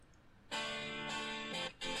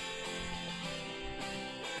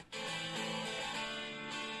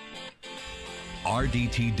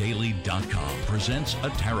RDTDaily.com presents a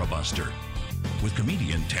Tara Buster with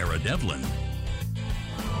comedian Tara Devlin.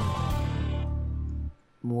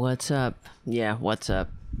 What's up? Yeah, what's up?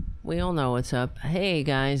 We all know what's up. Hey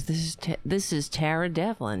guys, this is Tara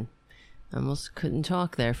Devlin. Almost couldn't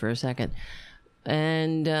talk there for a second.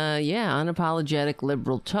 And unapologetic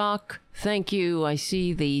liberal talk. Thank you. I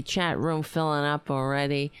see the chat room filling up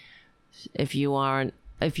already. If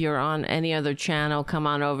you're on any other channel, come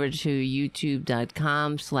on over to youtube.com/C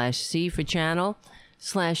for channel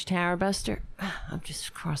 /Tarabuster. I'm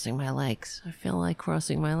just crossing my legs. I feel like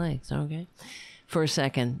crossing my legs, okay? For a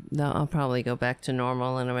second. I'll probably go back to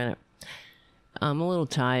normal in a minute. I'm a little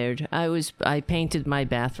tired. I painted my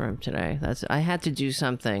bathroom today. I had to do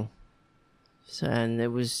something. And it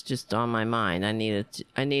was just on my mind. I needed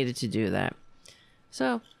to do that.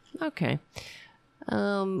 So, okay.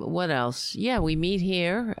 What else? Yeah, we meet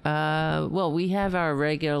here. We have our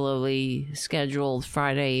regularly scheduled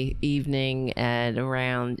Friday evening at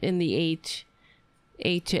around in the 8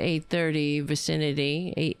 to 8:30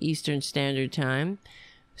 vicinity, 8 Eastern Standard Time.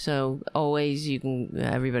 So always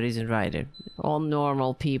everybody's invited. All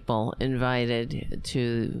normal people invited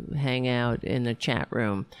to hang out in the chat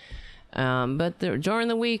room. But during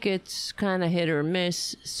the week, it's kind of hit or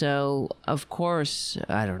miss. So, of course,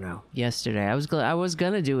 I don't know. Yesterday, I was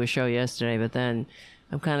going to do a show yesterday, but then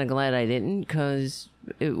I'm kind of glad I didn't because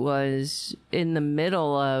it was in the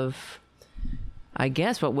middle of, I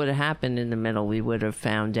guess what would have happened in the middle, we would have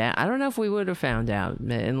found out. I don't know if we would have found out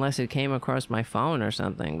unless it came across my phone or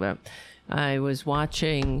something, but I was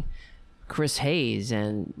watching Chris Hayes,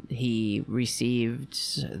 and he received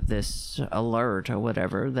this alert or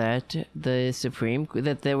whatever that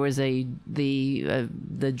that there was the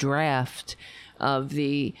draft of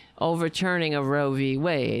the overturning of Roe v.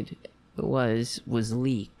 Wade was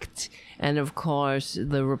leaked, and of course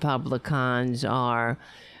the Republicans are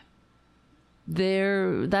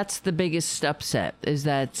there. That's the biggest upset, is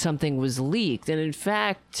that something was leaked. And in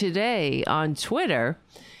fact, today on Twitter,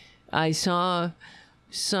 I saw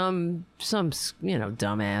some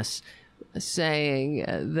dumbass saying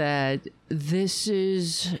that this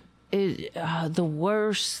is the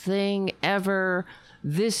worst thing ever.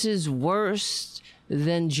 This is worse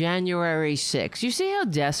than January 6th. You see how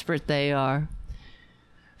desperate they are?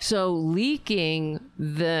 So leaking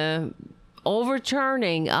the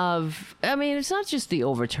overturning of, it's not just the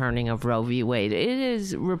overturning of Roe v. Wade. It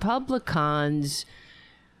is Republicans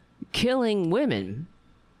killing women.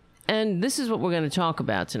 And this is what we're going to talk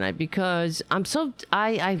about tonight, because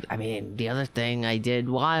the other thing I did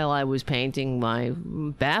while I was painting my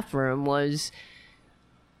bathroom was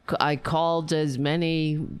I called as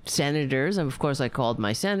many senators. And of course, I called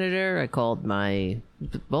my senator. I called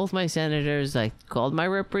both my senators. I called my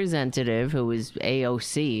representative, who is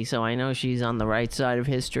AOC, so I know she's on the right side of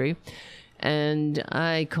history. And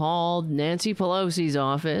I called Nancy Pelosi's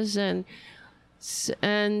office and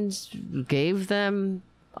gave them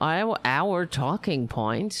our talking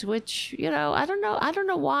points, which, I don't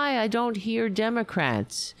know why I don't hear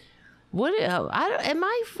Democrats. Am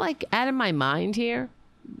I like out of my mind here?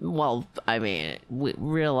 Well,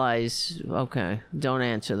 realize, okay, don't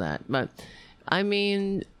answer that. But I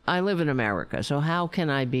live in America, so how can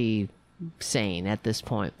I be sane at this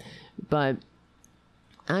point? But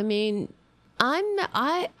I'm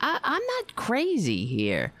not crazy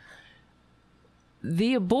here.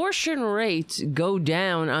 The abortion rates go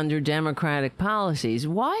down under Democratic policies.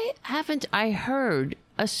 Why haven't I heard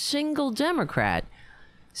a single Democrat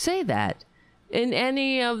say that in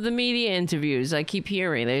any of the media interviews? I keep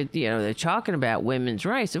hearing they're talking about women's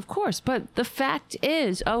rights, of course, but the fact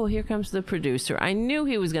is, oh, here comes the producer. I knew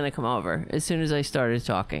he was going to come over as soon as I started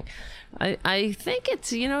talking. I think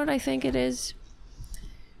it's, you know what I think it is?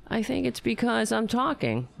 I think it's because I'm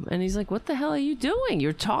talking. And he's like, what the hell are you doing?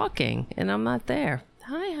 You're talking. And I'm not there.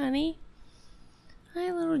 Hi, honey.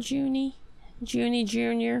 Hi, little Junie. Junie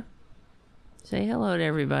Jr. Say hello to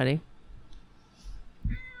everybody.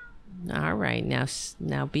 All right.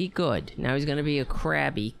 Now be good. Now he's going to be a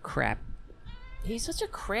crabby crap. He's such a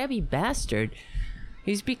crabby bastard.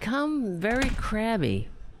 He's become very crabby.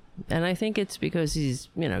 And I think it's because he's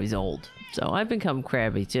old. So I've become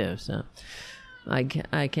crabby too. So I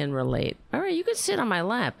can relate. All right, you can sit on my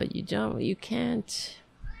lap, but you can't.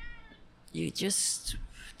 You just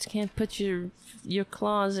can't put your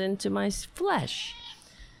claws into my flesh.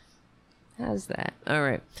 How's that? All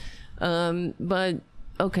right. But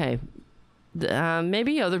okay.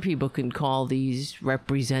 Maybe other people can call these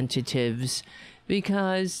representatives,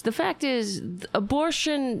 because the fact is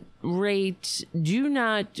abortion rates do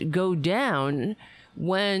not go down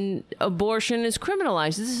when abortion is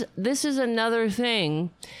criminalized. This is another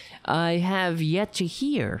thing I have yet to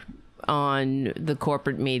hear on the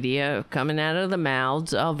corporate media coming out of the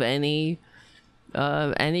mouths of any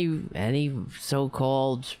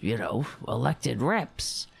so-called, elected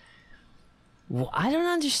reps. I don't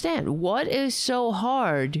understand. What is so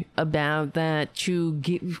hard about that to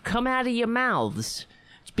come out of your mouths?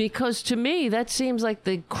 Because to me, that seems like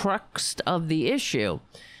the crux of the issue.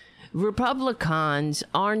 Republicans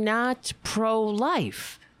are not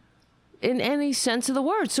pro-life in any sense of the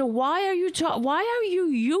word. So why are you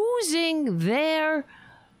using their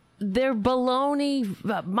baloney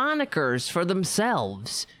monikers for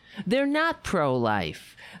themselves? They're not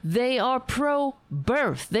pro-life. They are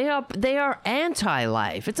pro-birth. They are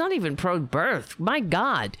anti-life. It's not even pro-birth. My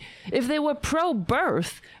God. If they were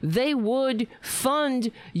pro-birth, they would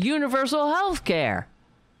fund universal health care.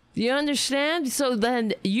 You understand? So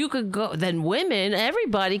then then women,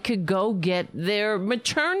 everybody could go get their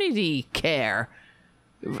maternity care.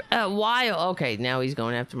 Why? Okay, now he's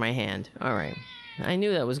going after my hand. All right. I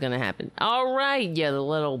knew that was going to happen. All right. Yeah, the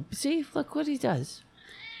little... See, look what he does.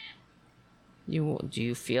 Do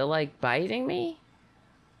you feel like biting me?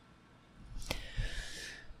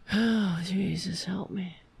 Oh, Jesus, help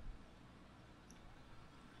me.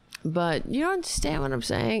 But you don't understand what I'm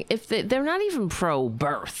saying? If they're not even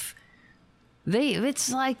pro-birth.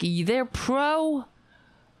 It's like they're pro...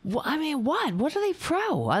 I mean, what? What are they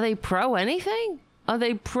pro? Are they pro anything? Are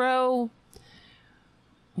they pro...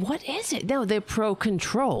 What is it? No, they're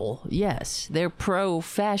pro-control. Yes, they're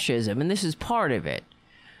pro-fascism, and this is part of it.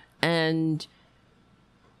 And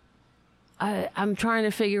I'm trying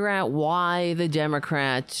to figure out why the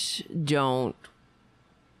Democrats don't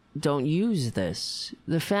use this.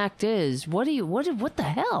 The fact is, what the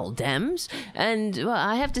hell, Dems? And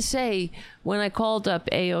I have to say, when I called up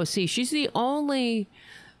AOC, she's the only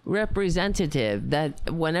representative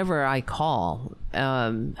that whenever I call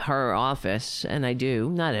her office, and I do,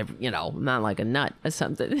 not like a nut or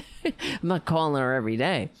something. I'm not calling her every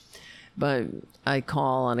day, but I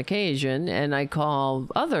call on occasion, and I call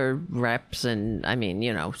other reps and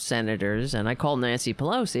senators, and I call Nancy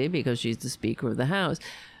Pelosi because she's the Speaker of the House.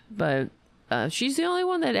 But she's the only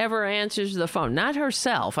one that ever answers the phone. Not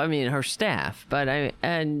herself, her staff,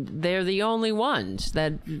 and they're the only ones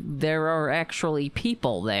that there are actually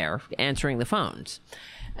people there answering the phones.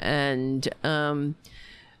 And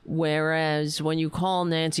whereas when you call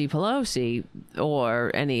Nancy Pelosi or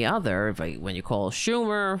any other, when you call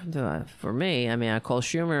Schumer, for me, I call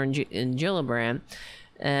Schumer and Gillibrand,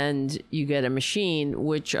 and you get a machine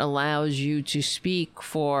which allows you to speak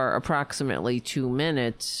for approximately 2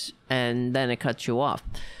 minutes, and then it cuts you off.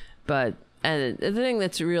 But and the thing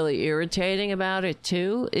that's really irritating about it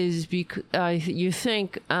too is because you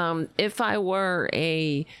think if I were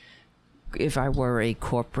a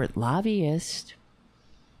corporate lobbyist,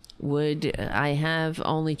 would I have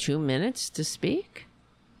only 2 minutes to speak?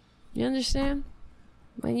 You understand?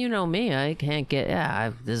 Well, you know me, I can't get...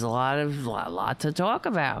 there's a lot to talk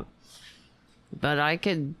about. But I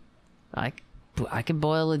could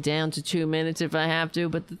boil it down to 2 minutes if I have to.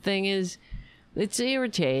 But the thing is, it's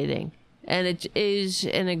irritating. And it is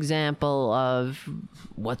an example of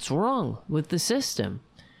what's wrong with the system.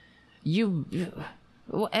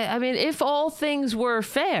 If all things were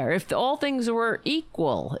fair, if all things were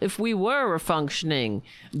equal, if we were a functioning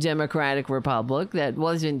democratic republic that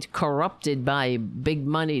wasn't corrupted by big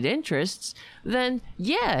moneyed interests, then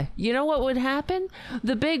yeah, you know what would happen?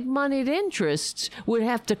 The big moneyed interests would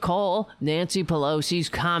have to call Nancy Pelosi's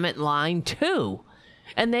comment line too,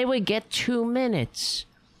 and they would get 2 minutes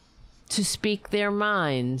to speak their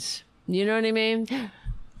minds. You know what I mean?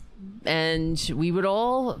 And we would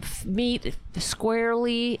all meet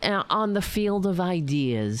squarely on the field of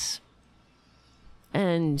ideas.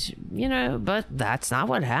 And, but that's not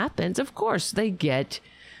what happens. Of course, they get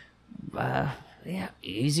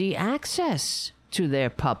easy access to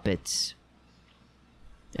their puppets.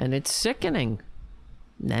 And it's sickening.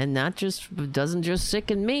 And it doesn't just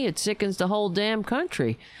sicken me, it sickens the whole damn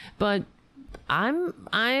country. But I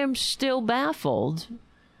am still baffled.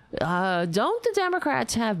 Don't the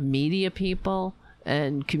Democrats have media people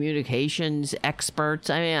and communications experts?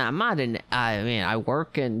 I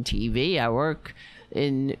work in TV, I work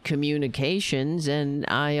in communications, and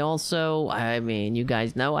I also, you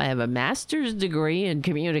guys know I have a master's degree in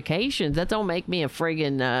communications. That don't make me a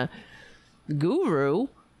friggin' guru,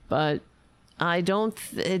 but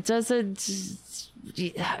it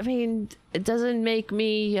doesn't make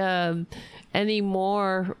me any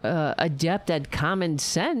more adept at common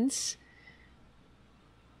sense.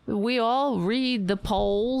 We all read the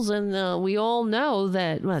polls, and we all know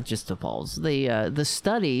that, well, just the polls, the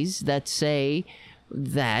studies that say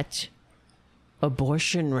that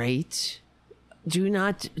abortion rates do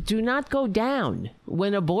not go down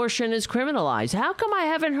when abortion is criminalized. How come I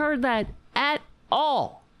haven't heard that at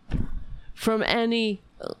all from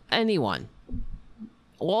anyone?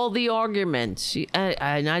 All the arguments,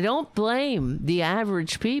 and I don't blame the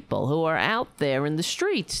average people who are out there in the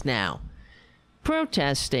streets now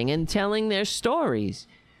protesting and telling their stories.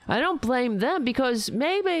 I don't blame them, because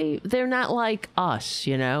maybe they're not like us,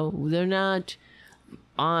 you know? They're not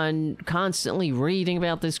on constantly reading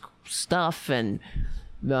about this stuff, and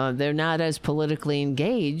they're not as politically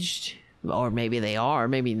engaged. Or maybe they are,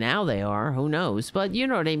 maybe now they are, who knows? But you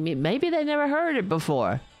know what I mean? Maybe they never heard it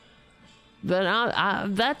before.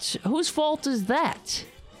 But that's, whose fault is that?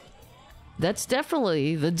 That's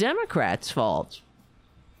definitely the Democrats' fault.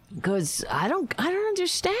 Because I don't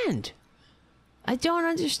understand. I don't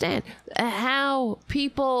understand how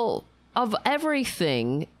people of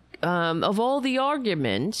everything, of all the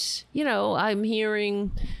arguments, you know, I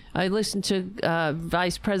listened to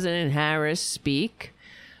Vice President Harris speak,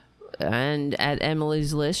 and at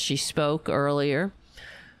Emily's List, she spoke earlier,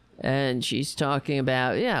 and she's talking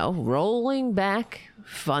about, you know, rolling back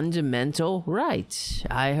fundamental rights.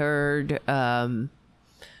 I heard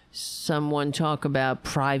someone talk about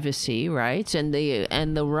privacy rights and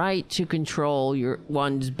the right to control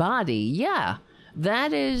one's body. Yeah,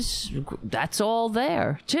 that's all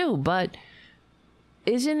there too. But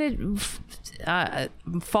isn't it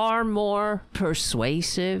far more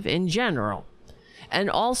persuasive in general, and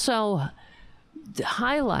also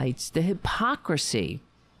highlights the hypocrisy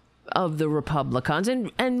of the Republicans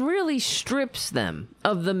and really strips them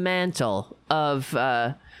of the mantle of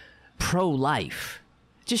pro-life?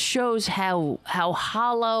 Just shows how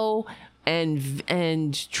hollow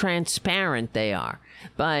and transparent they are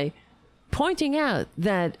by pointing out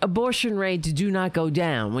that abortion rates do not go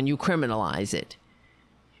down when you criminalize it.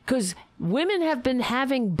 Because women have been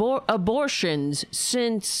having abortions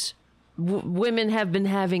since women have been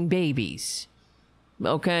having babies.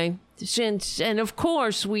 Okay? And of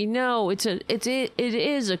course we know it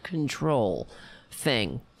is a control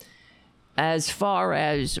thing. As far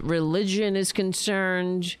as religion is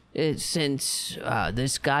concerned, since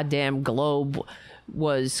this goddamn globe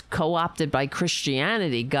was co-opted by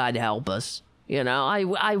Christianity, God help us. You know,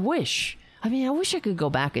 I wish I could go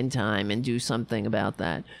back in time and do something about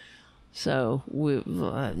that. So we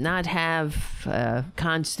not have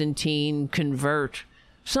Constantine convert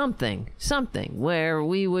something where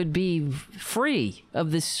we would be free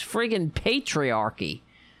of this friggin' patriarchy,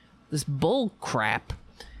 this bull crap.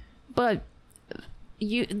 But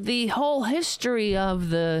the whole history of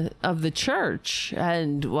the church,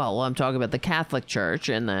 and well, I'm talking about the Catholic Church,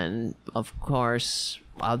 and then of course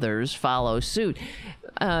others follow suit.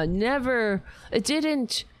 It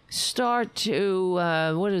didn't start to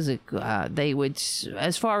they would,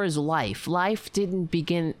 as far as life didn't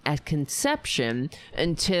begin at conception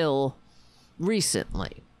until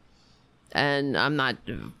recently. And I'm not,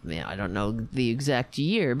 I don't know the exact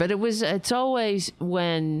year, but it's always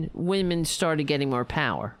when women started getting more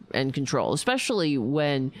power and control, especially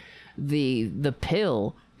when the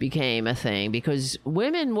pill became a thing, because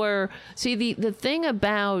women were, the thing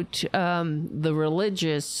about the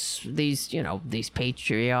religious, these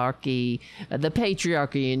patriarchy, the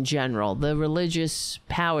patriarchy in general, the religious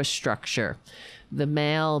power structure, the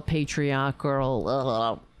male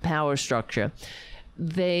patriarchal power structure,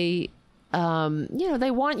 they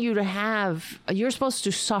want you to you're supposed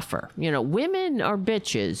to suffer. Women are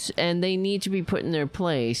bitches and they need to be put in their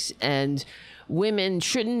place, and women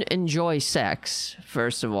shouldn't enjoy sex,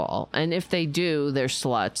 first of all. And if they do, they're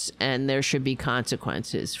sluts, and there should be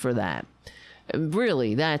consequences for that.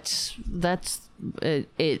 Really, that's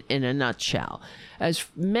it in a nutshell. As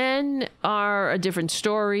men are a different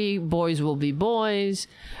story. Boys will be boys.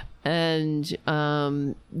 And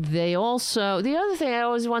they also, the other thing I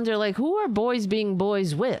always wonder, who are boys being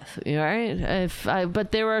boys with, right?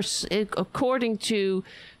 But there are, according to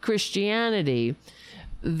Christianity,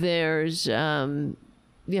 there's some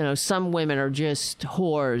women are just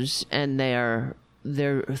whores and they're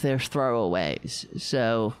throwaways.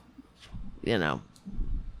 So,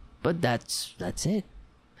 but that's it.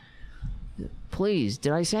 Please,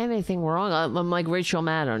 did I say anything wrong? I'm like Rachel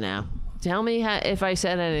Maddow now. Tell me if I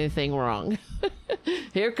said anything wrong.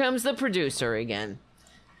 Here comes the producer again.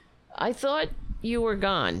 I thought you were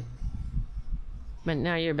gone, but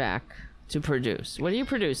now you're back to produce. What are you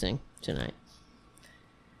producing tonight?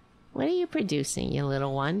 What are you producing, you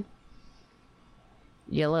little one?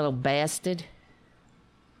 You little bastard?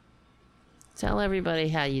 Tell everybody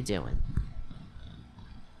how you doing.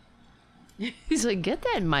 He's like, get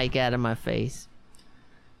that mic out of my face.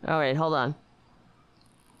 All right, hold on.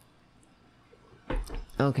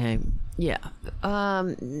 Okay, yeah.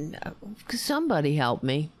 Somebody help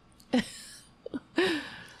me.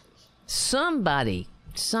 Somebody.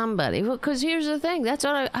 Well, because here's the thing. That's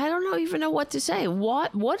what I don't even know what to say.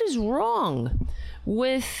 What is wrong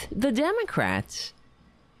with the Democrats?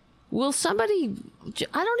 Will somebody...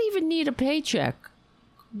 I don't even need a paycheck.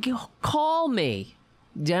 Call me,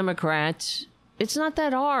 Democrats. It's not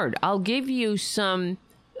that hard. I'll give you some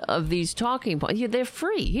of these talking points. Yeah, they're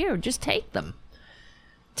free. Here, just take them.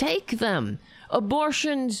 Take them.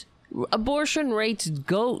 Abortion rates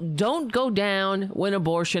don't go down when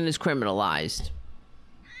abortion is criminalized.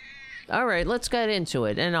 All right, let's get into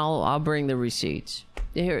it, and I'll bring the receipts.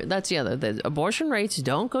 Here, that's the other. The abortion rates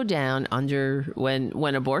don't go down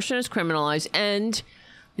when abortion is criminalized. And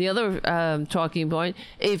the other talking point: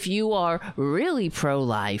 if you are really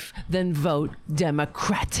pro-life, then vote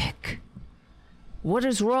Democratic. What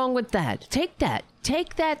is wrong with that? Take that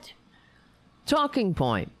talking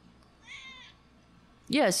point.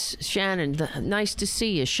 Yes, Shannon. Nice to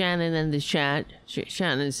see you, Shannon, in the chat.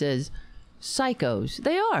 Shannon says, "Psychos.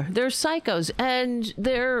 They are. They're psychos, and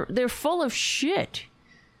they're full of shit.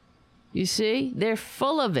 You see, they're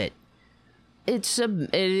full of it. It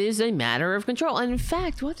is a matter of control. And in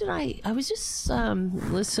fact, what did I was just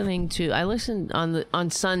listening to. I listened on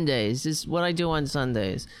Sundays. This is what I do on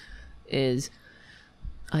Sundays. Is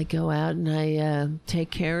I go out and I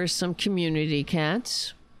take care of some community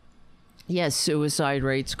cats. Yes, suicide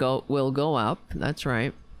rates will go up. That's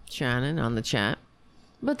right, Shannon on the chat.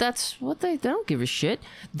 But that's what they don't give a shit.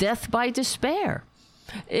 Death by despair.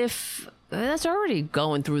 If that's already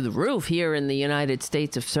going through the roof here in the United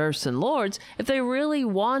States of serfs and lords. If they really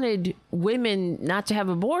wanted women not to have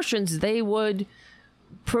abortions, they would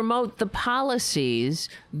promote the policies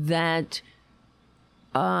that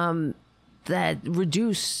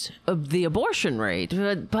reduce the abortion rate.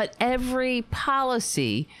 But every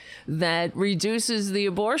policy that reduces the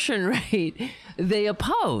abortion rate, they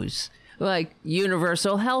oppose. Like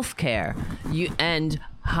universal health care and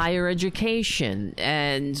higher education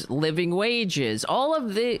and living wages,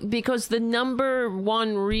 because the number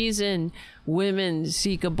one reason women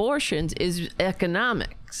seek abortions is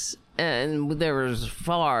economics. And there's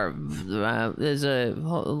a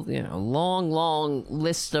long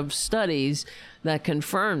list of studies that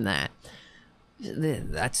confirm that.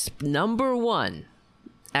 That's number one,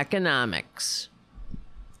 economics.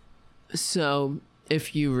 So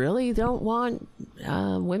if you really don't want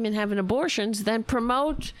women having abortions, then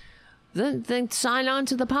then sign on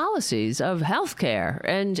to the policies of healthcare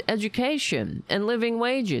and education and living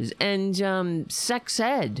wages and sex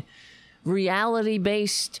ed,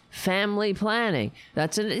 reality-based family planning.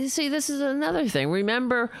 See, this is another thing.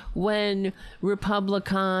 Remember when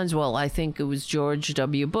Republicans, well, I think it was George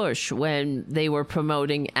W. Bush, when they were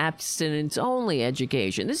promoting abstinence-only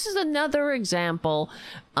education. This is another example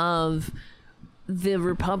of the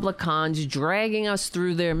Republicans dragging us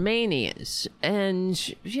through their manias.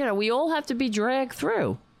 And, we all have to be dragged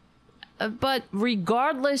through. But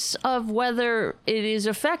regardless of whether it is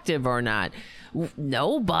effective or not,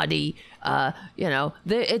 nobody,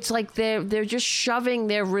 it's like they're just shoving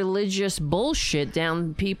their religious bullshit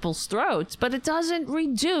down people's throats, but it doesn't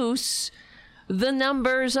reduce the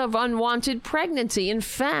numbers of unwanted pregnancy. In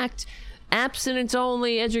fact,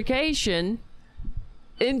 abstinence-only education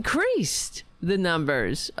increased the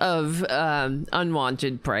numbers of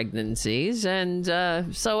unwanted pregnancies. And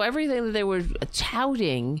so everything that they were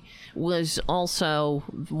touting was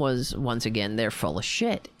once again, they're full of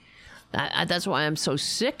shit. That's why I'm so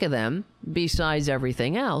sick of them, besides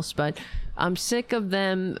everything else. But I'm sick of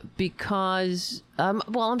them because,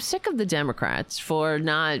 I'm sick of the Democrats for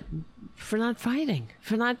not fighting,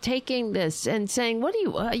 for not taking this and saying, what do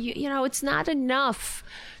you it's not enough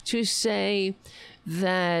to say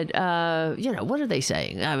that, what are they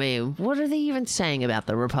saying? I mean, what are they even saying about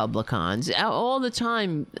the Republicans? All the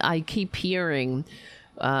time I keep hearing,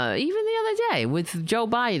 even the other day with Joe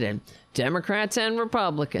Biden, Democrats and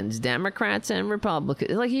Republicans.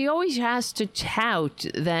 Like, he always has to tout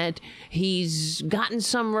that he's gotten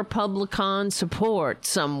some Republican support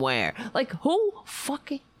somewhere. Like, who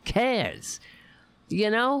fucking cares?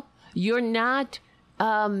 You're not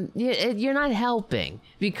helping,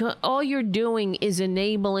 because all you're doing is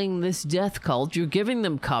enabling this death cult. You're giving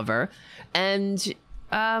them cover, and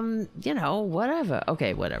whatever.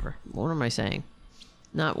 Okay, whatever. What am I saying?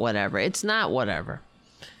 Not whatever. It's not whatever.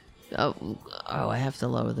 Oh, I have to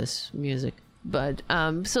lower this music. But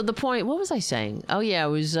so the point, what was I saying? Oh yeah, it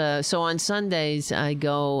was so on Sundays I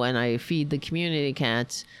go and I feed the community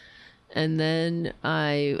cats, and then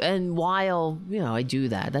while I do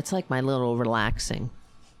that, that's like my little relaxing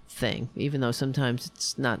thing, even though sometimes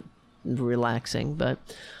it's not relaxing. But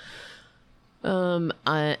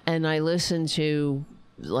I listen to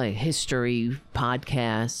like history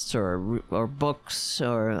podcasts or books,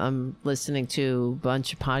 or I'm listening to a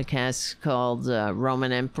bunch of podcasts called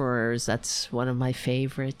Roman Emperors. That's one of my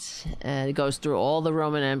favorites. It goes through all the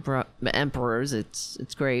Roman emperors.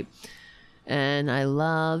 It's great. And I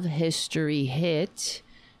love History Hit.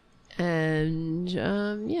 And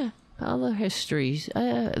all the histories.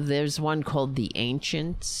 There's one called The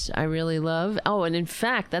Ancients I really love. Oh, and in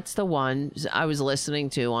fact, that's the one I was listening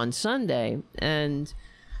to on Sunday, and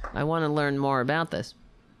I want to learn more about this.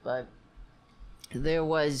 But there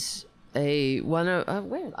was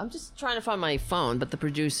I'm just trying to find my phone, but the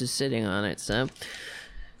producer's sitting on it. So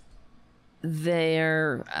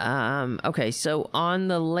there, okay, so on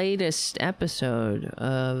the latest episode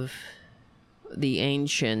of The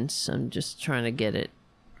Ancients, I'm just trying to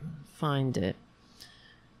find it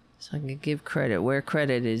so I can give credit where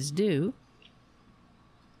credit is due.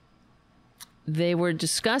 They were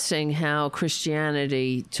discussing how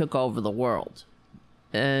Christianity took over the world.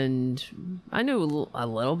 And I knew a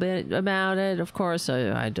little bit about it, of course.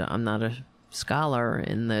 I'm not a scholar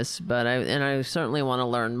in this, but I certainly want to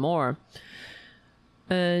learn more.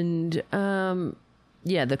 And,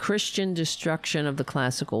 the Christian destruction of the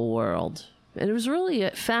classical world. And it was really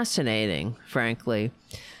fascinating, frankly.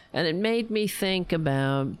 And it made me think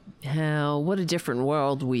about what a different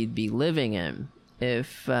world we'd be living in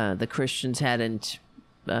if the Christians hadn't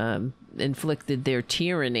inflicted their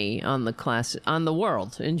tyranny on the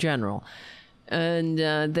world in general. And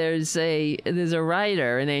there's a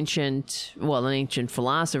writer, an ancient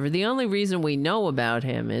philosopher. The only reason we know about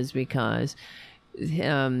him is because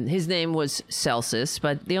his name was Celsus,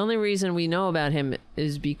 but the only reason we know about him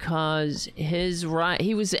is because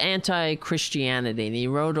he was anti-Christianity, and he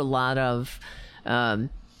wrote a lot of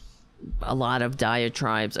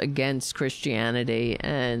diatribes against Christianity,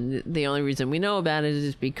 and the only reason we know about it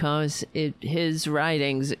is because his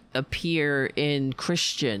writings appear in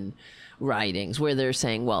Christian writings, where they're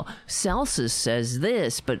saying, well, Celsus says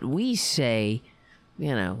this, but we say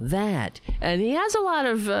that. And he has a lot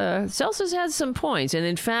of Celsus has some points, and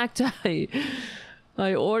in fact I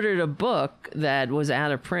ordered a book that was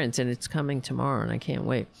out of print, and it's coming tomorrow, and I can't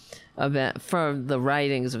wait, from the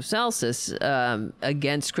writings of Celsus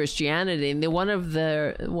against Christianity. And it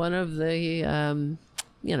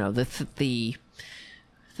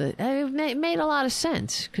made a lot of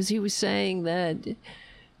sense, because he was saying that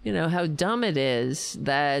how dumb it is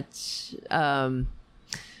that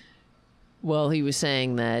he was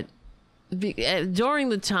saying that during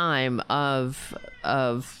the time of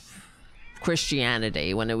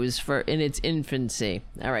Christianity, when it was in its infancy.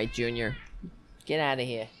 All right, Junior, get out of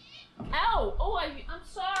here. Ow! Oh, I'm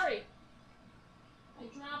sorry. I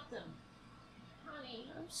dropped him. Honey,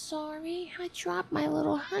 I'm sorry. I dropped my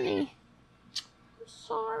little honey. I'm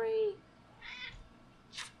sorry.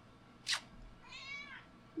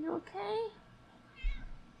 You okay?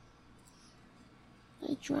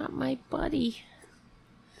 I dropped my buddy.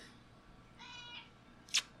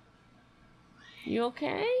 You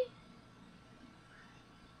okay?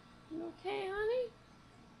 You okay, honey?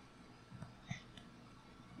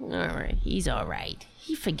 All right, he's all right.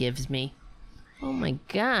 He forgives me. Oh my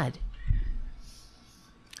God.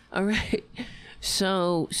 All right.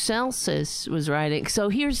 So Celsus was writing. So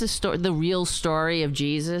here's the real story of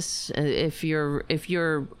Jesus. If you're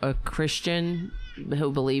a Christian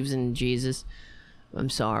who believes in Jesus, I'm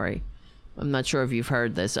sorry. I'm not sure if you've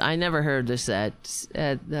heard this. I never heard this at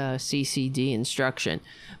CCD instruction.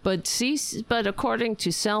 But according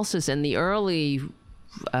to Celsus and the early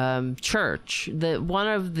church, one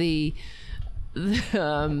of the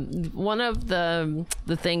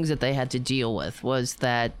things that they had to deal with was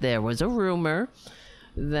that there was a rumor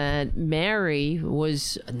that Mary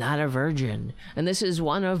was not a virgin, and this is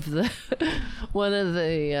one of the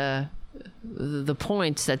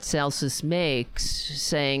points that Celsus makes,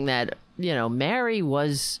 saying that Mary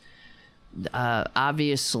was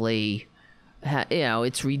obviously,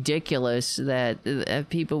 it's ridiculous that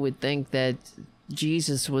people would think that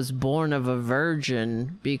Jesus was born of a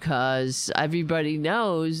virgin, because everybody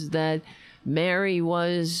knows that Mary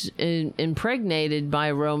was impregnated by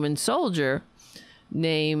a Roman soldier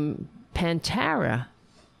named Pantera.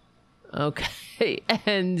 Okay.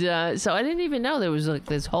 And so I didn't even know there was like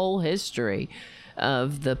this whole history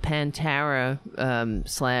of the Pantera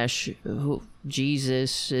slash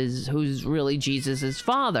Jesus is who's really Jesus's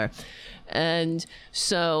father. And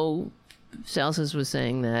so Celsus was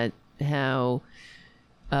saying that how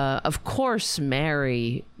of course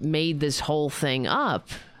Mary made this whole thing up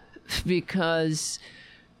because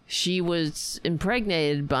she was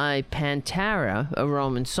impregnated by Pantera, a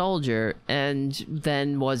Roman soldier, and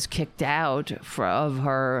then was kicked out of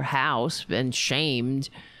her house and shamed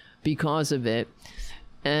because of it.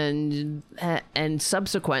 And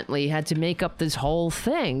subsequently had to make up this whole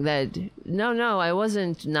thing that no, I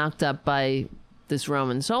wasn't knocked up by this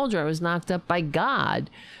Roman soldier. I was knocked up by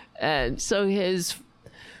God. And so his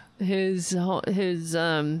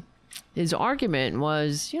argument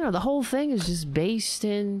was, the whole thing is just based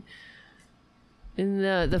in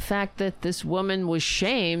the fact that this woman was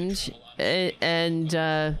shamed and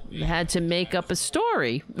had to make up a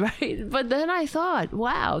story, right? But then I thought,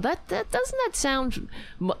 wow, that doesn't that sound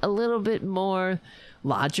a little bit more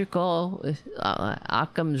logical?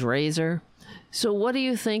 Occam's razor. So what do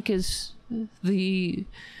you think is the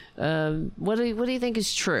what do you think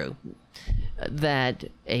is true? That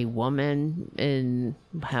a woman in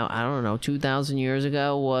 2,000 years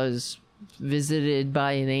ago was visited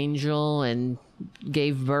by an angel and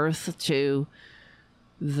gave birth to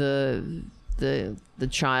the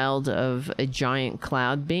child of a giant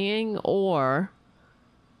cloud being, or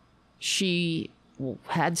she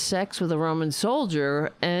had sex with a Roman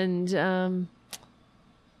soldier and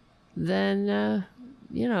then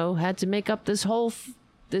had to make up this whole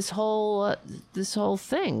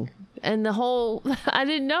thing. And the whole, I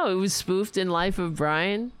didn't know it was spoofed in Life of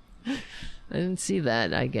Brian. I didn't see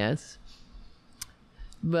that, I guess.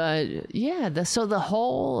 But yeah, so the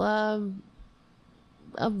whole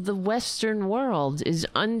of the Western world is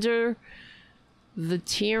under the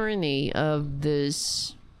tyranny of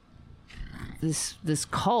this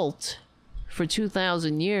cult for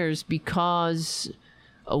 2,000 years because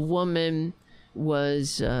a woman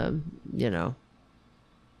was,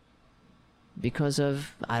 because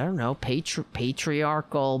of,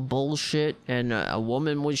 patriarchal bullshit, and a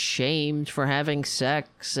woman was shamed for having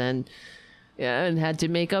sex and had to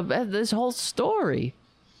make up this whole story.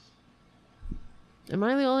 Am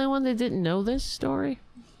I the only one that didn't know this story?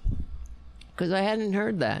 Because I hadn't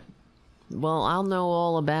heard that. Well, I'll know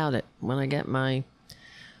all about it when I get my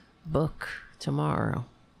book tomorrow.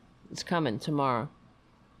 It's coming tomorrow.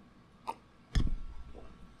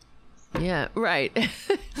 Yeah, right.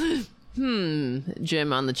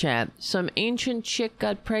 Jim on the chat. Some ancient chick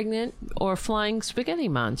got pregnant or flying spaghetti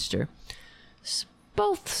monster.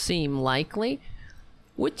 Both seem likely.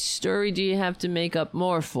 Which story do you have to make up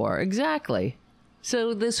more for? Exactly.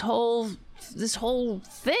 So this whole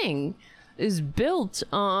thing is built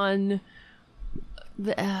on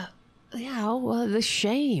the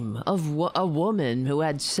shame of a woman who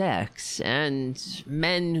had sex and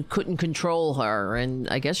men couldn't control her, and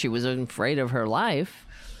I guess she was afraid of her life.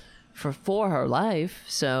 For her life,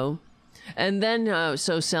 so, and then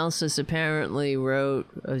so Celsus apparently wrote,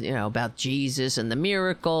 about Jesus and the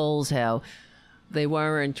miracles, how they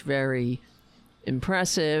weren't very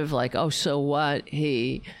impressive. Like, oh, so what?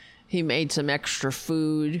 He made some extra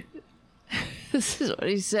food. This is what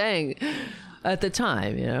he's saying at the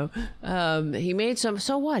time. He made some.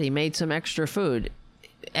 So what? He made some extra food.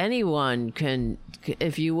 Anyone can.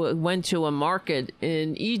 If you went to a market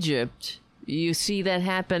in Egypt, you see that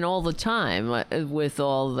happen all the time with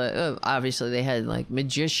all the, obviously they had like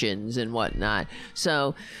magicians and whatnot.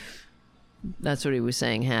 So that's what he was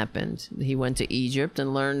saying happened. He went to Egypt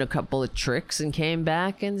and learned a couple of tricks and came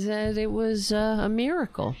back and said it was a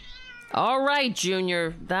miracle. All right,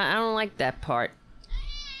 Junior. I don't like that part.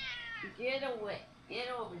 Get away. Get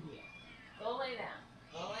over here. Go lay down.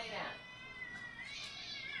 Go lay down.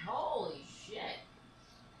 Holy shit.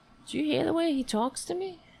 Did you hear the way he talks to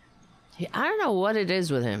me? I don't know what it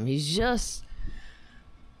is with him. He's just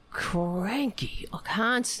cranky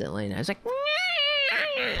constantly. And I was like,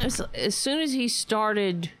 as soon as he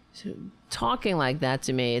started talking like that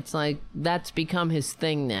to me, it's like that's become his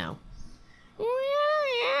thing now.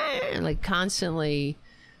 Like constantly,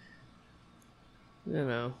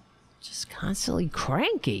 just constantly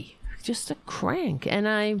cranky. Just a crank. And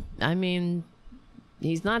I mean,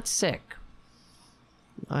 he's not sick.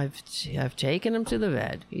 I've taken him to the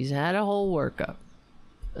vet. He's had a whole workup.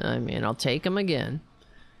 I mean, I'll take him again.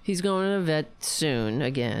 He's going to the vet soon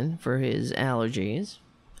again for his allergies.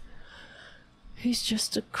 He's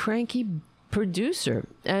just a cranky producer.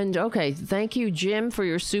 And okay, thank you, Jim, for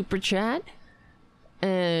your super chat.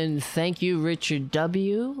 And thank you, Richard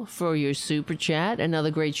W., for your super chat.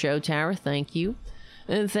 Another great show, Tara. Thank you.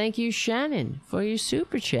 And thank you, Shannon, for your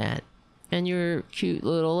super chat and your cute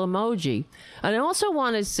little emoji. And I also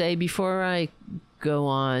want to say, before I go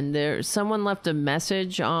on, someone left a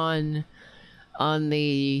message on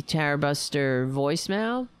the Tara Buster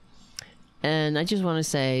voicemail, and I just want to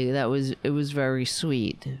say it was very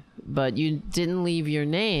sweet. But you didn't leave your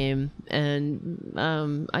name,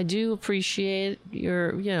 and I do appreciate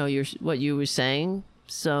your what you were saying.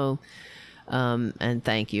 So, and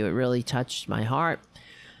thank you. It really touched my heart.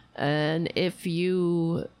 And if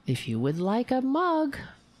you would like a mug,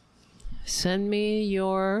 send me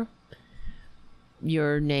your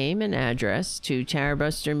name and address to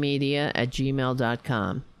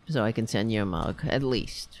tarabustermedia@gmail.com so I can send you a mug, at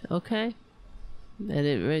least. Okay? And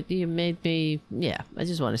it made me, yeah, I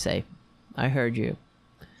just want to say I heard you.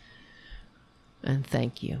 And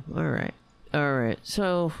thank you. All right.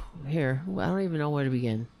 So here, I don't even know where to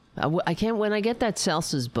begin. I can't, when I get that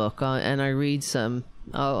Celsa's book and I read some,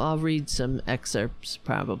 I'll read some excerpts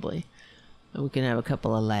probably. And we can have a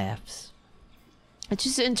couple of laughs. It's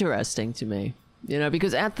just interesting to me,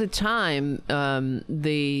 because at the time,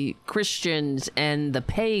 the Christians and the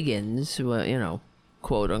pagans,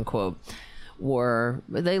 quote unquote,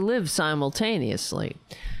 they lived simultaneously.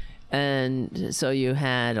 And so you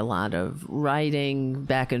had a lot of writing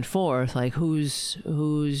back and forth, like who's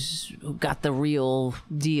got the real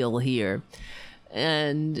deal here.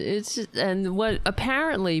 And what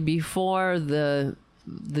apparently before the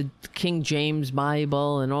King James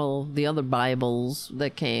Bible and all the other Bibles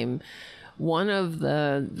that came, one of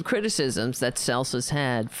the criticisms that Celsus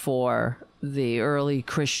had for the early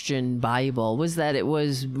Christian Bible was that it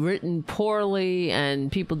was written poorly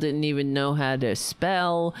and people didn't even know how to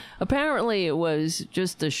spell. Apparently it was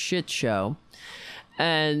just a shit show.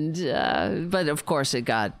 And but of course it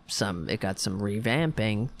got some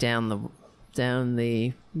revamping down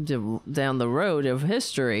the road of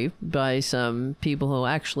history by some people who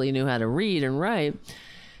actually knew how to read and write.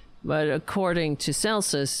 But according to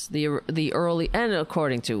Celsus, the early, and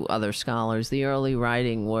according to other scholars, the early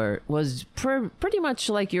writing was pretty much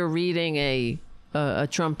like you're reading a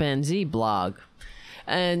Trumpanzee blog.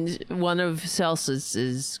 And one of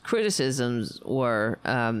Celsus's criticisms were,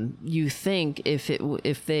 you think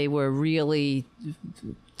if they were really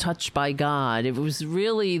touched by God, if it was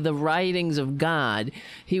really the writings of God,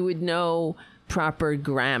 he would know proper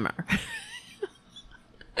grammar.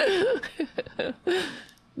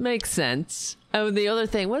 Makes sense. Oh, the other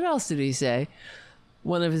thing, what else did he say?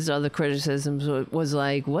 One of his other criticisms was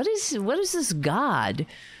like, what is this God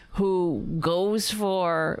who goes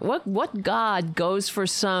for, what God goes for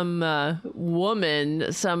some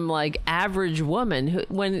woman, some like average woman,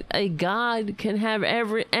 when a God can have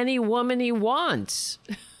any woman he wants?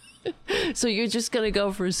 So you're just going to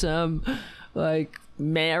go for some like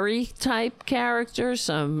Mary type character,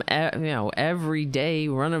 some everyday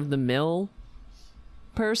run of the mill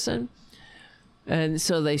person. And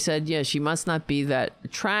so they said, yeah, she must not be that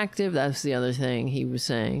attractive. That's the other thing he was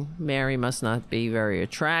saying. Mary must not be very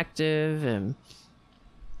attractive. And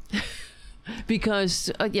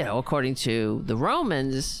because, according to the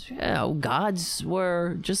Romans, gods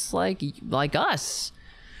were just like us.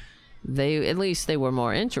 At least they were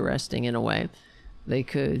more interesting in a way. They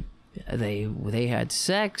had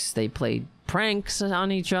sex. They played pranks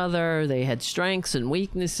on each other. They had strengths and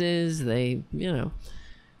weaknesses. They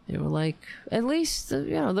were like, at least,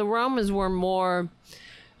 the Romans were more,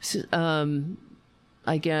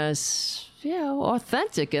 I guess,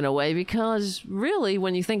 authentic in a way, because really,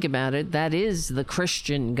 when you think about it, that is the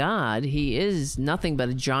Christian God. He is nothing but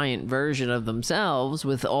a giant version of themselves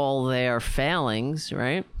with all their failings,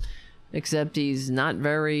 right? Except he's not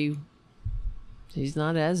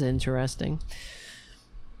as interesting.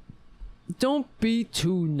 Don't be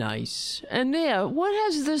too nice. And what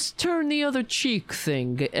has this turn the other cheek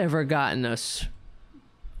thing ever gotten us?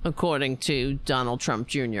 According to Donald Trump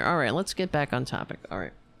Jr. All right, let's get back on topic. All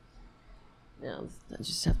right. Now, I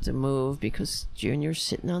just have to move because Junior's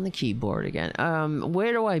sitting on the keyboard again.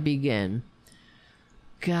 Where do I begin?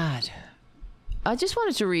 God. I just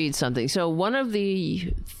wanted to read something. So one of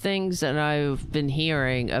the things that I've been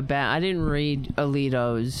hearing about, I didn't read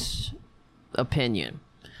Alito's opinion,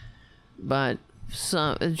 but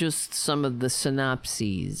some of the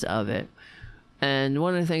synopses of it. And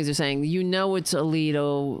one of the things they're saying, it's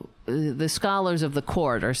Alito. The scholars of the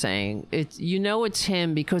court are saying it's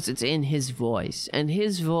him because it's in his voice, and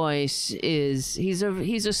his voice is he's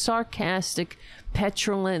a sarcastic,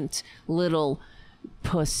 petulant little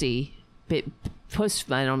pussy.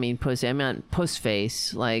 I don't mean pussy. I meant puss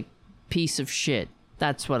face, like piece of shit.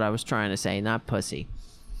 That's what I was trying to say, not pussy.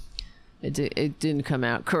 It didn't come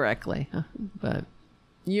out correctly, but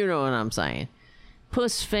You know what I'm saying.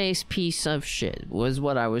 Puss face piece of shit was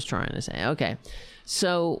what I was trying to say. Okay.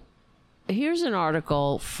 So here's an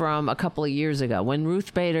article from a couple of years ago when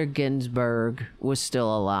Ruth Bader Ginsburg was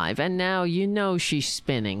still alive. And now you know she's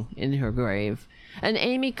spinning in her grave. And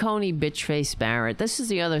Amy Coney Bitchface Barrett. This is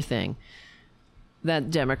the other thing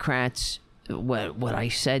that Democrats, what I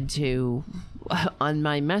said to on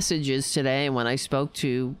my messages today when I spoke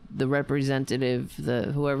to the representative,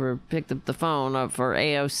 whoever picked up the phone for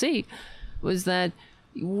AOC, was that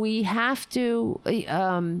we have to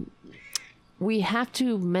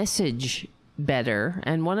message better,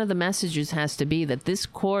 and one of the messages has to be that this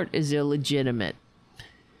court is illegitimate.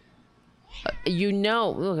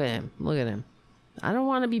 Look at him. I don't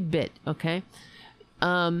want to be bit, okay?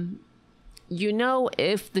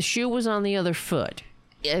 If the shoe was on the other foot,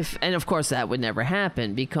 and of course that would never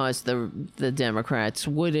happen because the Democrats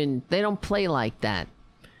they don't play like that.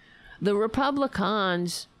 The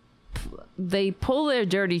Republicans, they pull their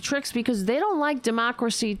dirty tricks because they don't like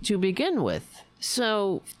democracy to begin with.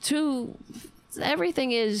 So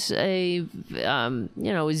everything is they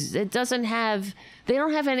don't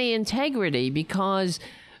have any integrity because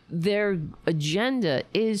their agenda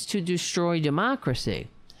is to destroy democracy.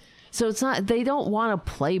 So it's not, they don't want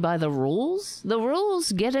to play by the rules. The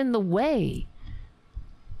rules get in the way.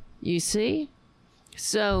 You see?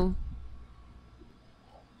 So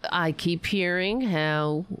I keep hearing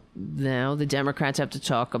how now the Democrats have to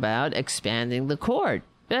talk about expanding the court.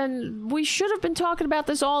 And we should have been talking about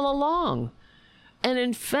this all along. And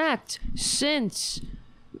in fact,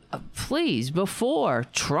 before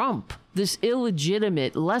Trump, this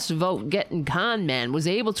illegitimate, less vote getting con man was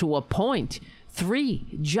able to appoint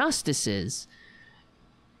 3 justices,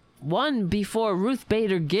 one before Ruth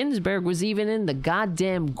Bader Ginsburg was even in the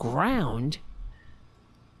goddamn ground,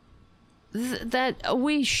 that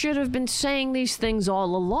we should have been saying these things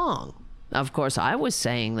all along. Of course, I was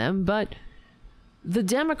saying them, but the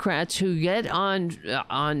Democrats who get on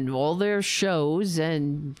all their shows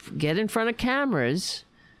and get in front of cameras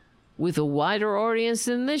with a wider audience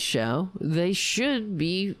than this show, they should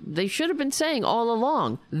have been saying all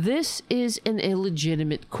along, this is an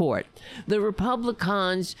illegitimate court. The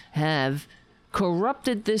Republicans have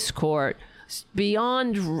corrupted this court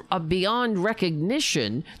beyond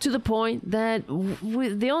recognition, to the point that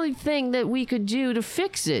the only thing that we could do to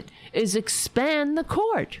fix it is expand the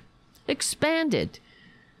court. Expand it.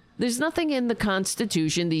 There's nothing in the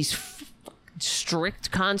Constitution. These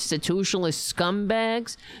strict constitutionalist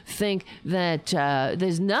scumbags think that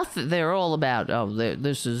there's nothing. They're all about,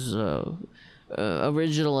 this is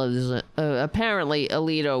originalism. Apparently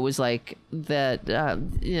Alito was like that,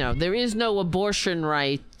 there is no abortion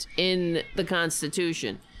right in the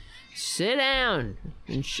Constitution. Sit down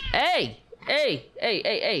and hey,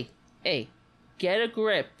 get a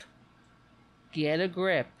grip.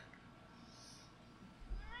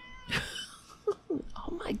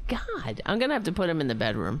 Oh my God. I'm going to have to put him in the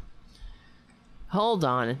bedroom. Hold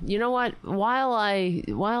on. You know what? While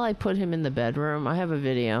I put him in the bedroom, I have a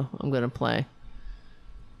video I'm going to play.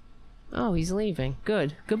 Oh, he's leaving.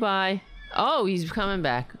 Good. Goodbye. Oh, he's coming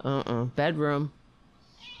back. Bedroom.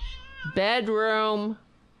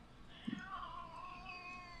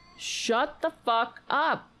 Shut the fuck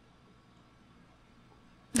up.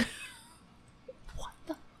 What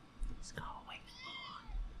the fuck is going on?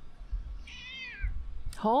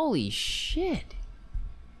 Holy shit.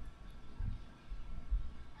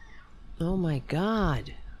 Oh my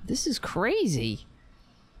God. This is crazy.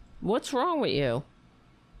 What's wrong with you?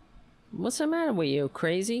 What's the matter with you?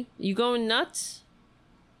 Crazy? You going nuts?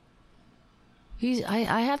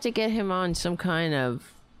 I have to get him on some kind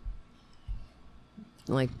of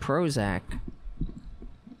like Prozac.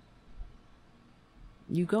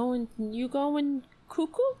 You going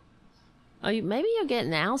cuckoo? Maybe you're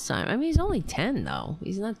getting Alzheimer's. I mean, he's only 10 though.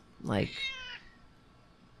 He's not like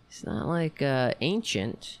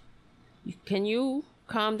ancient. Can you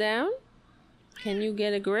calm down? Can you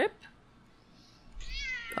get a grip?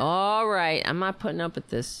 All right, I'm not putting up with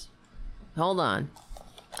this. Hold on.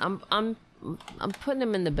 I'm putting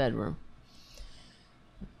him in the bedroom.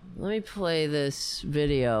 Let me play this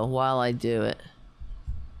video while I do it.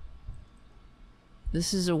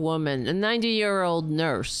 This is a woman, a 90-year-old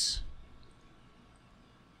nurse.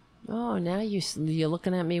 Oh, now you're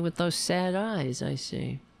looking at me with those sad eyes, I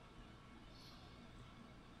see.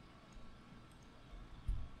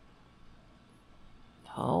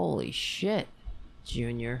 Holy shit,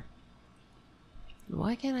 Junior.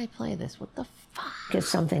 Why can't I play this? What the fuck? Get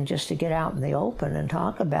something just to get out in the open and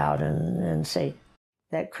talk about and say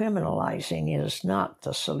that criminalizing is not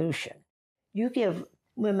the solution. You give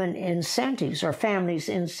women incentives or families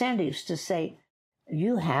incentives to say,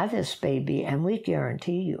 you have this baby and we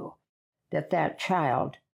guarantee you that that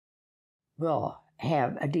child will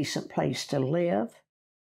have a decent place to live,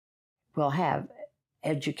 will have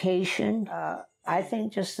education. I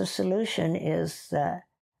think just the solution is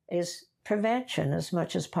prevention as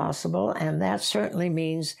much as possible, and that certainly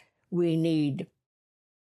means we need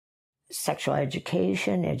sexual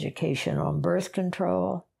education, education on birth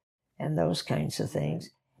control, and those kinds of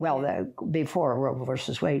things. Well, before Roe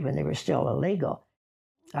versus Wade, when they were still illegal,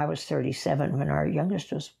 I was 37 when our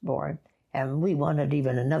youngest was born, and we wanted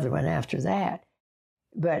even another one after that.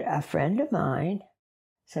 But a friend of mine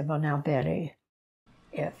said, well, now, Betty,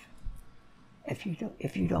 if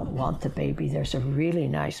you don't want the baby, there's a really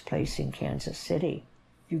nice place in Kansas City.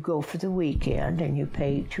 You go for the weekend and you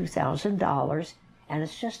pay $2,000, and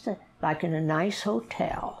it's just like in a nice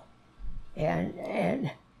hotel.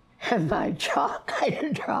 And my jaw kind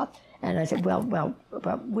of dropped. And I said, well,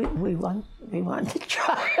 we want the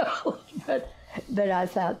child. but I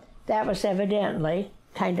thought that was evidently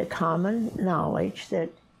kind of common knowledge that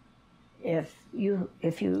if you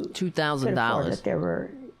 $2,000 there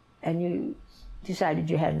were, and you decided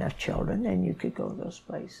you had enough children, then you could go to those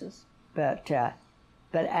places. But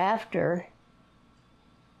after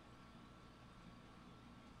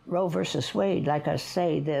Roe versus Wade, like I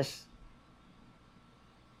say, this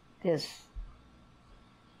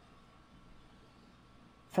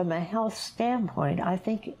from a health standpoint, I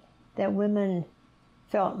think that women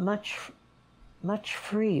felt much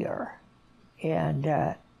freer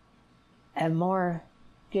and more,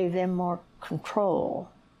 gave them more control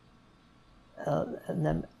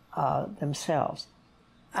themselves.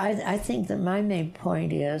 I think that my main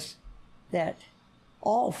point is that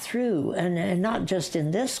all through, and not just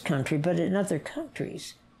in this country, but in other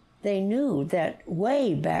countries, they knew that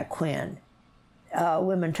way back when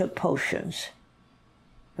women took potions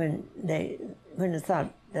when they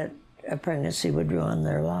thought that a pregnancy would ruin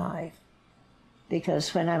their life.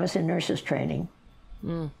 Because when I was in nurses training,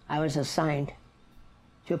 I was assigned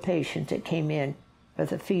to a patient that came in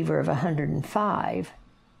with a fever of 105,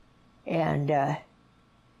 and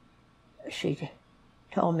she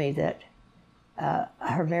told me that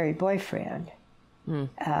her married boyfriend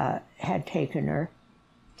had taken her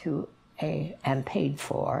to and paid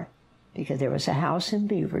for, because there was a house in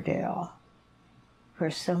Beaverdale where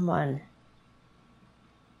someone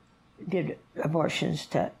did abortions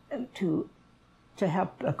to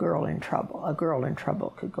help a girl in trouble. A girl in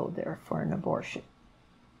trouble could go there for an abortion.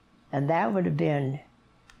 And that would have been,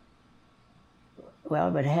 well,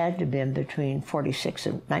 it would have had to have been between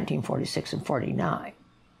 1946 and 49.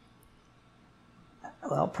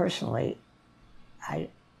 Well, personally,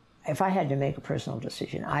 if I had to make a personal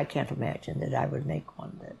decision, I can't imagine that I would make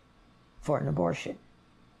one for an abortion.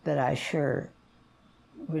 But I sure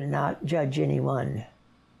would not judge anyone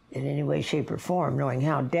in any way, shape, or form, knowing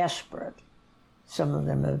how desperate some of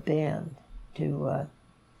them have been to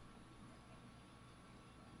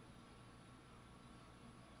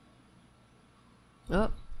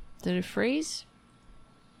Oh, did it freeze?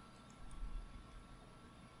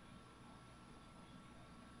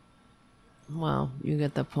 Well, you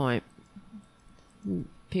get the point.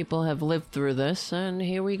 People have lived through this, and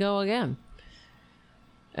here we go again.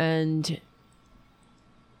 And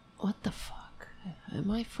what the fuck? Am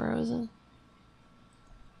I frozen?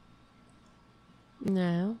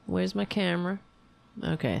 No. Where's my camera?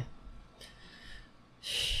 Okay.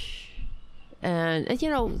 And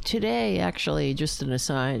today, actually, just an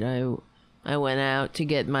aside, I went out to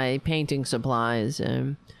get my painting supplies,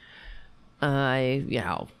 and I,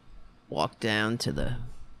 walked down to the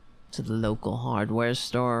local hardware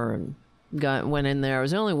store and went in there. I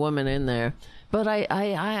was the only woman in there, but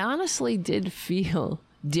I honestly did feel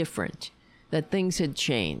different, that things had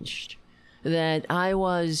changed, that I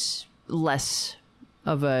was less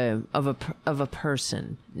of a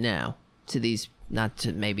person now to these,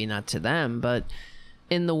 maybe not to them, but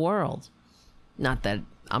in the world. Not that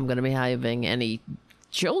I'm going to be having any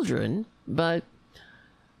children, but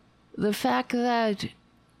the fact that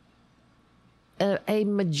a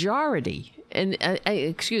majority,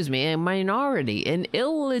 a minority, an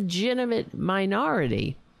illegitimate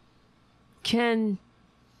minority can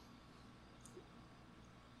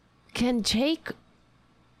take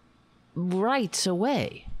rights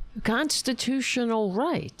away, constitutional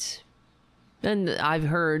rights. And I've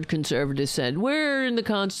heard conservatives said, where in the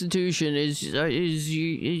Constitution does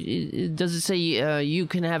it say you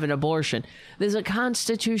can have an abortion? There's a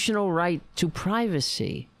constitutional right to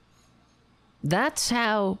privacy. That's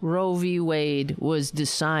how Roe v. Wade was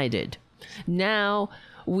decided. Now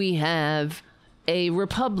we have a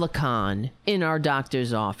Republican in our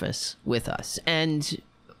doctor's office with us. And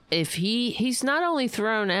if he's not only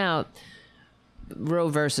thrown out Roe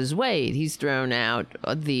versus Wade, he's thrown out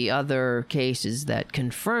the other cases that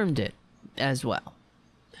confirmed it as well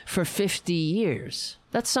for 50 years.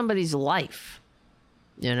 That's somebody's life,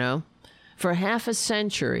 you know? For half a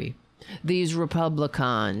century, these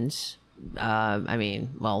Republicans,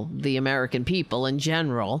 the American people in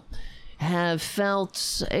general, have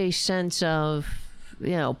felt a sense of,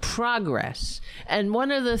 progress. And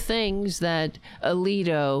one of the things that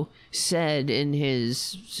Alito said in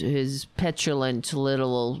his petulant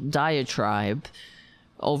little diatribe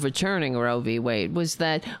overturning Roe v. Wade was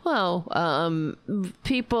that, the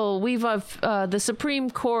Supreme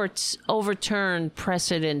Court's overturned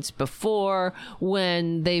precedents before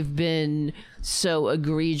when they've been so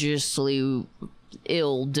egregiously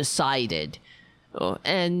ill decided.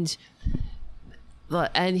 And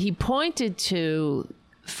he pointed to,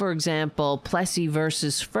 for example, Plessy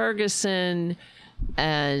versus Ferguson,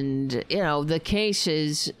 and, the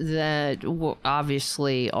cases that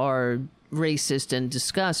obviously are racist and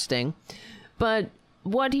disgusting. But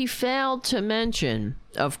what he failed to mention,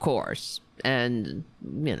 of course, and,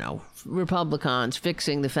 Republicans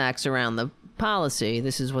fixing the facts around the policy,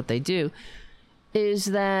 this is what they do, is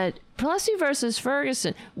that Plessy versus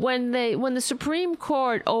Ferguson, when the Supreme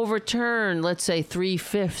Court overturned, let's say,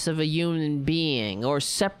 3/5 of a human being, or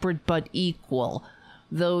separate but equal,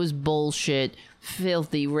 those bullshit,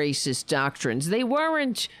 filthy, racist doctrines, they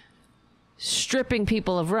weren't stripping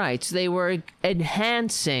people of rights. They were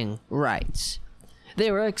enhancing rights. They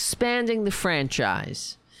were expanding the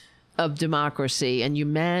franchise of democracy and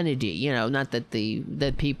humanity. Not that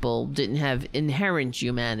people didn't have inherent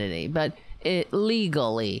humanity, but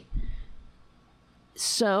legally.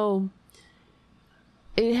 So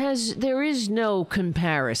there is no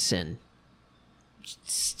comparison.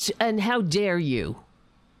 And how dare you,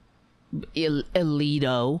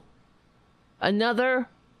 Alito, another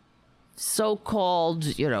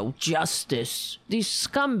so-called, justice, these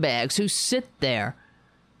scumbags who sit there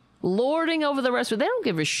lording over the rest of it. They don't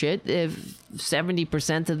give a shit if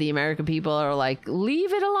 70% of the American people are like,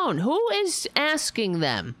 leave it alone. Who is asking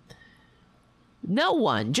them? No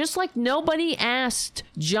one. Just like nobody asked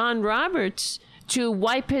John Roberts to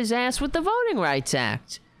wipe his ass with the Voting Rights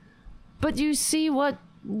Act. But you see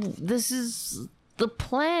this is the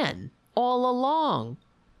plan all along.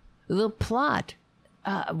 The plot.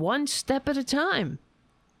 One step at a time.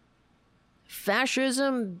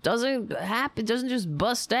 Fascism doesn't happen, doesn't just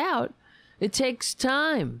bust out. It takes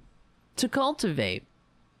time to cultivate.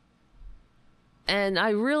 And I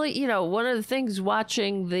really, one of the things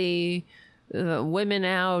watching the women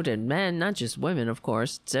out, and men, not just women, of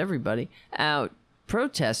course, it's everybody, out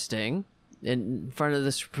protesting in front of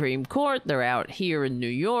the Supreme Court, they're out here in New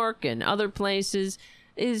York and other places,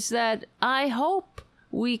 is that I hope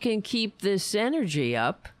we can keep this energy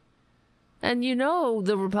up. And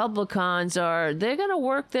the Republicans they're going to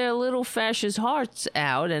work their little fascist hearts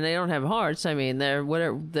out, and they don't have hearts. I mean,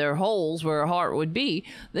 they're holes where a heart would be.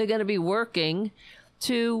 They're going to be working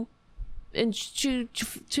to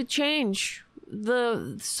change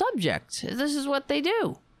the subject. This is what they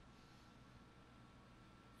do.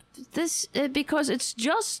 Because it's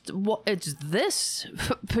this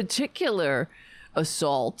particular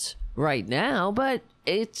assault right now, but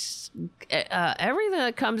it's everything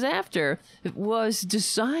that comes after was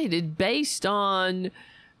decided based on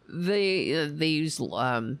these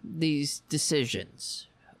decisions,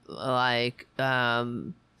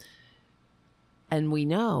 and we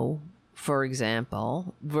know, for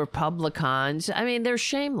example, Republicans, they're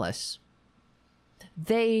shameless.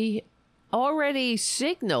 They already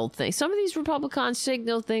signaled things. Some of these Republicans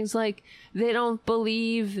signal things like they don't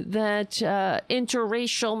believe that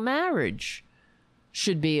interracial marriage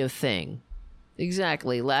should be a thing.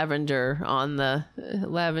 Exactly. Lavender on the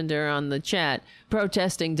chat.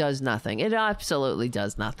 Protesting does nothing. It absolutely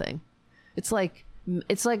does nothing. It's like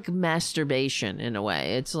masturbation in a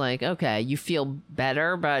way. It's like, okay, you feel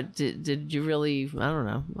better, but did you really? I don't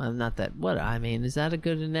know. I'm not that. Is that a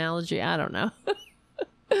good analogy? I don't know.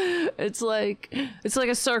 It's like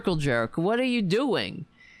a circle jerk. What are you doing?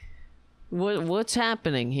 What's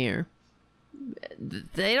happening here?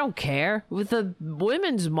 They don't care. With the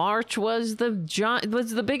women's march was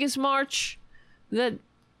the biggest march that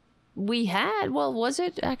we had. Well, was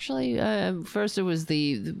it actually? First, it was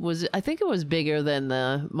I think it was bigger than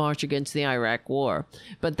the march against the Iraq War,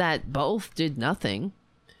 but that both did nothing.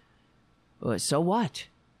 So what?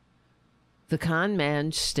 The con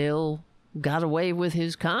man still got away with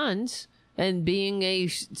his cons and being a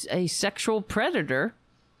sexual predator.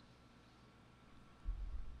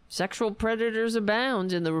 Sexual predators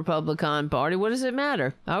abound in the Republican Party. What does it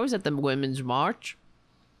matter? I was at the Women's March.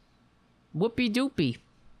 Whoopie doopie.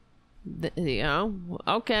 You know,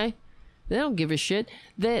 okay. They don't give a shit.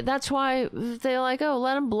 That's why they're like, oh,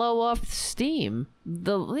 let them blow off steam.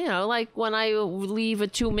 Like when I leave a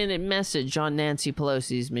 2-minute message on Nancy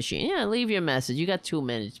Pelosi's machine. Yeah, leave your message. You got 2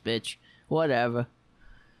 minutes, bitch. Whatever.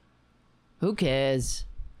 Who cares?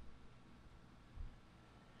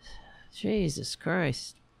 Jesus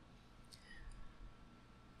Christ.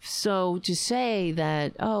 So to say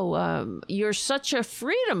that, you're such a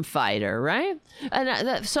freedom fighter, right?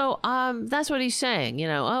 And that's what he's saying, you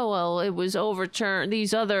know, oh, well, it was overturned.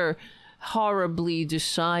 These other horribly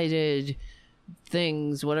decided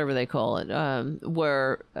things, whatever they call it,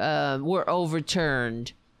 were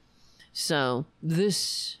overturned. So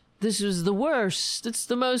this was the worst. It's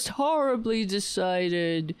the most horribly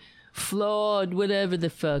decided, flawed, whatever the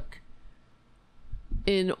fuck,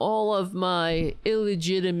 in all of my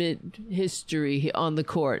illegitimate history on the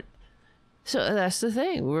court. So that's the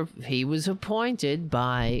thing. He was appointed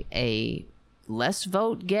by a less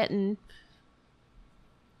vote getting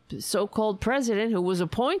so-called president who was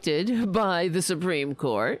appointed by the Supreme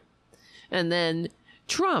Court. And then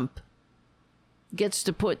Trump gets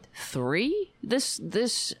to put 3?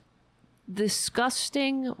 This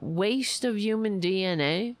disgusting waste of human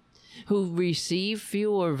DNA who receive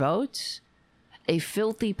fewer votes, a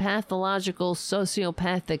filthy, pathological,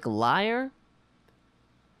 sociopathic liar,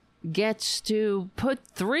 gets to put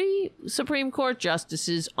 3 Supreme Court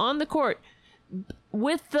justices on the court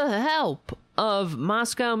with the help of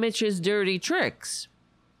Moscow Mitch's dirty tricks.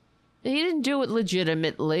 He didn't do it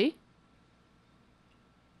legitimately.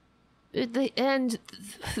 And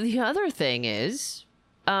the other thing is,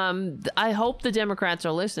 I hope the Democrats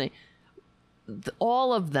are listening.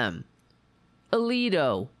 All of them.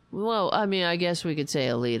 Alito. Well, I mean, I guess we could say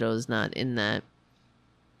Alito's not in that.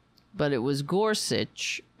 But it was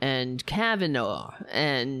Gorsuch and Kavanaugh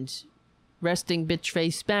and resting bitch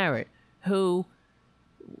face Barrett, who,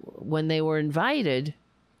 when they were invited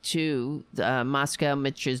to Moscow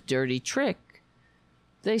Mitch's dirty trick,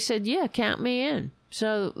 they said, yeah, count me in.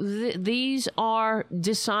 So these are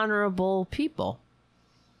dishonorable people.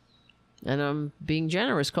 And I'm being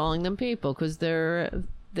generous calling them people because they're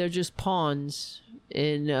just pawns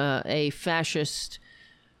in the fascist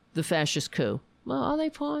coup. Well, are they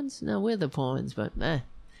pawns? No, we're the pawns, but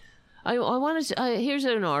I wanted to, here's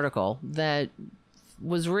an article that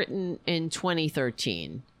was written in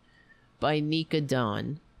 2013 by Nika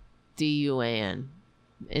Dunn, D-U-A-N,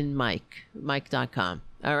 in Mike.com.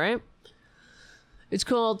 All right? It's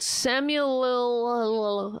called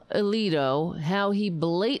Samuel Alito, How He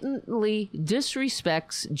Blatantly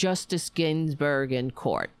Disrespects Justice Ginsburg in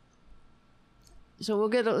Court. So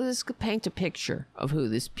let's paint a picture of who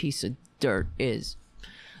this piece of dirt is.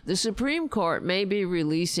 The Supreme Court may be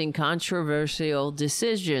releasing controversial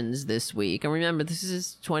decisions this week. And remember, this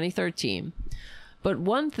is 2013. But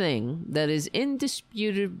one thing that is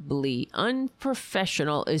indisputably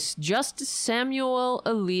unprofessional is Justice Samuel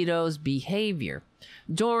Alito's behavior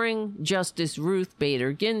during Justice Ruth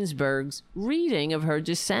Bader Ginsburg's reading of her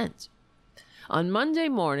dissent. On Monday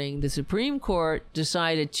morning, the Supreme Court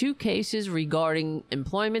decided 2 cases regarding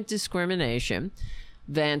employment discrimination,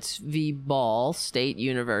 Vance v. Ball State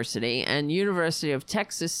University and University of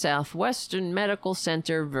Texas Southwestern Medical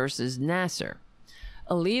Center versus Nassar.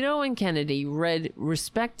 Alito and Kennedy read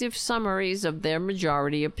respective summaries of their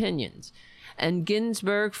majority opinions, and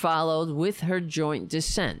Ginsburg followed with her joint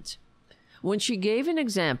dissent. When she gave an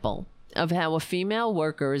example of how a female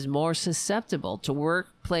worker is more susceptible to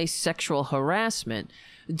workplace sexual harassment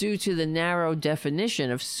due to the narrow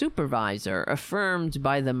definition of supervisor affirmed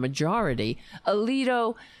by the majority,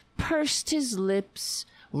 Alito pursed his lips,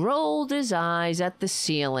 rolled his eyes at the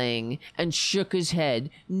ceiling, and shook his head.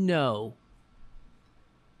 No.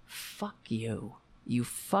 Fuck you, you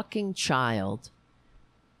fucking child.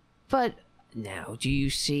 But now, do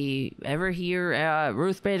you ever hear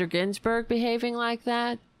Ruth Bader Ginsburg behaving like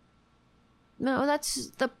that? No,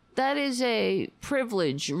 that is a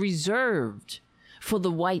privilege reserved for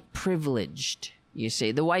the white privileged, you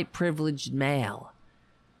see, the white privileged male.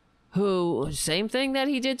 Who, same thing that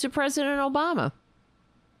he did to President Obama.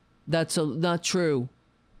 That's not true.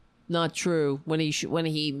 Not true. When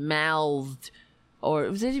he mouthed,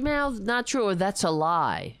 or did he mouth not true, or that's a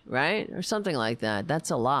lie, right? Or something like that.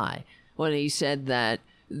 That's a lie. When he said that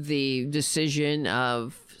the decision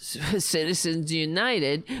of Citizens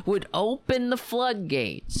United would open the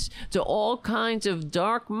floodgates to all kinds of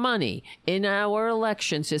dark money in our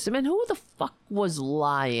election system. And who the fuck was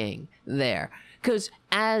lying there? Because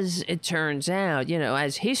as it turns out,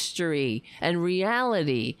 as history and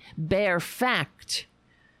reality bear fact,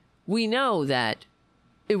 we know that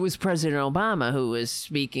it was President Obama who was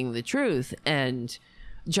speaking the truth, and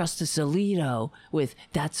Justice Alito with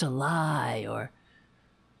 "that's a lie" or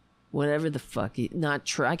whatever the fuck. Not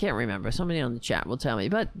true. I can't remember. Somebody on the chat will tell me.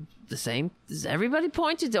 But the same. Everybody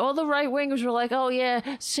pointed to all the right wingers were like, "Oh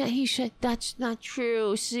yeah, he said that's not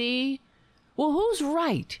true." See, well, who's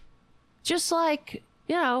right? Just like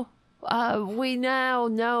we now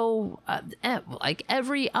know, like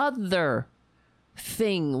every other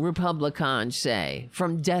thing Republicans say,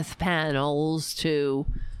 from death panels to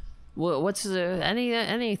what's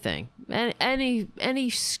anything, any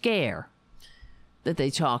scare that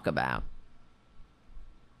they talk about.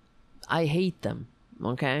 I hate them.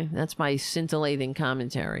 Okay, that's my scintillating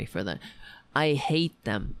commentary for that. I hate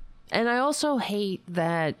them, and I also hate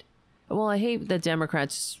that. Well, I hate that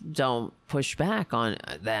Democrats don't push back on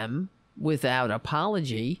them without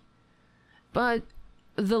apology, but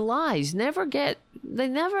the lies there's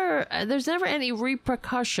never any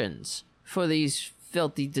repercussions for these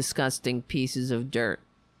filthy, disgusting pieces of dirt.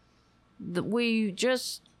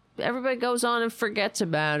 Everybody goes on and forgets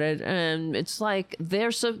about it, and it's like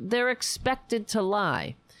they're expected to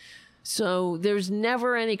lie. So there's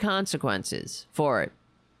never any consequences for it.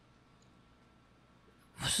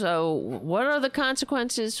 So what are the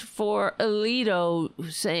consequences for Alito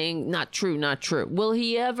saying not true, not true? Will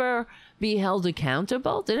he ever be held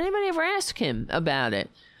accountable? Did anybody ever ask him about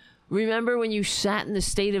it? Remember when you sat in the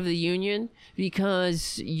State of the Union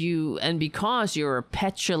because you're a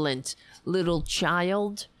petulant little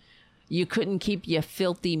child, you couldn't keep your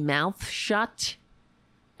filthy mouth shut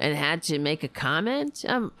and had to make a comment?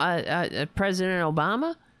 President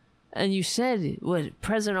Obama? And you said what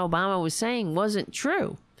President Obama was saying wasn't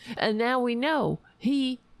true. And now we know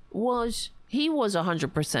he was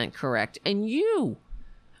 100% correct. And you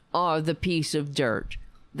are the piece of dirt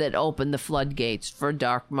that opened the floodgates for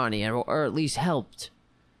dark money, or at least helped.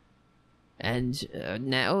 And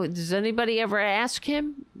now, does anybody ever ask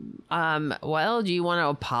him, do you want to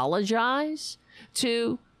apologize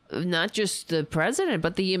to not just the president,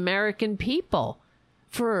 but the American people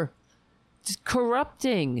for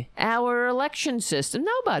corrupting our election system?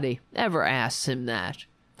 Nobody ever asks him that.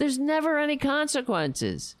 There's never any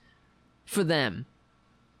consequences for them.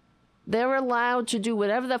 They're allowed to do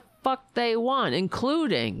whatever the fuck they want,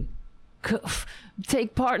 including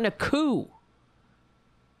take part in a coup.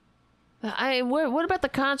 What about the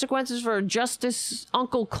consequences for Justice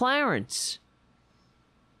Uncle Clarence?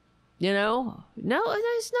 No,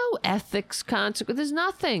 there's no ethics consequence. There's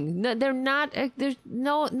nothing.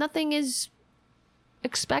 Nothing is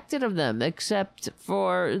expected of them except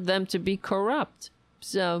for them to be corrupt.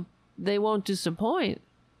 So they won't disappoint.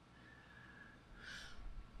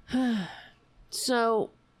 So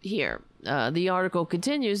here, the article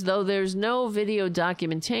continues, though there's no video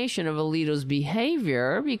documentation of Alito's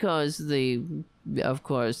behavior because of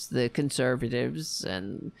course, the conservatives,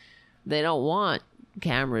 and they don't want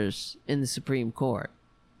cameras in the Supreme Court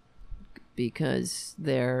because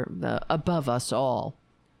they're above us all.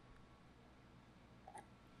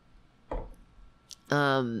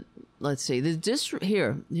 Let's see.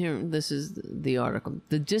 Here. This is the article.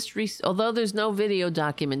 Although there's no video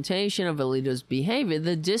documentation of Alito's behavior,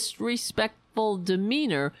 the disrespectful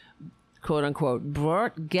demeanor, quote unquote,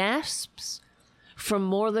 brought gasps from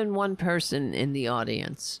more than one person in the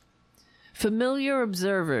audience. Familiar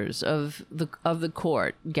observers of the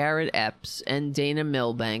court, Garrett Epps and Dana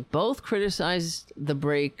Milbank, both criticized the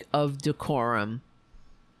break of decorum.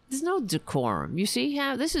 There's no decorum. You see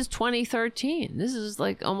how this is 2013. This is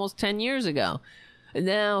like almost 10 years ago.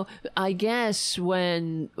 Now, I guess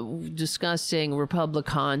when discussing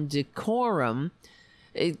Republican decorum,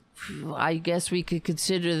 I guess we could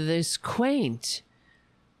consider this quaint.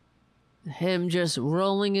 Him just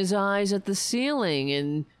rolling his eyes at the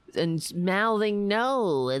ceiling and mouthing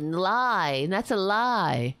no and lie, and that's a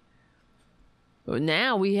lie.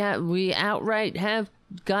 Now we outright have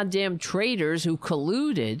goddamn traitors who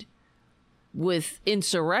colluded with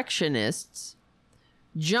insurrectionists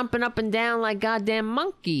jumping up and down like goddamn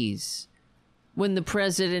monkeys when the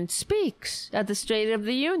president speaks at the State of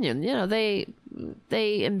the Union.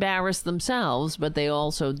 They embarrass themselves, but they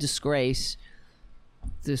also disgrace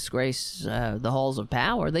the halls of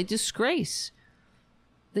power. They disgrace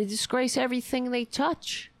everything they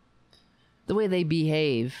touch. The way they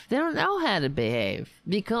behave. They don't know how to behave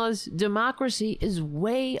because democracy is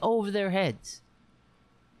way over their heads.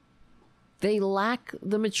 They lack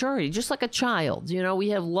the maturity, just like a child. You know, we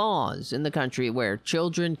have laws in the country where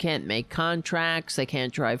children can't make contracts, they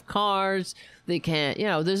can't drive cars, they can't, you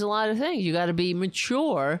know, there's a lot of things. You got to be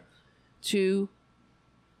mature to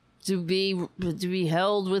be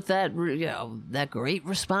held with that, you know, that great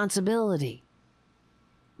responsibility.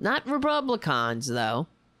 Not Republicans, though.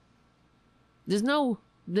 There's no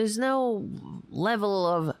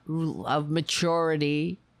level of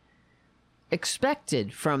maturity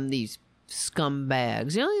expected from these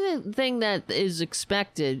scumbags. The only thing that is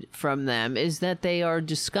expected from them is that they are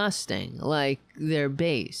disgusting, like their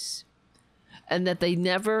base, and that they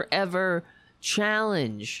never ever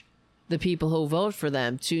challenge the people who vote for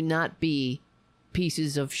them to not be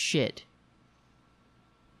pieces of shit.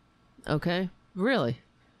 Okay? Really.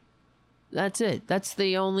 That's it. That's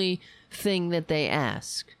the only thing that they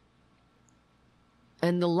ask.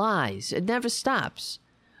 And the lies, it never stops.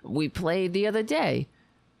 We played the other day,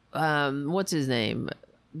 what's his name?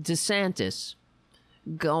 DeSantis,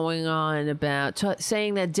 going on about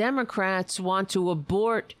saying that Democrats want to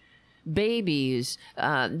abort babies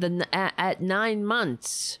at 9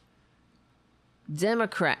 months.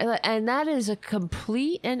 And that is a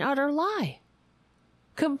complete and utter lie.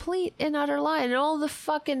 Complete and utter lie. And all the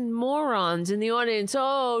fucking morons in the audience,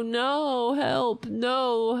 oh no, help,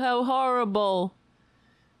 no, how horrible.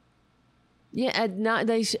 Yeah,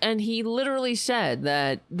 and he literally said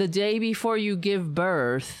that the day before you give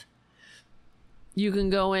birth, you can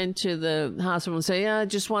go into the hospital and say, yeah, I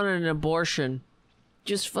just wanted an abortion.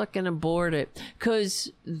 Just fucking abort it.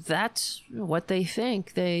 Because that's what they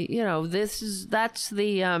think. They, you know, that's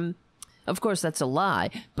the, of course that's a lie,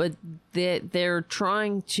 but they're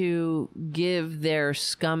trying to give their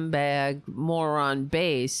scumbag moron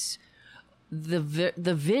base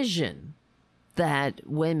the vision that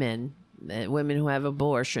women who have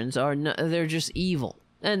abortions they're just evil.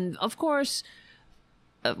 And of course,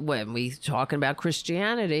 when we talking about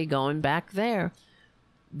Christianity, going back there,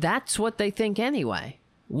 that's what they think anyway.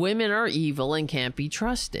 Women are evil and can't be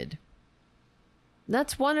trusted.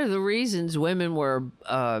 That's one of the reasons women were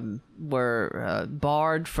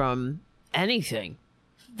barred from anything.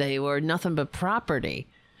 They were nothing but property.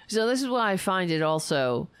 So this is why I find it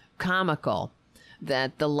also comical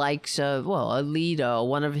that the likes of, Alito,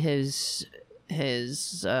 one of his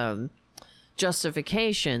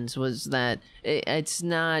justifications was that it's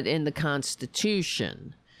not in the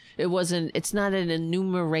Constitution. It's not an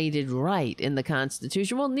enumerated right in the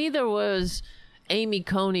Constitution. Well, neither was Amy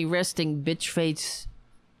Coney resting bitch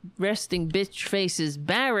faces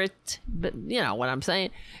Barrett, but you know what I'm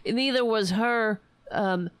saying. Neither was her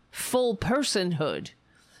full personhood.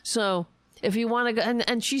 So if you want to go,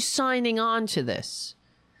 and she's signing on to this.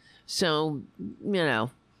 So, you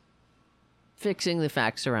know, fixing the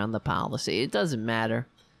facts around the policy. It doesn't matter.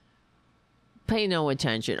 Pay no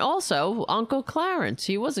attention. Also, Uncle Clarence,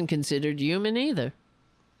 he wasn't considered human either.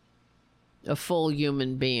 A full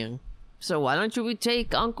human being. So why don't you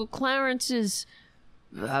take Uncle Clarence's,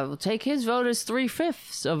 take his vote as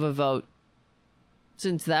 3/5 of a vote.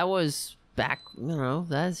 Since that was back, you know,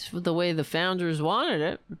 that's the way the founders wanted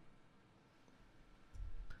it.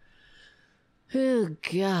 Oh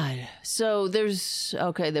God! So there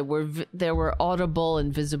were audible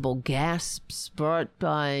and visible gasps brought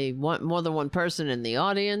by more than one person in the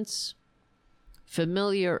audience.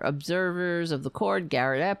 Familiar observers of the court,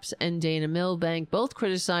 Garrett Epps and Dana Milbank, both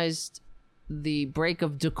criticized the break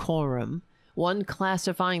of decorum. One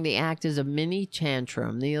classifying the act as a mini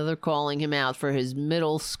tantrum, the other calling him out for his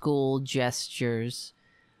middle school gestures.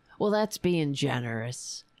 Well, that's being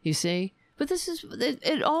generous, you see. But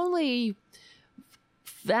it only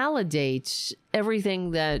validates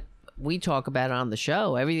everything that we talk about on the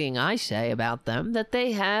show, everything I say about them, that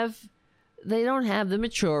they don't have the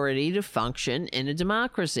maturity to function in a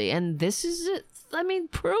democracy. And this is it. I mean,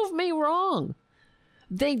 prove me wrong.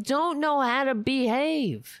 They don't know how to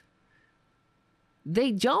behave.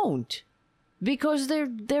 They don't, because they're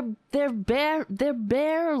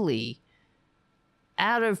barely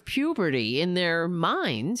out of puberty in their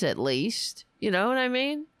minds, at least. You know what I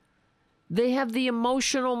mean? They have the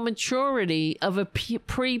emotional maturity of a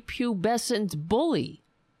prepubescent bully.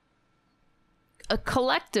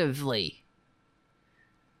 Collectively.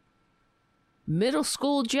 Middle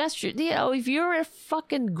school gesture. You know, if you're a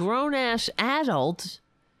fucking grown-ass adult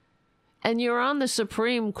and you're on the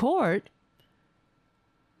Supreme Court,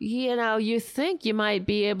 you know, you think you might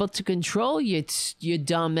be able to control your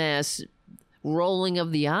dumbass rolling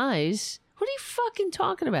of the eyes. What are you fucking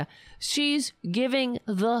talking about? She's giving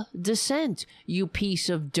the dissent, you piece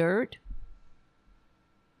of dirt.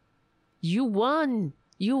 You won.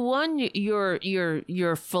 You won your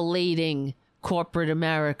filleting corporate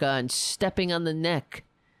America and stepping on the neck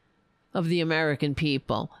of the American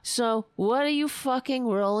people. So what are you fucking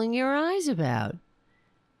rolling your eyes about?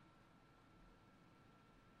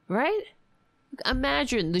 Right?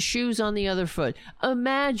 Imagine the shoes on the other foot.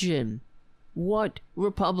 Imagine what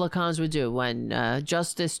Republicans would do when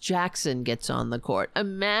Justice Jackson gets on the court.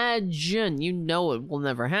 Imagine, you know it will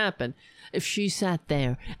never happen, if she sat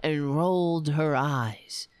there and rolled her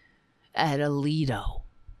eyes at Alito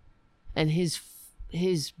and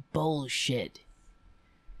his bullshit.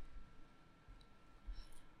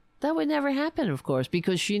 That would never happen, of course,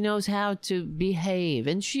 because she knows how to behave,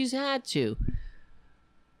 and she's had to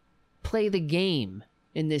play the game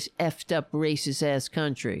in this effed up racist ass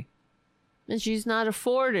country. And she's not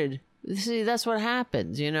afforded. See, that's what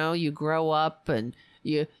happens, you know, you grow up and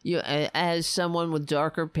you as someone with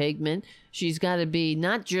darker pigment, she's got to be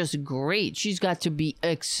not just great, she's got to be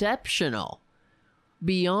exceptional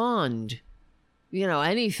beyond, you know,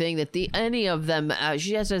 anything that any of them,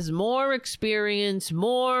 she has more experience,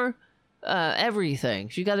 more everything.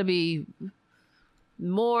 She got to be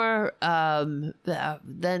more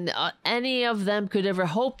than any of them could ever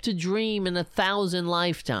hope to dream in 1,000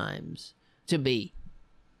 lifetimes to be.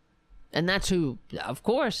 And that's who, of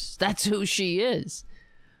course, that's who she is.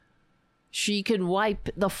 She can wipe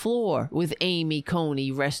the floor with Amy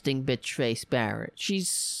Coney resting bitch face Barrett.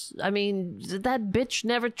 That bitch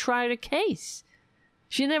never tried a case.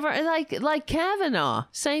 She never, like Kavanaugh,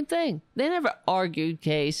 same thing. They never argued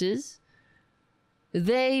cases.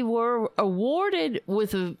 They were awarded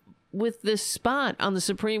with this spot on the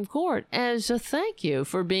Supreme Court as a thank you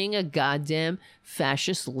for being a goddamn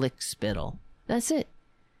fascist lickspittle. That's it.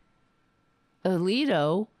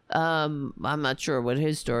 Alito, I'm not sure what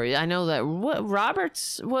his story. I know that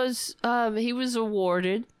Roberts was he was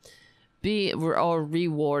awarded,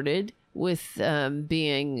 rewarded with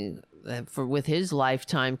being with his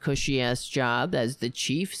lifetime cushy ass job as the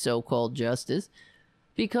chief so-called justice,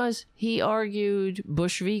 because he argued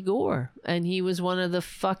Bush v. Gore, and he was one of the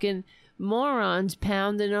fucking morons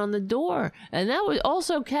pounding on the door. And that was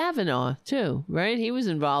also Kavanaugh too, right? He was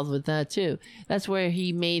involved with that too. That's where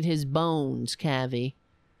he made his bones, Cavi,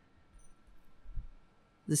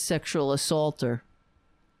 the sexual assaulter.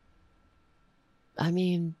 I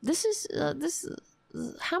mean, this is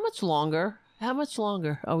how much longer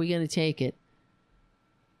are we going to take it,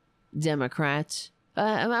 Democrats?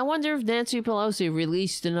 I wonder if Nancy Pelosi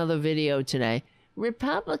released another video today.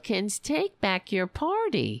 Republicans, take back your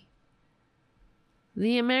party.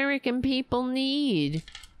 The American people need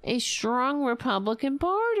a strong Republican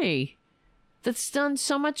Party that's done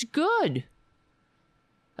so much good.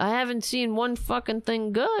 I haven't seen one fucking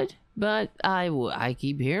thing good, but I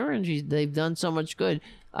keep hearing they've done so much good.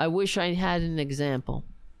 I wish I had an example.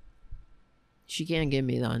 She can't give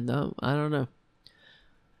me one, though. I don't know.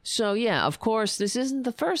 So, yeah, of course, this isn't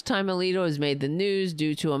the first time Alito has made the news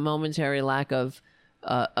due to a momentary lack of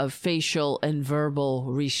facial and verbal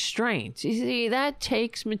restraint. You see, that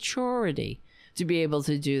takes maturity to be able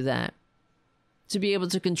to do that, to be able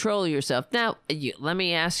to control yourself. Now, let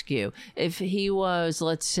me ask you, if he was,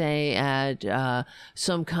 let's say, at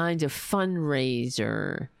some kind of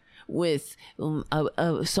fundraiser with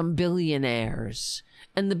some billionaires,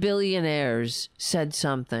 and the billionaires said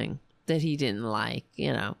something that he didn't like,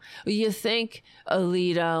 you know, you think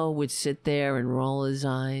Alito would sit there and roll his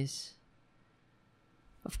eyes?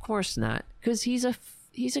 Of course not, because he's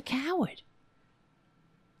a coward.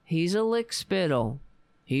 He's a lickspittle.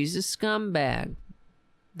 He's a scumbag.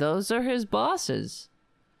 Those are his bosses.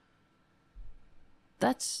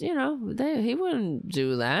 That's, you know, he wouldn't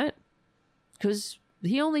do that, because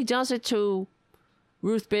he only does it to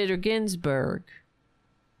Ruth Bader Ginsburg.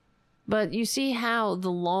 But you see how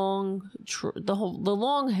the long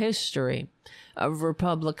history of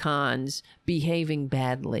Republicans behaving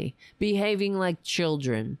badly, behaving like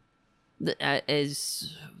children, there's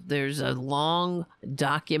a long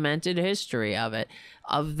documented history of it,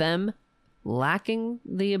 of them lacking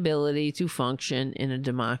the ability to function in a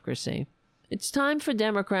democracy. It's time for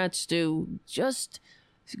Democrats to just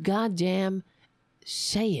goddamn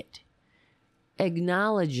say it,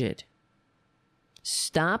 acknowledge it.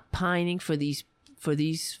 Stop pining for these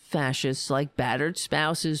fascists like battered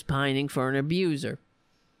spouses pining for an abuser.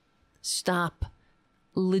 Stop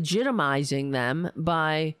legitimizing them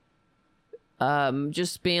by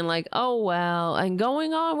just being like, oh, well, and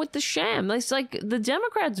going on with the sham. It's like the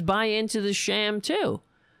Democrats buy into the sham too.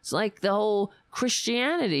 It's like the whole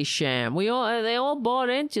Christianity sham. They all bought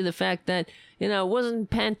into the fact that, you know, it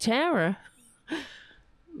wasn't Pantera.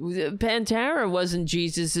 Pantera wasn't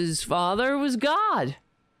Jesus's father, it was God.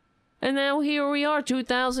 And now here we are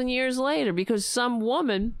 2,000 years later because some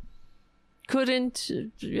woman couldn't,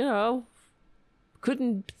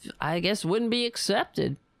 I guess, wouldn't be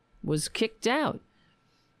accepted, was kicked out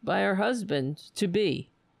by her husband to be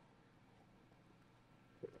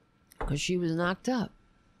because she was knocked up.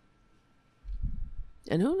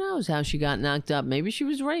 And who knows how she got knocked up? Maybe she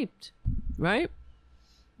was raped, right?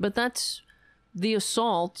 But that's the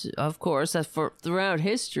assault, of course, that throughout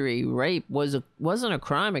history, rape wasn't a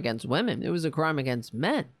crime against women. It was a crime against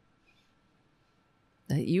men.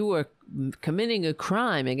 That you were committing a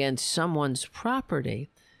crime against someone's property.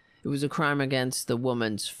 It was a crime against the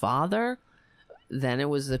woman's father. Then it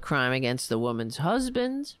was the crime against the woman's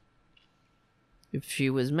husband. If she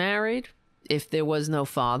was married. If there was no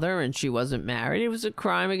father and she wasn't married, it was a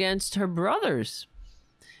crime against her brothers.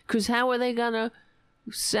 Because how are they going to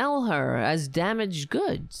sell her as damaged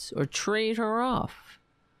goods or trade her off?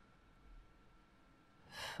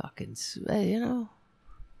 Fucking,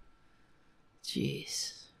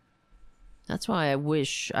 jeez. That's why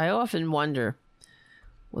I often wonder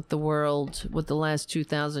what the last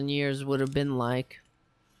 2,000 years would have been like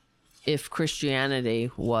if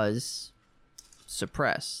Christianity was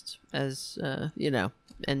suppressed as,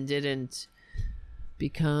 and didn't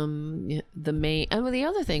become the main. And the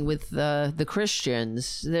other thing with the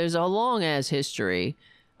Christians, there's a long ass history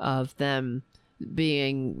of them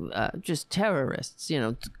being just terrorists,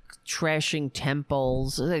 trashing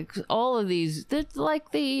temples, like all of these. They're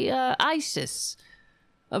like the ISIS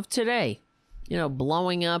of today,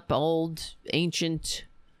 blowing up old ancient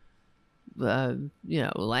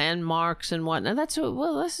landmarks and whatnot.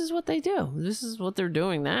 This is what they do. This is what they're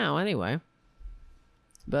doing now anyway.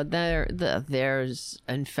 But there's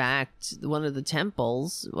in fact one of the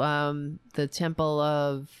temples, the temple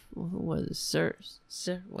of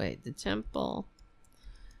the temple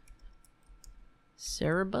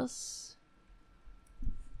Cerberus.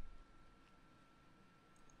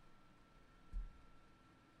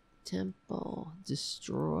 Temple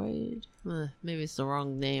destroyed. Maybe it's the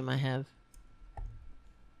wrong name I have.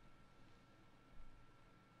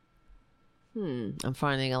 I'm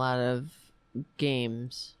finding a lot of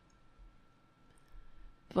games.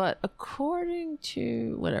 But according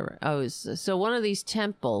to whatever. So one of these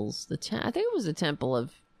temples, I think it was the temple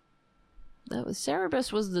of, that was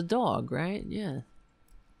Cerberus was the dog, right? Yeah.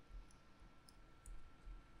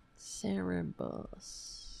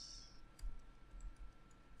 Cerberus.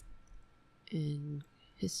 In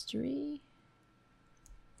history.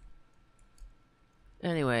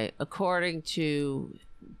 Anyway, according to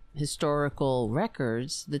historical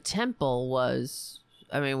records, the temple was,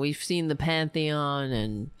 we've seen the Pantheon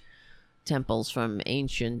and temples from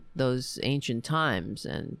those ancient times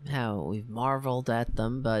and how we've marveled at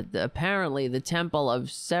them, but apparently the temple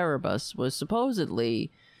of Cerberus was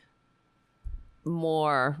supposedly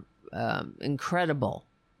more incredible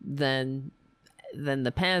than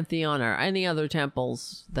the Pantheon or any other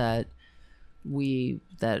temples that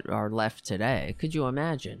are left today. Could you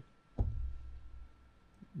imagine?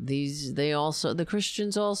 The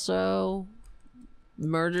Christians also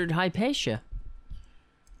murdered Hypatia,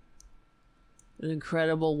 an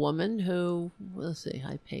incredible woman who, let's see,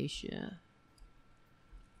 Hypatia,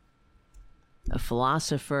 a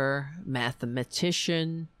philosopher,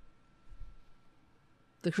 mathematician.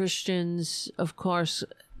 The Christians, of course,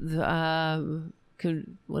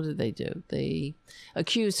 what did they do? They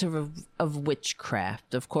accused her of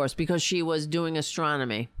witchcraft, of course, because she was doing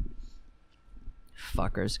astronomy.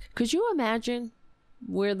 Fuckers. Could you imagine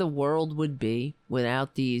where the world would be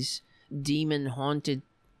without these demon-haunted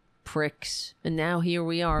pricks? And now here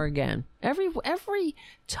we are again. Every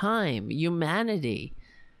time humanity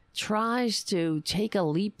tries to take a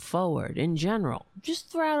leap forward in general,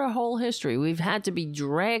 just throughout our whole history, we've had to be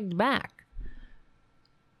dragged back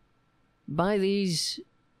by these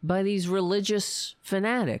religious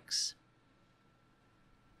fanatics.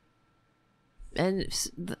 And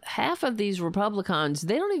half of these Republicans,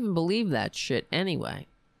 they don't even believe that shit anyway.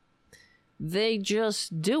 They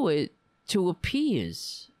just do it to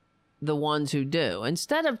appease the ones who do.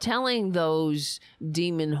 Instead of telling those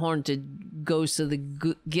demon-haunted ghosts of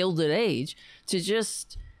the Gilded Age to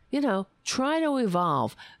just, try to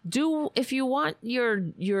evolve. If you want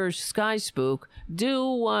your sky spook, do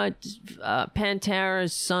what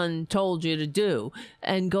Pantera's son told you to do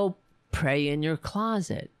and go pray in your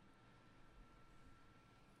closet.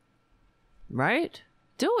 Right?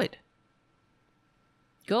 Do it.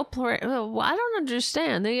 Go pray. Well, I don't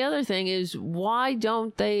understand. The other thing is, why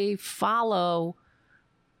don't they follow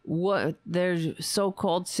what their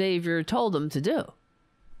so-called savior told them to do?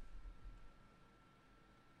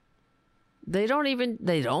 They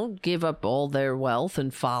don't give up all their wealth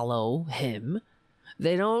and follow him.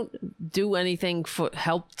 They don't do anything to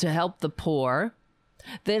help the poor.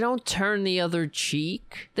 They don't turn the other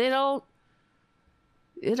cheek. They don't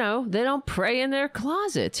pray in their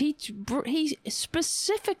closets. He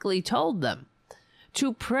specifically told them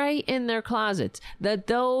to pray in their closets, that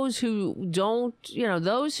those who don't,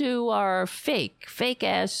 those who are fake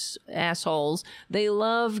assholes, they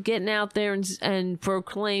love getting out there and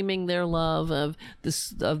proclaiming their love of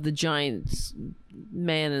the giant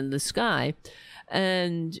man in the sky.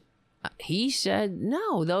 And he said,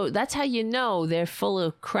 no, though, that's how you know they're full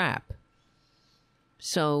of crap.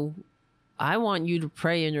 So I want you to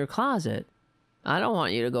pray in your closet. I don't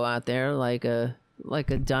want you to go out there like a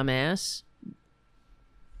dumbass.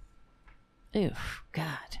 Ew,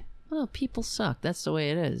 God. Well, people suck. That's the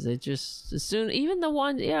way it is. They just, as soon, even the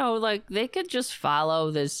one, they could just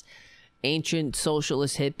follow this ancient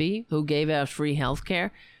socialist hippie who gave out free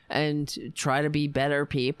healthcare and try to be better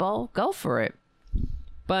people. Go for it.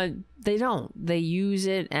 But they don't. They use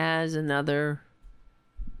it as another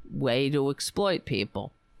way to exploit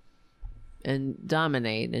people and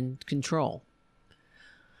dominate and control.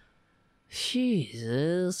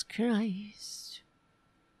 Jesus Christ.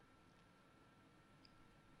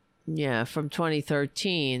 Yeah, from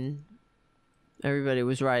 2013, everybody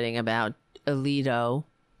was writing about Alito.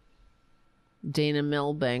 Dana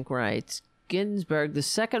Milbank writes, Ginsburg, the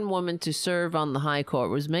second woman to serve on the High Court,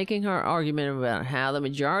 was making her argument about how the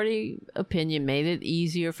majority opinion made it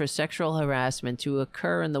easier for sexual harassment to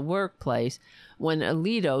occur in the workplace when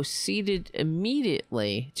Alito, seated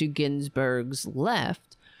immediately to Ginsburg's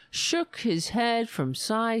left, shook his head from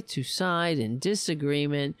side to side in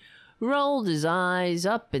disagreement, rolled his eyes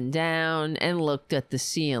up and down, and looked at the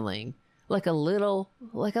ceiling like a little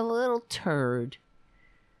turd.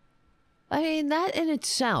 I mean, that in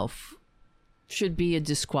itself should be a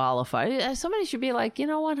disqualifier. Somebody should be like, you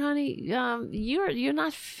know what, honey, you're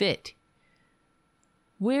not fit.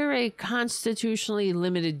 We're a constitutionally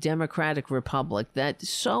limited democratic republic that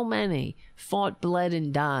so many fought, bled,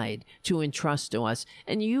 and died to entrust to us,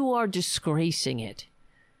 and you are disgracing it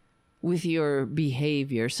with your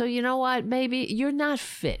behavior. So you know what? Maybe you're not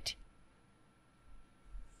fit.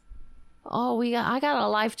 Oh, I got a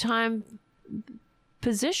lifetime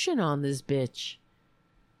position on this bitch.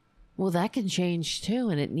 Well, that can change too,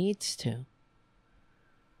 and it needs to.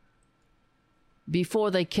 Before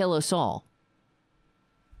they kill us all.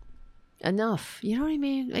 Enough. You know what I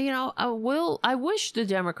mean? I wish the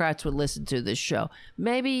Democrats would listen to this show.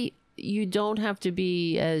 Maybe you don't have to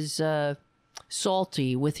be as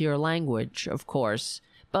salty with your language, of course,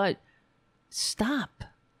 but stop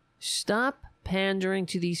pandering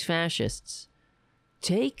to these fascists.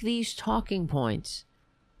 Take these talking points.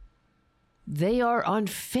 They are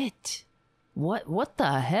unfit. What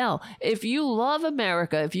the hell? If you love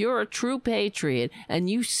America, if you're a true patriot and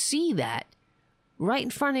you see that right in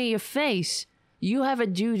front of your face, you have a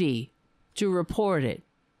duty to report it.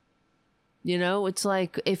 It's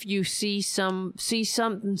like if you see something, say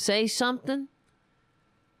something.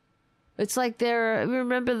 It's like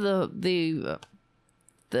remember the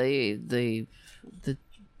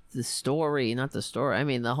story, not the story. I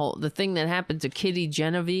mean, the thing that happened to Kitty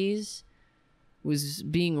Genovese was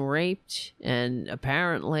being raped, and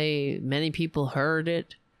apparently many people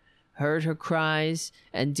heard her cries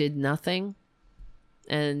and did nothing.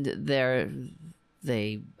 And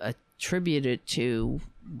they attribute it to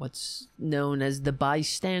what's known as the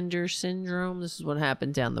bystander syndrome. This is what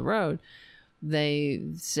happened down the road. They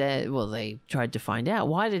said, they tried to find out,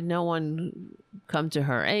 why did no one come to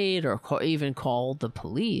her aid or even call the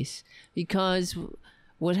police? Because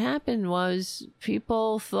what happened was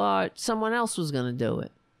people thought someone else was going to do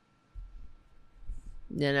it.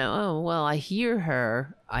 I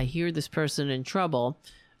hear this person in trouble.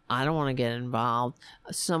 I don't want to get involved.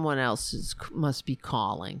 Someone else must be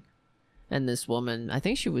calling. And this woman, I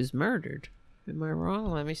think she was murdered. Am I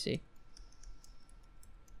wrong? Let me see.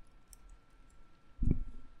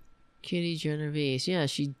 Kitty Genovese. Yeah,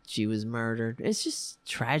 she was murdered. It's just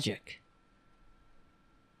tragic.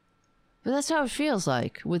 But that's how it feels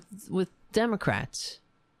like with Democrats.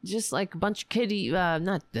 Just like a bunch of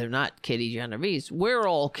they're not Kitty Genovese. We're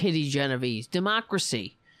all Kitty Genovese.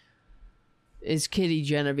 Democracy is Kitty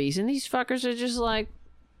Genovese. And these fuckers are just like,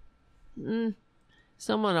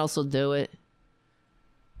 someone else will do it.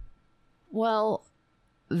 Well,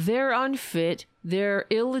 they're unfit. They're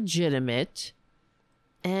illegitimate.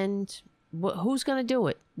 And who's going to do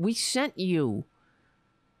it? We sent you.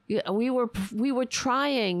 We were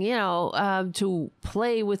trying, to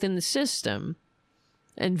play within the system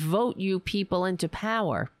and vote you people into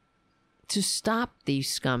power to stop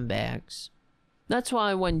these scumbags. That's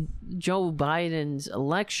why when Joe Biden's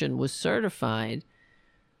election was certified,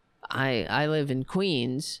 I live in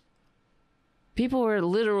Queens, people were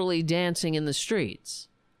literally dancing in the streets.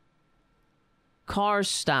 Cars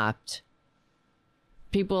stopped.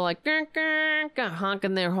 People like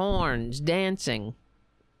honking their horns, dancing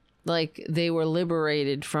like they were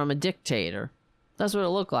liberated from a dictator. That's what it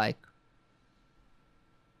looked like.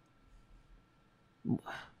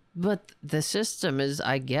 But the system is,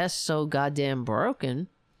 I guess, so goddamn broken.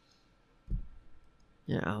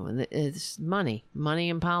 You know, it's money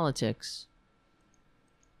in politics.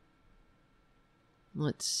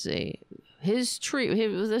 Let's see. This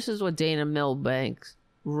is what Dana Milbank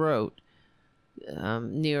wrote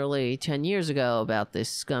nearly 10 years ago about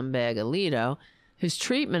this scumbag Alito. His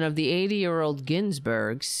treatment of the 80-year-old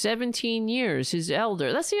Ginsburg, 17 years his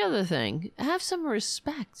elder. That's the other thing. Have some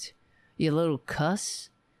respect, you little cuss.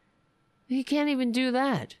 He can't even do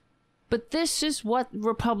that. But this is what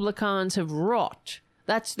Republicans have wrought.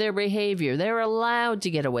 That's their behavior. They're allowed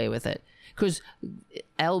to get away with it. Because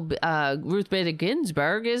Ruth Bader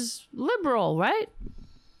Ginsburg is liberal, right?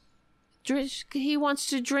 He wants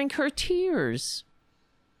to drink her tears.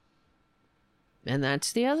 And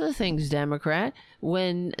that's the other things, Democrats,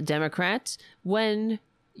 when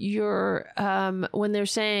you're when they're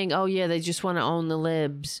saying, oh yeah, they just want to own the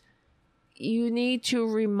libs, you need to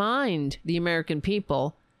remind the American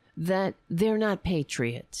people that they're not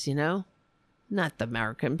patriots, you know? Not the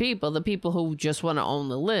American people, the people who just want to own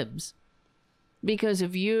the libs. Because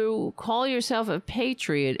if you call yourself a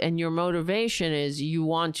patriot and your motivation is you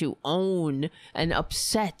want to own and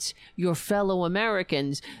upset your fellow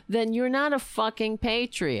Americans, then you're not a fucking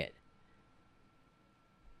patriot.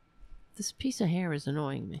 This piece of hair is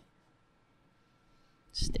annoying me.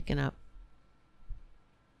 Sticking up.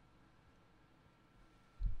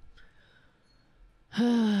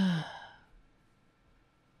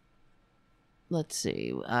 Let's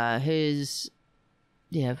see. What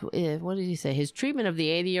did he say? His treatment of the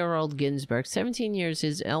 80-year-old Ginsburg, 17 years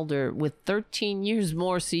his elder with 13 years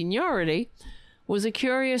more seniority, was a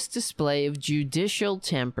curious display of judicial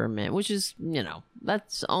temperament, which is, you know,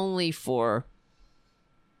 that's only for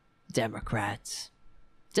Democrats.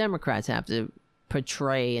 Democrats have to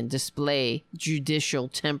portray and display judicial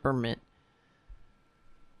temperament.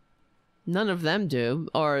 None of them do.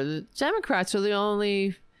 Or the Democrats are the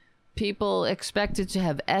only people expected to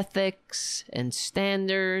have ethics and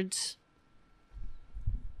standards.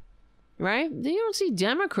 Right? You don't see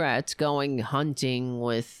Democrats going hunting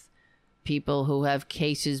with people who have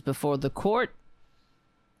cases before the court.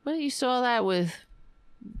 Well, you saw that with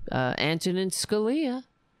Antonin Scalia.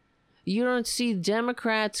 You don't see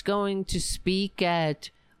Democrats going to speak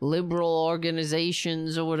at liberal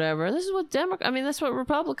organizations or whatever. This is what that's what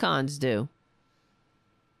Republicans do.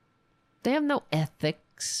 They have no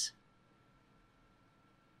ethics.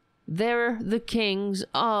 They're the kings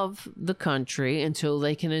of the country until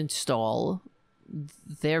they can install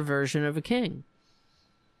their version of a king.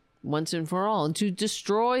 Once and for all. And to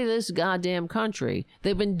destroy this goddamn country.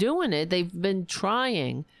 They've been doing it. They've been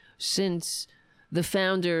trying since the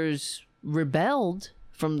founders rebelled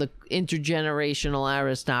from the intergenerational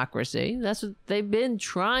aristocracy. That's what they've been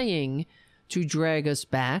trying to drag us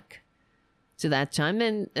back to that time.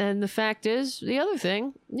 And the fact is, the other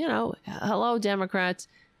thing, you know, hello, Democrats,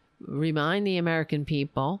 remind the American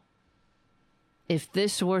people, if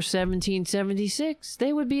this were 1776,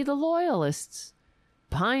 they would be the loyalists,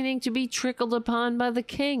 pining to be trickled upon by the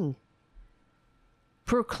king,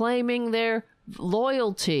 proclaiming their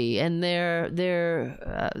loyalty and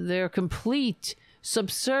their complete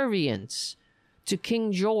subservience to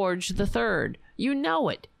King George III. You know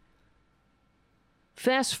it.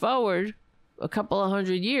 Fast forward a couple of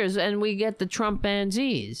 100 years and we get the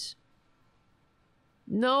Trumpanzees.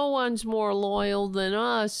 No one's more loyal than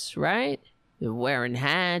us, right? They're wearing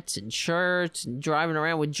hats and shirts and driving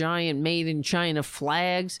around with giant made in China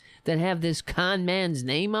flags that have this con man's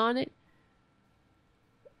name on it.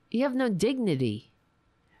 You have no dignity.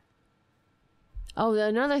 Oh,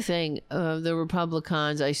 another thing, the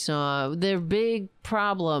Republicans I saw, their big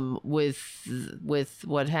problem with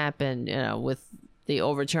what happened, you know, with the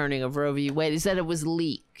overturning of Roe v. Wade is that it was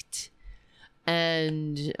leaked.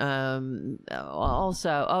 And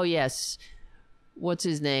also, oh yes, what's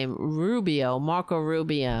his name? Marco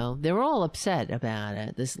Rubio. They were all upset about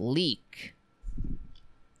it, this leak.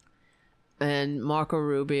 And Marco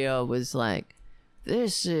Rubio was like,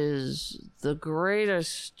 this is the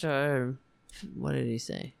greatest, what did he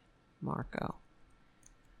say? Marco.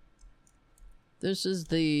 This is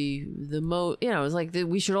the most, you know, it's like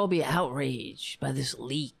we should all be outraged by this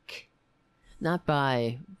leak. not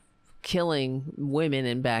by killing women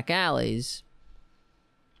in back alleys.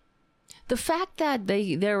 The fact that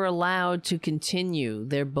they're allowed to continue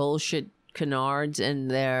their bullshit canards and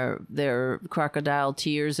their crocodile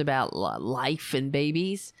tears about life and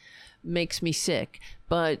babies makes me sick.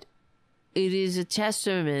 But it is a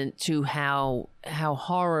testament to how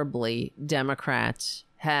horribly Democrats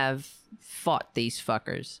have fought these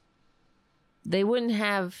fuckers. They wouldn't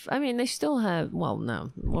have, I mean, they still have, well,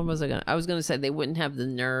 no. What was I was going to say they wouldn't have the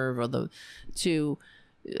nerve or to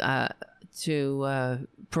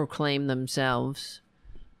proclaim themselves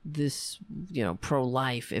this,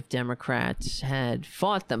 pro-life if Democrats had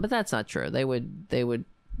fought them. But that's not true. They would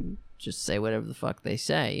just say whatever the fuck they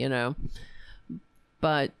say,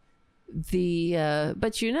 But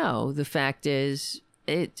the fact is,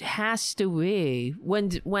 it has to be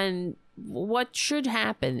when what should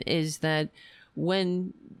happen is that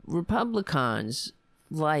when Republicans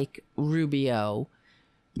like Rubio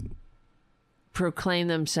proclaim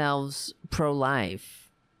themselves pro-life,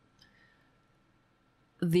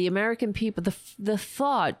 the American people,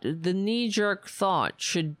 the knee-jerk thought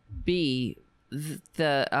should be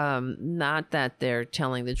not that they're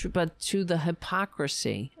telling the truth, but to the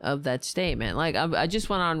hypocrisy of that statement. Like, I just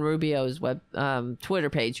went on Rubio's Twitter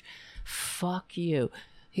page. Fuck you.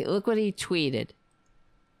 Look what he tweeted.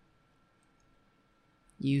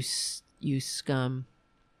 You scum.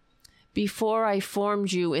 Before I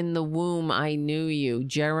formed you in the womb, I knew you.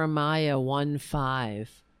 Jeremiah 1:5.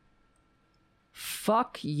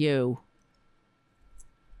 Fuck you.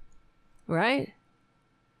 Right?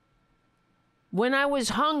 When I was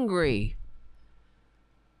hungry,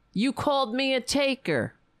 you called me a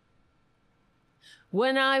taker.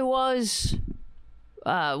 When I was,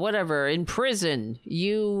 in prison,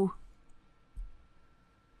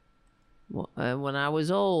 when I was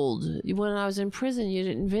old, when I was in prison, you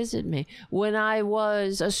didn't visit me. When I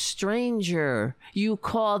was a stranger, you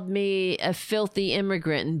called me a filthy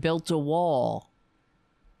immigrant and built a wall.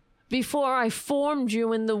 Before I formed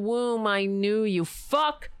you in the womb, I knew you.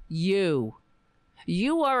 Fuck you.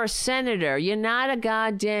 You are a senator. You're not a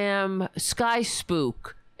goddamn sky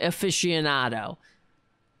spook aficionado.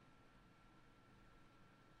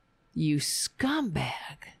 You scumbag.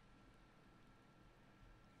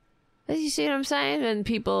 You see what I'm saying? And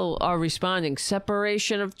people are responding,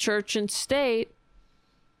 separation of church and state.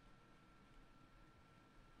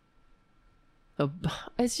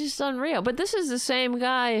 It's just unreal. But this is the same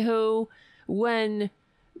guy who, when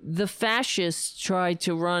the fascists tried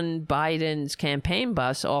to run Biden's campaign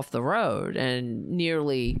bus off the road and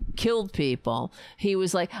nearly killed people, he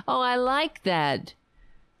was like, oh, I like that.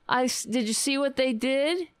 Did you see what they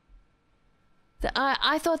did?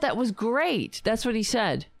 I thought that was great. That's what he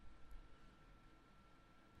said.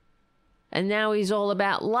 And now he's all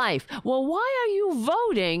about life. Well, why are you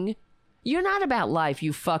voting? You're not about life,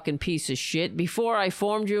 you fucking piece of shit. Before I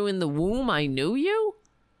formed you in the womb, I knew you?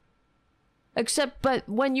 But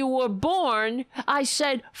when you were born, I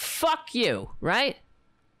said, fuck you, right?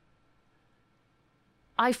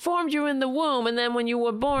 I formed you in the womb, and then when you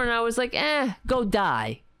were born, I was like, go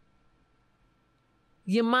die.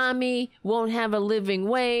 Your mommy won't have a living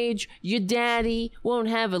wage. Your daddy won't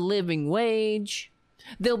have a living wage.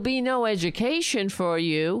 There'll be no education for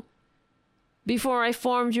you. Before I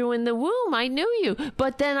formed you in the womb, I knew you.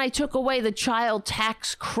 But then I took away the child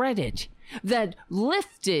tax credit that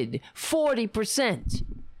lifted 40%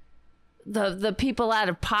 the people out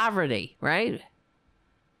of poverty, right?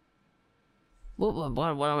 What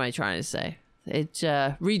am I trying to say? It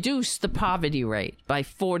reduced the poverty rate by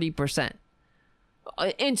 40%.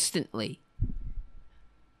 Instantly.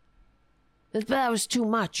 That was too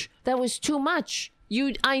much. That was too much.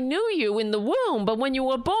 I knew you in the womb, but when you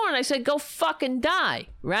were born, I said, go fucking die,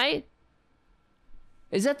 right?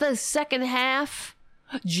 Is that the second half?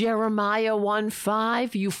 Jeremiah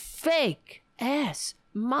 1:5, you fake ass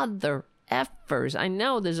mother effers. I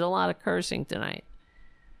know there's a lot of cursing tonight.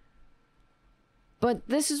 But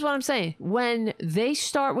this is what I'm saying. When they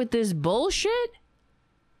start with this bullshit,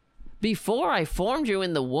 before I formed you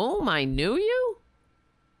in the womb, I knew you?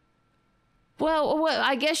 Well,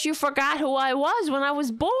 I guess you forgot who I was when I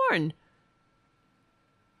was born.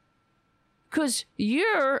 Because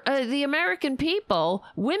you're the American people.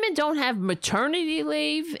 Women don't have maternity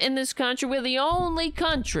leave in this country. We're the only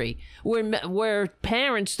country where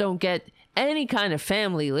parents don't get any kind of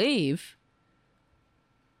family leave.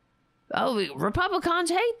 Oh,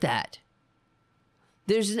 Republicans hate that.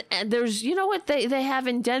 There's you know what they have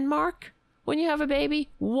in Denmark when you have a baby?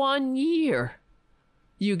 1 year.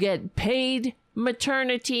 You get paid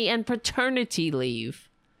maternity and paternity leave.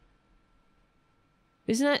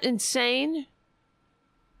 Isn't that insane?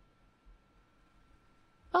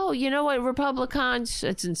 Oh, you know what, Republicans,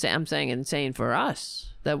 it's insane. I'm saying insane for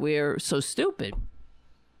us that we're so stupid.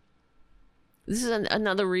 This is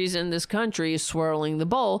another reason this country is swirling the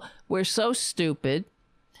bowl. We're so stupid.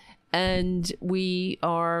 And we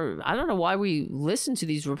are, I don't know why we listen to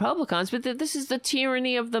these Republicans, but this is the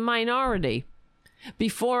tyranny of the minority.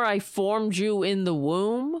 Before I formed you in the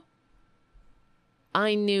womb,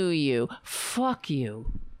 I knew you. Fuck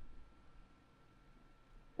you.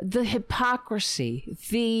 The hypocrisy,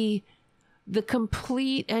 the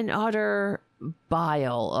complete and utter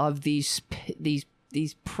bile of these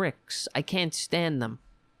pricks. I can't stand them.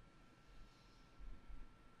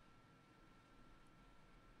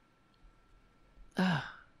 Ugh.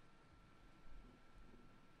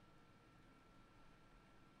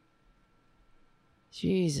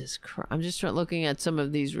 Jesus Christ. I'm just looking at some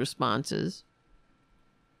of these responses.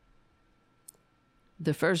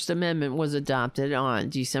 The First Amendment was adopted on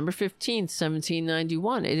December 15th,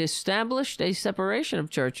 1791. It established a separation of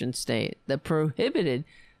church and state that prohibited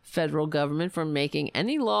federal government from making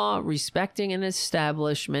any law respecting an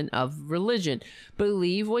establishment of religion.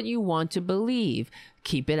 Believe what you want to believe.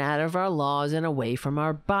 Keep it out of our laws and away from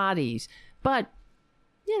our bodies. But,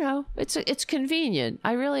 you know, it's convenient.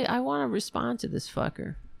 I want to respond to this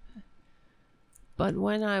fucker. But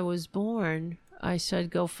when I was born, I said,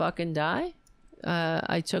 go fucking die.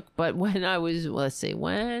 But when I was,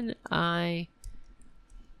 when I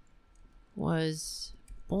was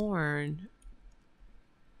born,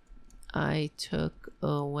 I took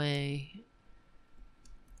away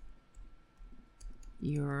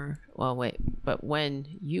but when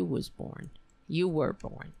you was born, you were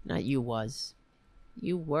born, not you was,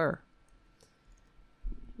 you were,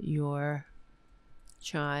 your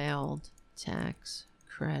child tax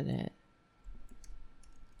credit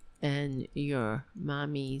and your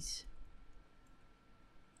mommy's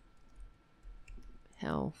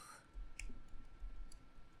health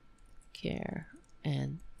care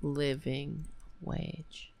and living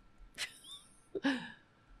wage.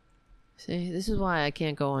 See, this is why I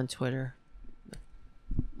can't go on Twitter.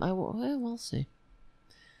 We'll see.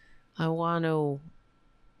 I want to,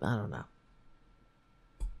 I don't know.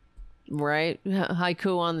 Right?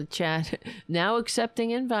 Haiku on the chat. Now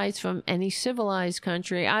accepting invites from any civilized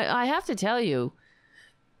country. I have to tell you,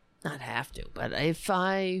 not have to, but if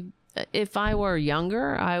I were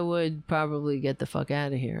younger, I would probably get the fuck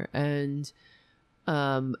out of here. And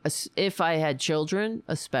if I had children,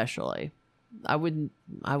 especially, I wouldn't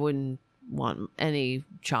want any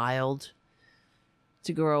child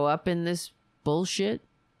to grow up in this bullshit.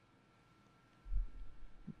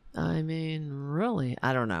 I mean, really,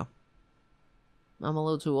 I don't know. I'm a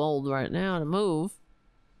little too old right now to move.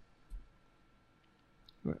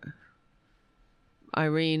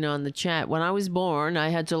 Irene on the chat. When I was born, I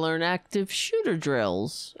had to learn active shooter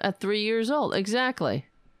drills at 3 years old. Exactly.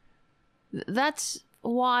 That's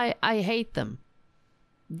why I hate them.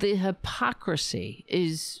 The hypocrisy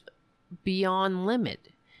is beyond limit.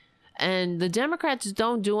 And the Democrats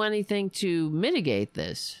don't do anything to mitigate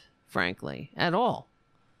this, frankly, at all.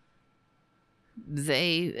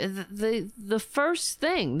 The first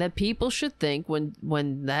thing that people should think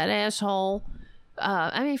when that asshole,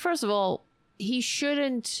 I mean, first of all, he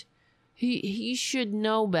shouldn't, he should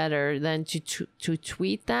know better than to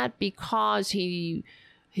tweet that, because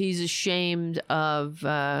he's ashamed of,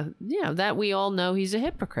 that we all know he's a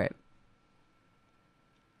hypocrite.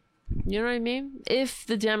 You know what I mean? If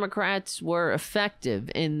the Democrats were effective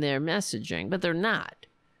in their messaging, but they're not.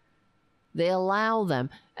 They allow them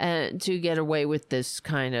to get away with this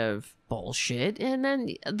kind of bullshit, and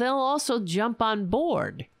then they'll also jump on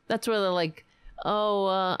board. That's where they're like,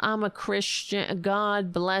 oh, I'm a Christian.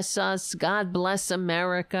 God bless us. God bless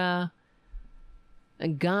America.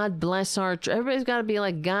 And God bless our... Everybody's got to be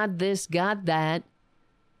like, God this, God that.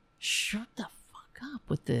 Shut the fuck up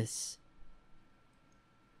with this.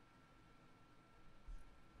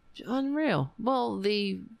 Unreal. Well,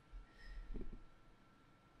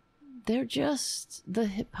 they're just the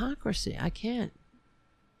hypocrisy. I can't.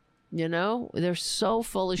 You know, they're so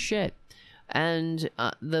full of shit. And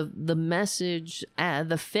the message,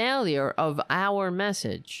 the failure of our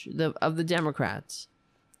message, of the Democrats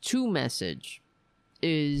to message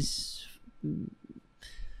is I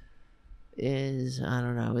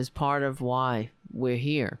don't know, is part of why we're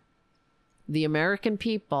here. The American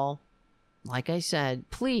people, like I said,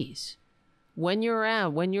 please, when you're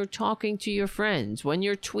out, when you're talking to your friends, when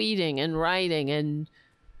you're tweeting and writing and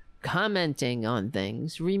commenting on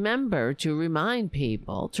things, remember to remind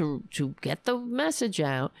people to get the message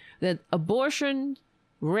out that abortion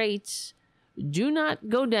rates do not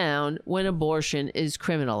go down when abortion is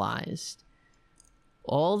criminalized.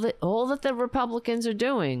 All that the Republicans are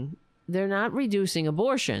doing, they're not reducing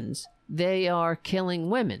abortions. They are killing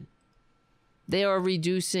women. They are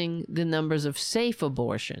reducing the numbers of safe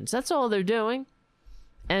abortions. That's all they're doing.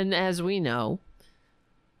 And as we know,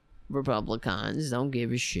 Republicans don't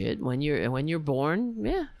give a shit. When you're born,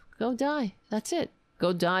 yeah, go die. That's it.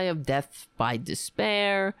 Go die of death by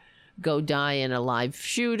despair. Go die in a live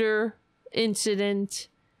shooter incident.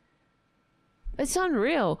 It's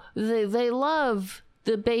unreal. They love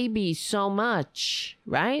the baby so much,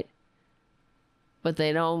 right? But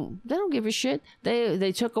they don't give a shit.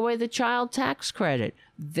 They took away the child tax credit.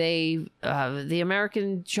 The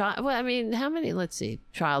American child. Well, I mean, how many? Let's see.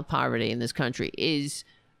 Child poverty in this country is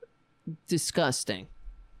disgusting.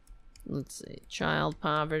 Let's see. Child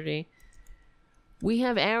poverty. We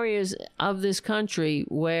have areas of this country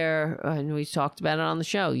where, and we talked about it on the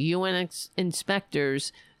show, UN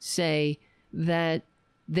inspectors say that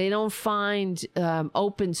they don't find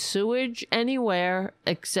open sewage anywhere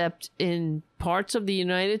except in parts of the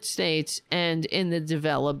United States and in the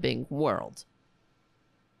developing world.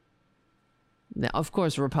 Now, of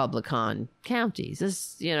course, Republican counties.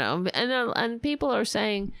 This, and people are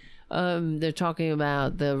saying they're talking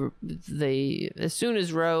about the as soon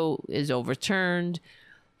as Roe is overturned,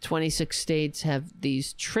 26 states have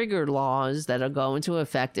these trigger laws that are going to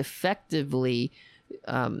affect effectively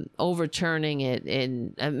overturning it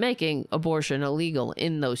and making abortion illegal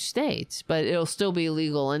in those states, but it'll still be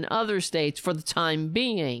illegal in other states for the time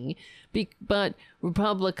being. But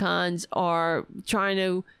Republicans are trying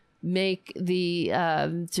to make the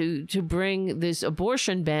to bring this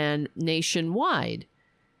abortion ban nationwide.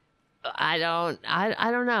 I don't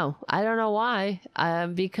know. I don't know why.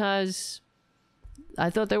 Because I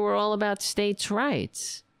thought they were all about states'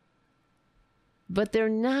 rights, but they're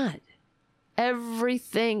not.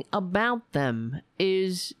 Everything about them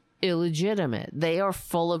is illegitimate. They are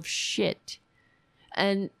full of shit.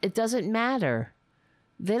 And it doesn't matter.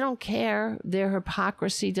 They don't care. Their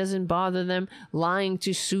hypocrisy doesn't bother them. Lying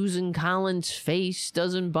to Susan Collins' face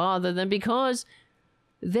doesn't bother them because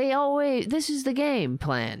this is the game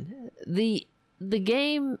plan. The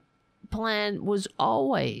game plan was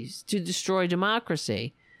always to destroy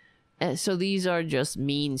democracy. So these are just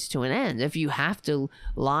means to an end. If you have to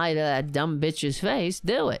lie to that dumb bitch's face,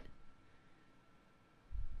 do it.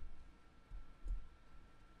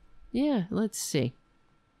 Yeah, let's see.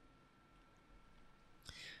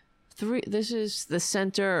 This is the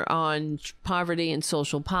Center on Poverty and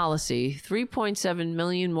Social Policy. 3.7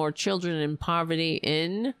 million more children in poverty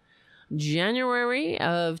in January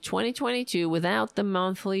of 2022 without the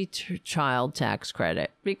monthly child tax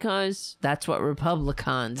credit, because that's what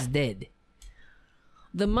Republicans did.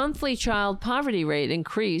 The monthly child poverty rate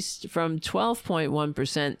increased from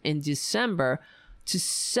 12.1% in December to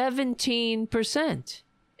 17%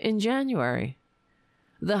 in January,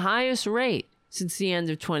 the highest rate since the end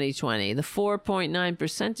of 2020. The 4.9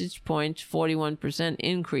 percentage point, 41%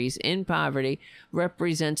 increase in poverty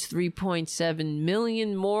represents 3.7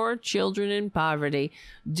 million more children in poverty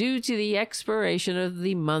due to the expiration of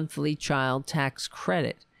the monthly child tax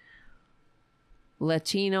credit.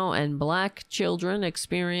 Latino and Black children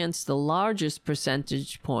experienced the largest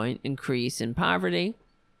percentage point increase in poverty.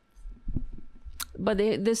 But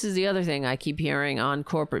this is the other thing I keep hearing on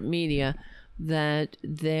corporate media, that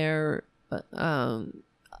the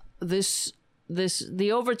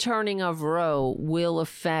overturning of Roe will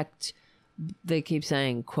affect, they keep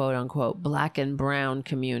saying, quote unquote, Black and brown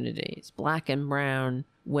communities, Black and brown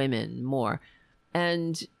women more.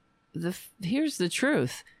 And here's the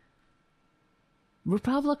truth.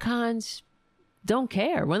 Republicans don't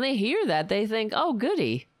care. When they hear that, they think, oh,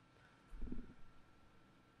 goody.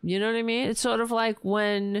 You know what I mean? It's sort of like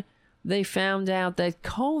when they found out that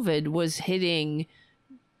COVID was hitting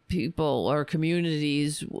people or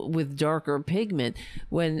communities with darker pigment.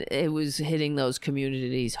 When it was hitting those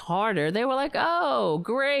communities harder, they were like, oh,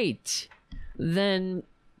 great. Then,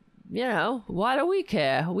 why do we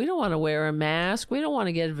care? We don't want to wear a mask. We don't want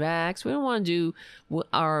to get vaxxed. We don't want to do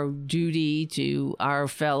our duty to our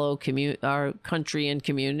fellow our country and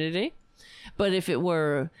community. But if it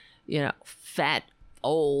were, fat,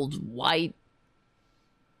 old, white,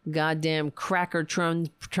 goddamn cracker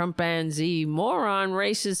Trumpanzee moron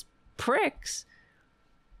racist pricks,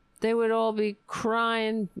 they would all be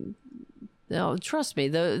crying. No, trust me,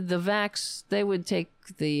 the vax, they would take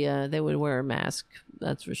they would wear a mask,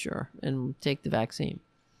 that's for sure, and take the vaccine.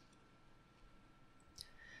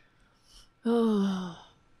 Oh,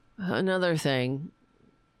 another thing,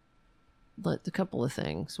 a couple of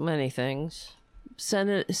things, many things.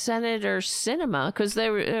 Senator Sinema, because they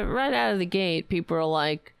were right out of the gate, people are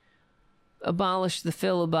like, abolish the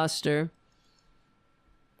filibuster,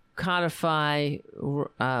 codify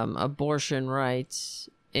abortion rights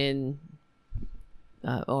in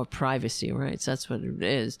or privacy rights, that's what it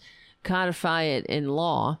is, codify it in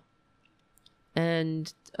law.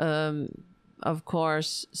 And of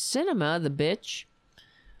course Sinema, the bitch,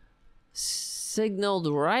 signaled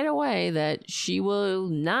right away that she will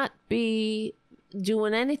not be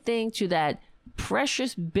doing anything to that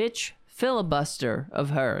precious bitch filibuster of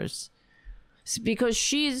hers, because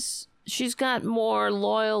she's got more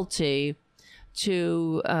loyalty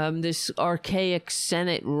to this archaic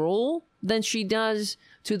Senate rule than she does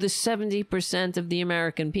to the 70% of the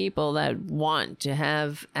American people that want to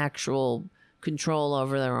have actual control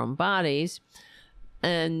over their own bodies.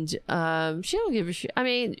 And she don't give a shit. I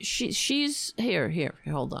mean, she's here,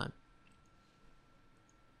 hold on.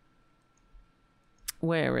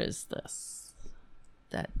 Where is this?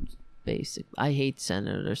 That basic. I hate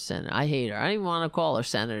Senator. I hate her. I don't even want to call her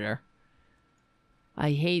Senator.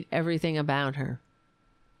 I hate everything about her.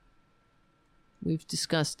 We've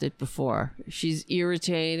discussed it before. She's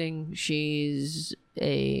irritating. She's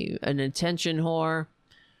an attention whore.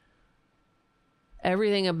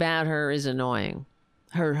 Everything about her is annoying.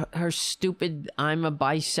 Her stupid, I'm a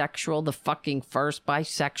bisexual, the fucking first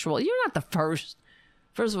bisexual. You're not the first.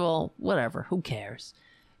 First of all, whatever. Who cares?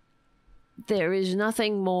 There is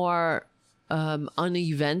nothing more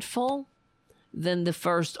uneventful than the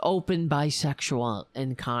first open bisexual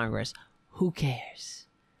in Congress. Who cares?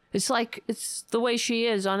 It's like, it's the way she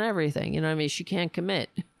is on everything. You know what I mean? She can't commit.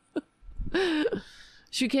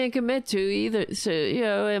 She can't commit to either. So, you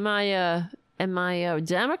know, am I a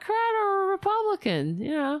Democrat or a Republican?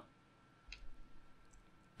 You know?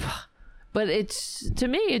 But to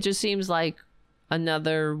me, it just seems like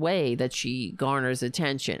another way that she garners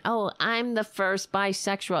attention. Oh, I'm the first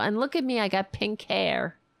bisexual. And look at me, I got pink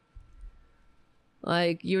hair.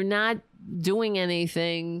 Like, you're not doing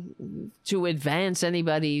anything to advance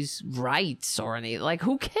anybody's rights or any, like,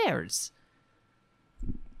 who cares?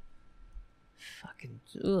 Fucking,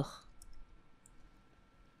 ugh.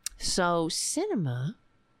 So, Sinema,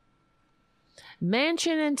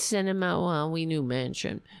 Manchin and Sinema, well, we knew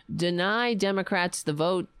Manchin, deny Democrats the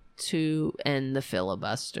vote to end the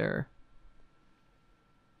filibuster.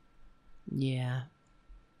 Yeah.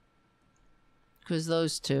 Because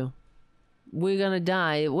those two. We're going to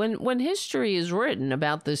die. When history is written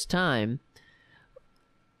about this time,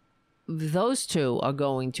 those two are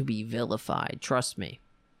going to be vilified. Trust me.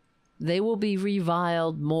 They will be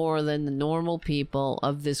reviled more than the normal people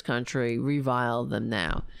of this country revile them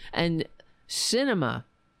now. And Sinema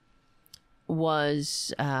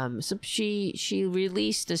was, so she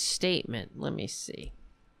released a statement. Let me see.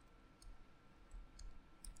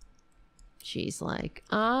 She's like,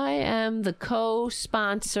 I am the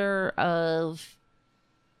co-sponsor of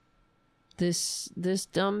this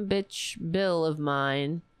dumb bitch bill of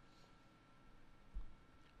mine.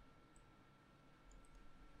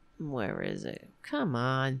 Where is it? Come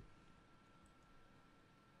on.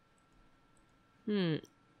 I'm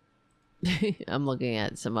looking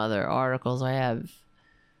at some other articles I have.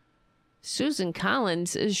 Susan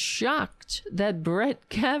Collins is shocked that Brett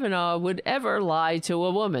Kavanaugh would ever lie to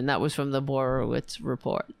a woman. That was from the Borowitz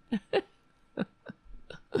report.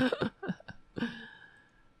 Oh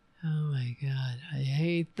my God, I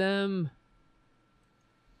hate them.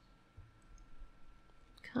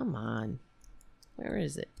 Come on. Where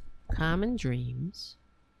is it? Common Dreams.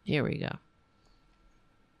 Here we go.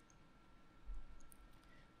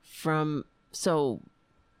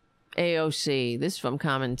 AOC, this is from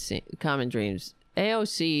Common Dreams.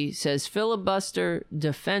 AOC says filibuster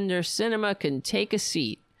defender Sinema can take a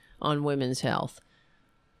seat on women's health.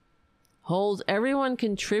 Hold everyone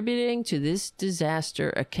contributing to this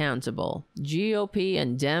disaster accountable, GOP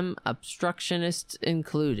and Dem obstructionists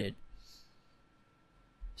included,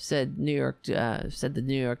 said the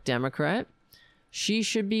New York Democrat. She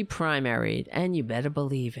should be primaried, and you better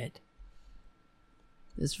believe it.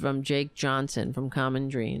 This is from Jake Johnson from Common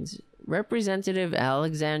Dreams. Representative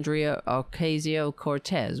Alexandria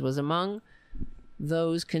Ocasio-Cortez was among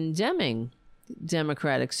those condemning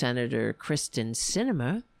Democratic Senator Kristen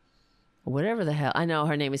Sinema. Whatever the hell. I know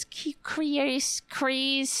her name is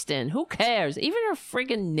Kristen. Who cares? Even her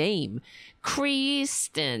friggin' name.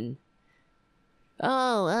 Kristen.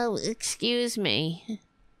 Oh, excuse me.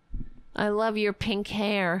 I love your pink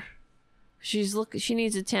hair. She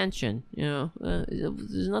needs attention, you know.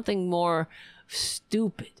 There's nothing more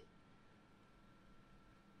stupid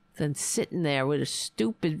than sitting there with a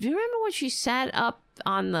stupid. Do you remember when she sat up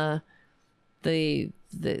on the she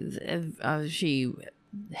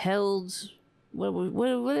held, what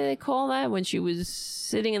do they call that when she was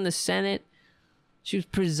sitting in the Senate? She was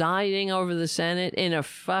presiding over the Senate in a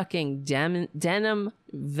fucking denim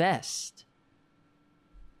vest.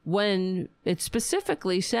 When it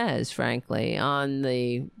specifically says, frankly, on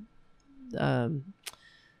the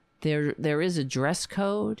there is a dress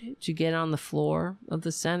code to get on the floor of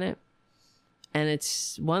the Senate, and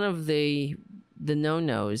it's one of the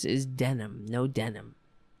no-nos is denim, no denim.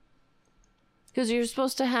 Because you're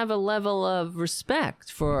supposed to have a level of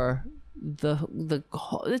respect for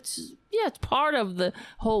it's part of the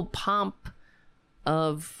whole pomp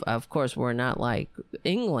of course we're not like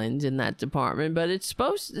England in that department, but it's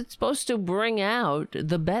supposed to bring out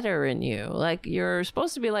the better in you. Like, you're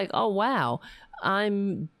supposed to be like, oh wow,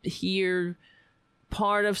 I'm here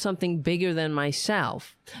part of something bigger than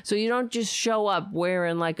myself. So you don't just show up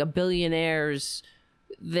wearing like a billionaire's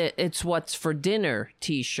it's what's for dinner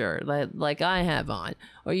t-shirt like I have on,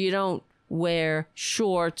 or you don't wear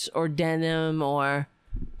shorts or denim or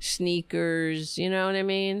sneakers, you know what I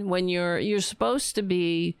mean? When you're supposed to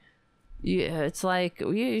be, it's like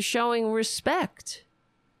you're showing respect.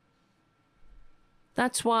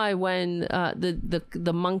 That's why when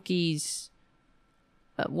the monkeys,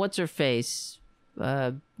 what's her face,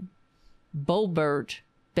 Boebert,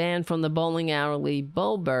 banned from the bowling alley,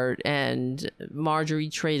 Boebert and Marjorie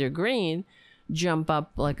Trader Green jump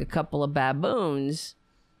up like a couple of baboons.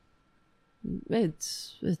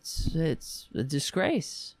 It's a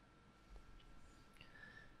disgrace.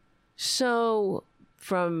 So,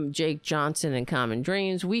 from Jake Johnson and Common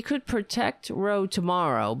Dreams, we could protect Roe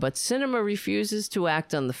tomorrow, but Sinema refuses to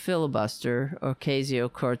act on the filibuster,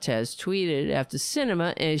 Ocasio-Cortez tweeted after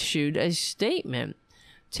Sinema issued a statement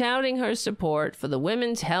touting her support for the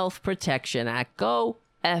Women's Health Protection Act. Go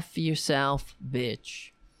F yourself, bitch.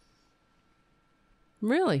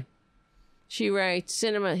 Really? She writes,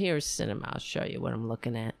 Sinema, here's Sinema. I'll show you what I'm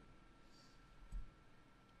looking at.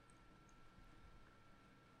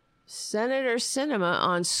 Senator Sinema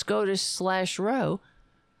on SCOTUS/Roe.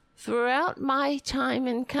 Throughout my time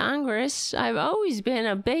in Congress, I've always been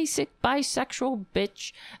a basic bisexual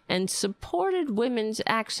bitch and supported women's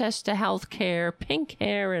access to health care, pink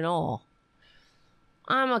hair and all.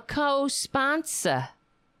 I'm a co-sponsor.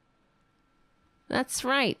 That's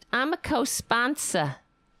right. I'm a co-sponsor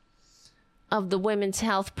of the Women's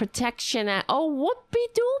Health Protection Act. Oh,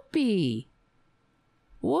 whoopee-doopie.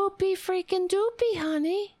 Whoopee freaking doopie,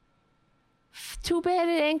 honey. Too bad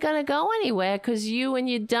it ain't gonna go anywhere because you and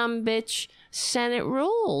your dumb bitch Senate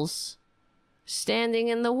rules standing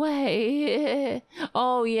in the way.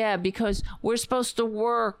 Oh, yeah, because we're supposed to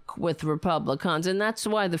work with Republicans, and that's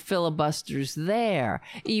why the filibuster's there,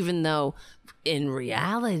 even though in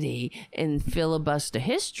reality, in filibuster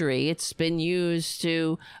history, it's been used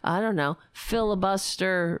to, I don't know,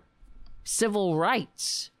 filibuster civil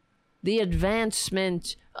rights, the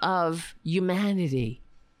advancement of humanity.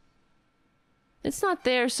 It's not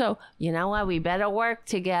there, so, you know what, we better work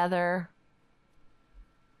together.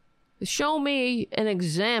 Show me an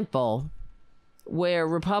example where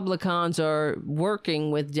Republicans are working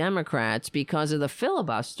with Democrats because of the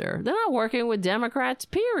filibuster. They're not working with Democrats,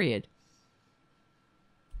 period.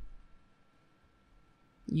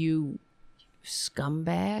 You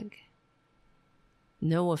scumbag.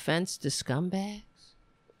 No offense to scumbags.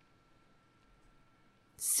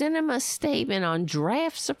 Sinema statement on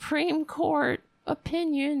draft Supreme Court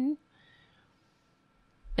opinion.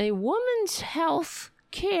 A woman's health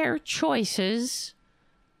care choices,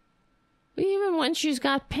 even when she's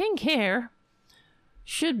got pink hair,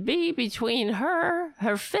 should be between her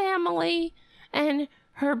family, and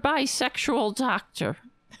her bisexual doctor.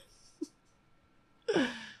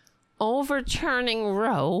 Overturning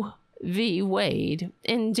Roe v. Wade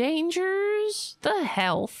endangers the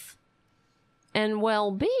health and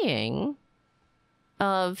well-being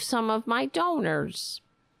of some of my donors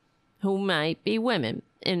who might be women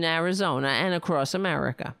in Arizona and across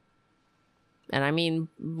America. And I mean,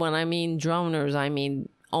 when I mean donors, I mean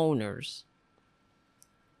owners.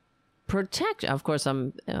 Of course,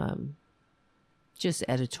 I'm just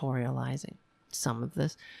editorializing some of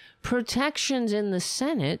this. Protections in the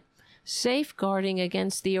Senate safeguarding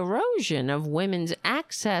against the erosion of women's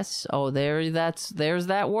access. Oh, there's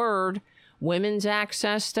that word. Women's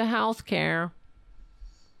access to health care.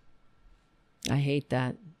 I hate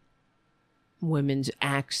that. Women's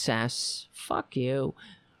access. Fuck you.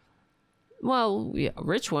 Well, yeah,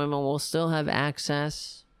 rich women will still have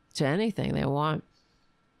access to anything they want.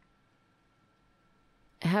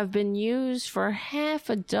 Have been used for half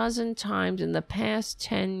a dozen times in the past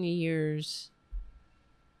 10 years.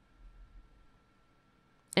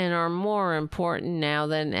 and are more important now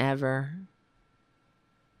than ever.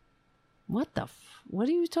 What what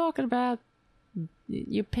are you talking about?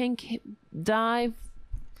 Your pink dye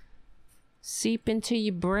seep into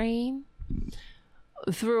your brain?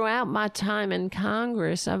 Throughout my time in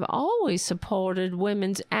Congress, I've always supported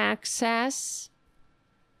women's access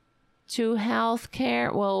to health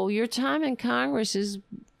care. Well, your time in Congress is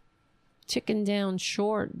ticking down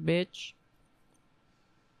short, bitch.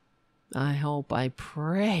 I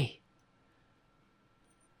pray.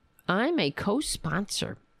 I'm a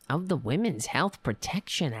co-sponsor of the Women's Health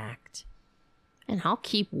Protection Act, and I'll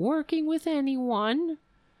keep working with anyone,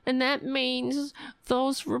 and that means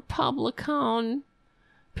those Republican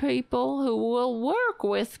people who will work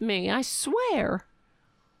with me. I swear.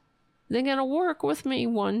 They're gonna work with me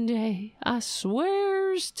one day. I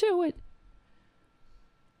swears to it.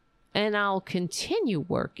 And I'll continue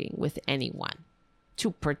working with anyone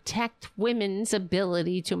to protect women's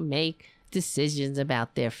ability to make decisions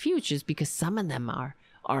about their futures, because some of them are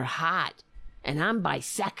hot, and I'm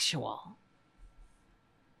bisexual.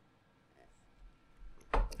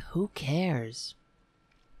 Who cares?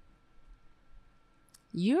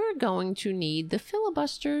 You're going to need the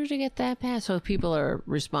filibuster to get that passed. So people are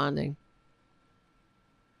responding.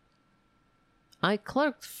 I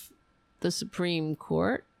clerked the Supreme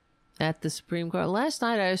Court. At the Supreme Court last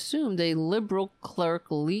night, I assumed a liberal clerk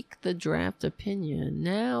leaked the draft opinion.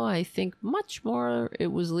 Now I think much more it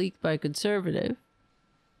was leaked by conservative.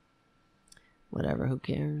 Whatever, who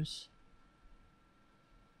cares?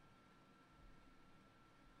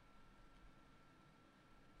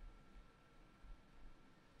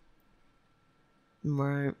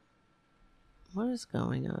 Right. What is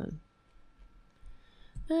going on?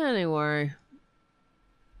 Anyway.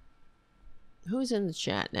 Who's in the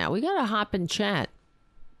chat now? We gotta hop in chat.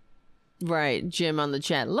 Right, Jim on the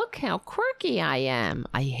chat. Look how quirky I am.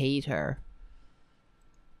 I hate her.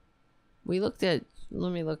 We looked at...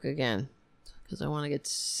 Let me look again. Because I want to get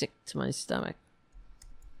sick to my stomach.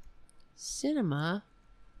 Cinema.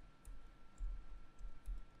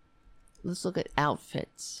 Let's look at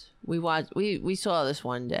outfits. We saw this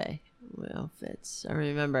one day. Outfits. I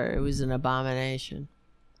remember it was an abomination.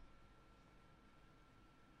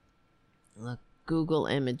 Look, Google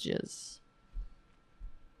Images.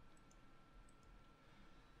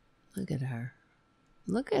 Look at her.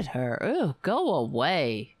 Look at her. Ew, go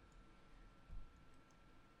away.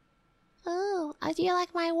 Oh, do you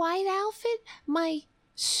like my white outfit?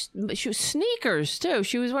 She was sneakers, too.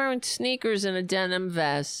 She was wearing sneakers and a denim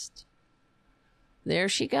vest. There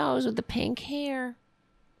she goes with the pink hair.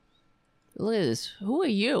 Look at this. Who are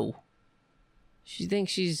you? She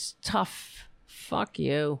thinks she's tough. Fuck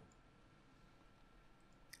you.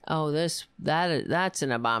 Oh, that's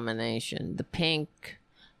an abomination. The pink.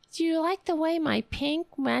 Do you like the way my pink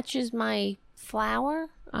matches my flower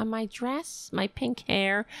on my dress? My pink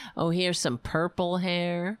hair. Oh, here's some purple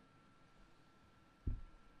hair.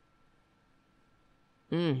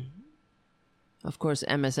 Of course,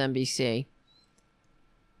 MSNBC.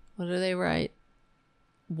 What do they write?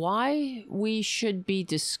 Why we should be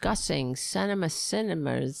discussing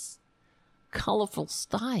Cinema's colorful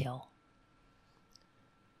style.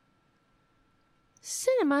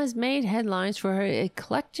 Cinema has made headlines for her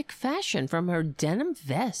eclectic fashion, from her denim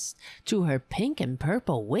vest to her pink and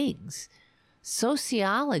purple wigs.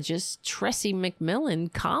 Sociologist Tressie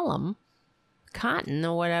McMillan Cotton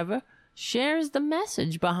or whatever, shares the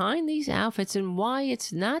message behind these outfits and why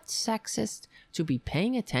it's not sexist to be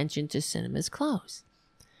paying attention to Cinema's clothes.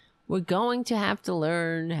 We're going to have to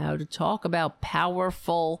learn how to talk about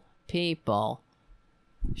powerful people.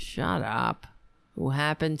 Shut up. Who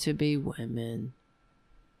happen to be women.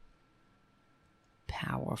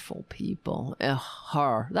 Powerful people. Ugh,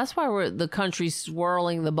 her. That's why the country's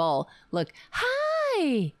swirling the ball. Look.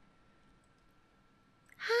 Hi.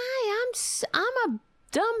 Hi, I'm a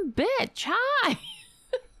dumb bitch. Hi.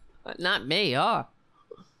 Not me, huh?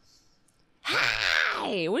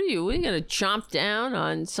 Hi. What are you gonna chomp down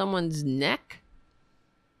on someone's neck?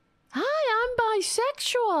 Hi, I'm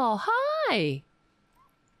bisexual. Hi.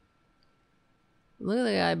 Look at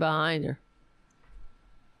the guy behind her.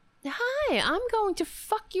 Hi, I'm going to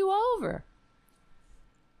fuck you over.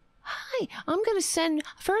 Hi, I'm going to send...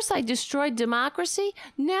 First I destroyed democracy.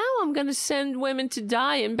 Now I'm going to send women to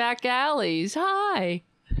die in back alleys. Hi.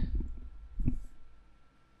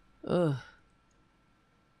 Ugh.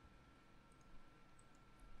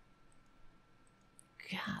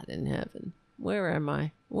 God in heaven. Where am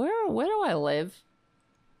I? Where do I live?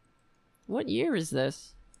 What year is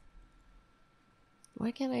this?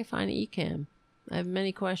 Why can't I find Ecamm? I have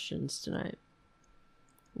many questions tonight.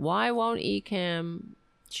 Why won't Ecamm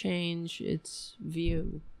change its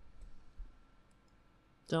view.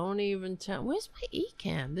 Don't even tell. Where's my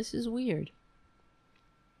Ecamm? This is weird.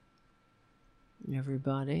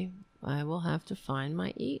 Everybody, I will have to find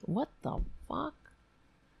my What the fuck?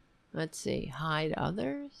 Let's see. Hide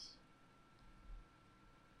others?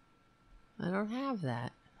 I don't have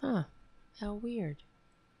that. Huh. How weird.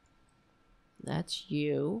 That's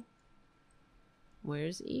you.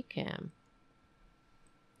 Where's Ecamm?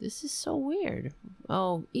 This is so weird.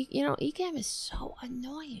 Oh, Ecamm is so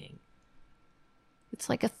annoying. It's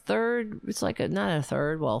like a third. It's like not a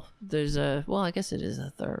third. Well, I guess it is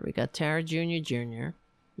a third. We got Tara Jr.,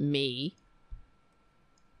 me,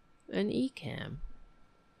 and Ecamm.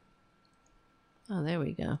 Oh, there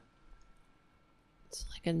we go. It's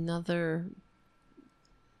like another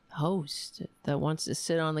host that wants to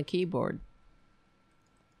sit on the keyboard.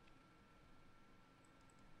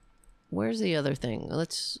 Where's the other thing?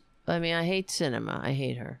 I hate Cinema. I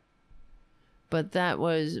hate her. But but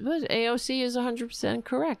AOC is 100%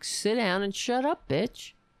 correct. Sit down and shut up,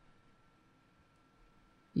 bitch.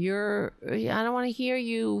 I don't want to hear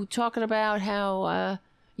you talking about how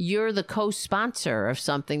you're the co-sponsor of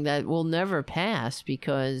something that will never pass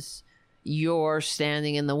because you're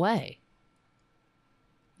standing in the way.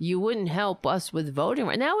 You wouldn't help us with voting.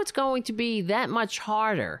 Right now it's going to be that much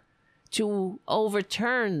harder to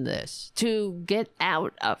overturn this, to get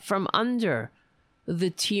out from under the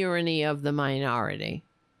tyranny of the minority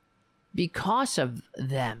because of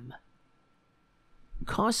them.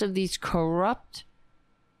 Because of these corrupt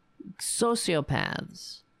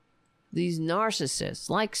sociopaths, these narcissists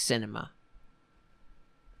like Cinema.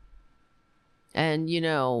 And,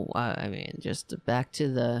 just back to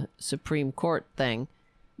the Supreme Court thing,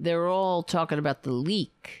 they're all talking about the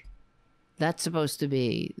leak. That's supposed to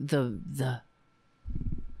be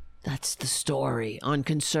that's the story on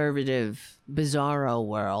conservative bizarro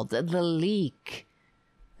world. The leak.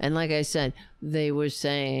 And like I said, they were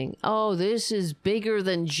saying, oh, this is bigger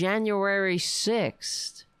than January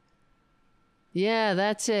 6th. Yeah,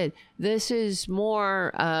 that's it. This is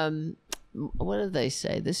more, what did they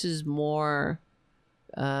say? This is more,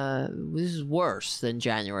 this is worse than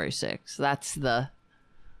January 6th. That's the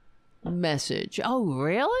message. Oh,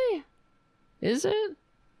 really? Is it?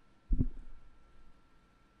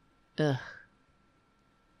 Ugh.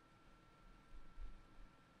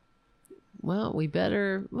 Well, we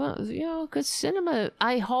better, because Cinema,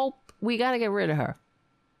 I hope we got to get rid of her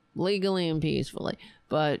legally and peacefully.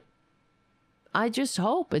 But I just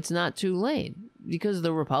hope it's not too late, because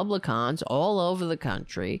the Republicans all over the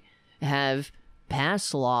country have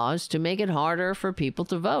passed laws to make it harder for people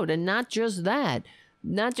to vote. And not just that,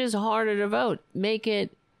 not just harder to vote, make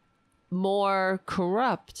it more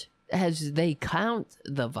corrupt as they count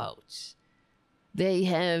the votes. They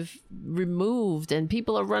have removed, and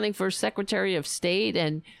people are running for Secretary of State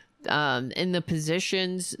and in the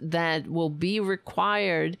positions that will be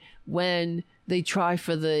required when they try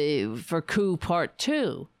for coup part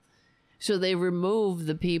 2. So they remove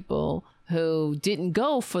the people who didn't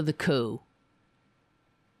go for the coup.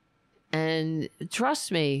 And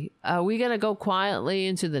trust me, are we going to go quietly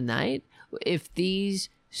into the night if these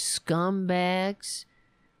scumbags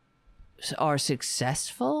are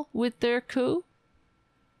successful with their coup?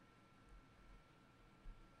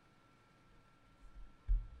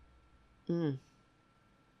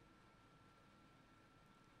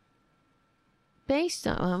 Based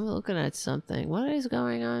on, I'm looking at something. What is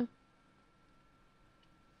going on?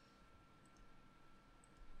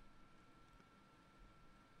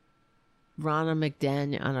 Ronna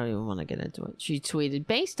McDaniel, I don't even want to get into it. She tweeted,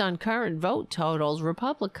 based on current vote totals,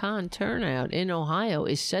 Republican turnout in Ohio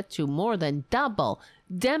is set to more than double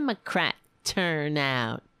Democrat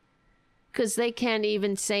turnout. Because they can't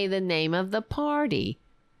even say the name of the party.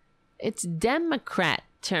 It's Democrat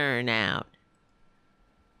turnout.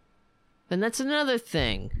 And that's another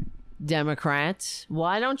thing. Democrats,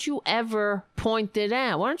 why don't you ever point it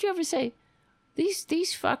out? Why don't you ever say, these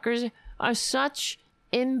fuckers are such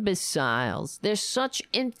imbeciles. They're such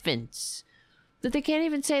infants that they can't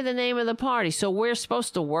even say the name of the party. So we're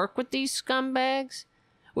supposed to work with these scumbags?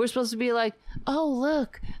 We're supposed to be like, oh,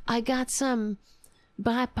 look, I got some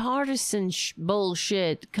bipartisan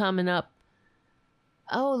bullshit coming up.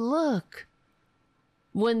 Oh, look,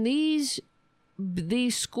 when these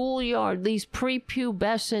schoolyard, these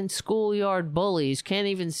prepubescent schoolyard bullies can't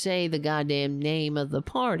even say the goddamn name of the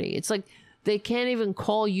party. It's like they can't even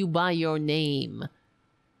call you by your name.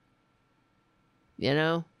 You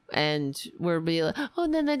know? And we're be like, oh,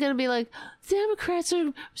 and then they're going to be like, Democrats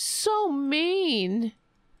are so mean.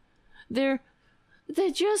 They're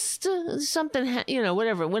just something,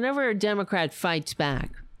 whatever. Whenever a Democrat fights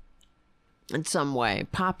back, in some way,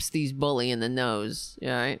 pops these bully in the nose,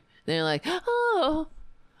 right? They're like, oh,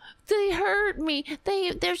 they hurt me.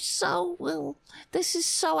 They're so, well, this is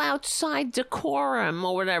so outside decorum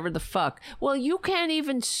or whatever the fuck. Well, you can't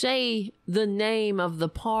even say the name of the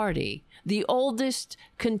party. The oldest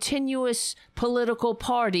continuous political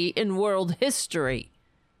party in world history,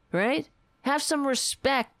 right? Have some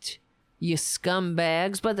respect, you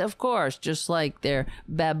scumbags. But of course, just like they're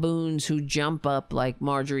baboons who jump up like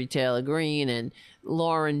Marjorie Taylor Greene and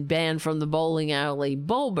Lauren banned from the bowling alley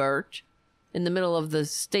Boebert in the middle of the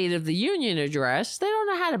State of the Union address, they don't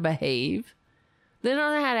know how to behave. They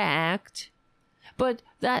don't know how to act. But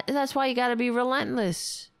that's why you got to be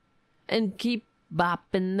relentless and keep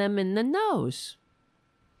bopping them in the nose.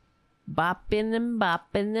 Bopping them,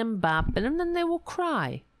 bopping them, bopping them, then they will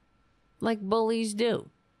cry like bullies do.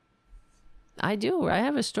 I do. I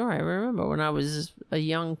have a story. I remember when I was a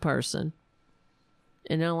young person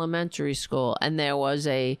in elementary school, and there was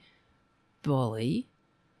a bully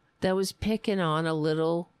that was picking on a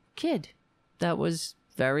little kid that was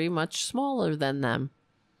very much smaller than them.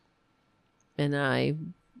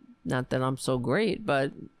 And not that I'm so great,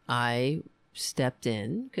 but I stepped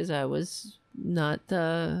in because I was not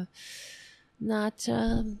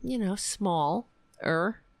smaller,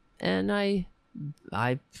 and I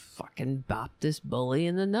fucking bopped this bully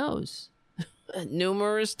in the nose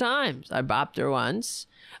numerous times. I bopped her once,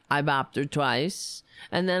 I bopped her twice,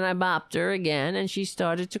 and then I bopped her again, and she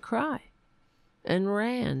started to cry and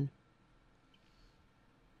ran.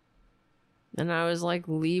 And I was like,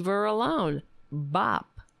 leave her alone.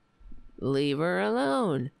 Bop. Leave her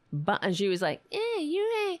alone. And she was like, you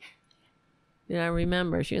ain't. And I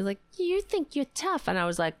remember she was like, you think you're tough. And I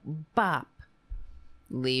was like, bop.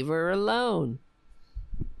 Leave her alone.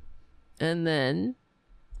 And then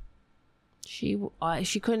she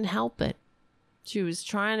couldn't help it. She was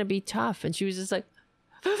trying to be tough, and she was just like,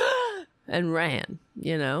 and ran,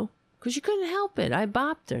 because she couldn't help it. I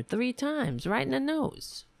bopped her 3 times right in the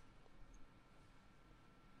nose.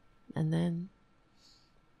 And then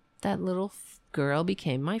that little girl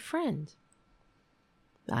became my friend.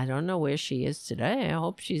 I don't know where she is today. I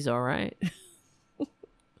hope she's all right.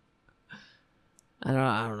 I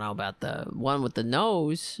don't know about the one with the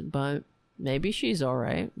nose, but maybe she's all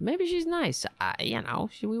right. Maybe she's nice.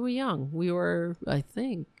 We were young. We were,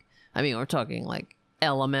 we're talking like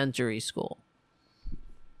elementary school.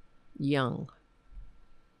 Young.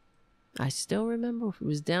 I still remember it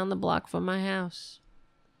was down the block from my house.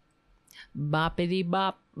 Boppity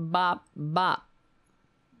bop, bop, bop.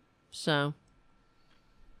 So,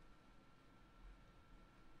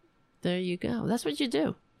 there you go. That's what you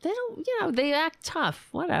do. They don't, they act tough,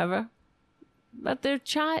 whatever. But they're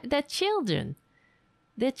children.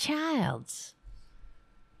 They're childs.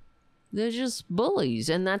 They're just bullies,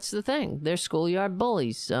 and that's the thing. They're schoolyard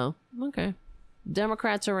bullies, so, okay.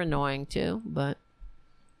 Democrats are annoying too, but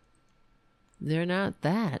they're not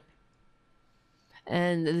that.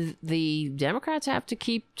 And the Democrats have to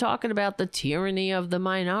keep talking about the tyranny of the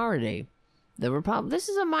minority. This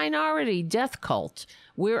is a minority death cult.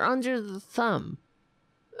 We're under the thumb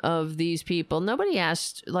of these people. Nobody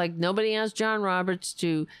asked John Roberts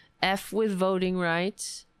to F with voting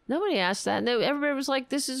rights. Nobody asked that. No, everybody was like,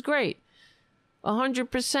 this is great.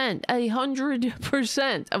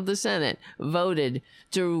 100% of the Senate voted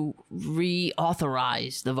to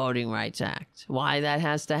reauthorize the Voting Rights Act. Why that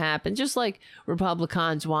has to happen? Just like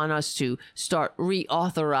Republicans want us to start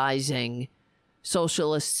reauthorizing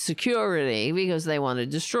Socialist Security because they want to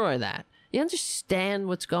destroy that. You understand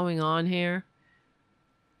what's going on here?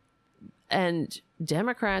 And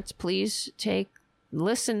Democrats, please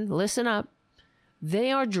listen up.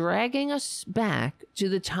 They are dragging us back to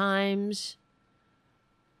the times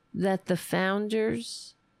that the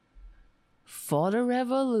founders fought a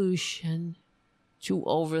revolution to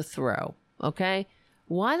overthrow. Okay?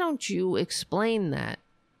 Why don't you explain that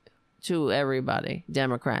to everybody,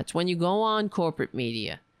 Democrats, when you go on corporate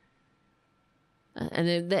media?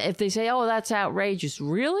 And if they say, oh, that's outrageous,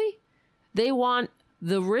 really? They want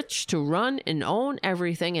the rich to run and own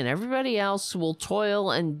everything, and everybody else will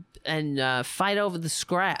toil and fight over the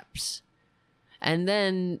scraps. And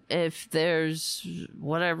then if there's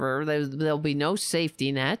whatever, there'll be no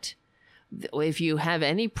safety net. If you have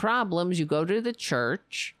any problems, you go to the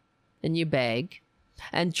church and you beg.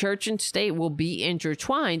 And church and state will be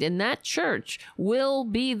intertwined. And that church will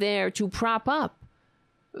be there to prop up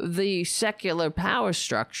the secular power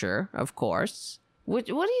structure, of course. What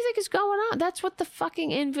do you think is going on? That's what the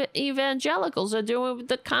fucking evangelicals are doing with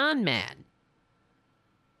the con man.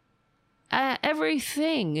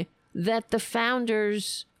 Everything that the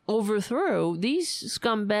founders overthrew, these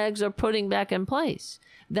scumbags are putting back in place.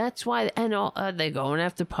 That's why, and they're going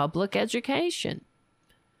after public education.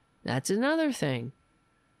 That's another thing.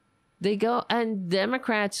 They go, and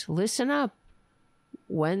Democrats, listen up.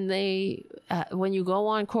 When you go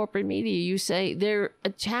on corporate media, you say they're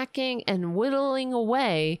attacking and whittling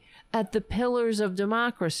away at the pillars of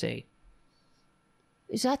democracy.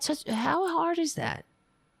 Is that how hard is that?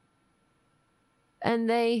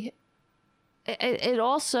 And it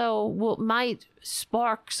also might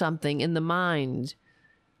spark something in the mind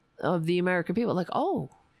of the American people. Like, oh,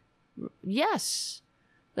 yes,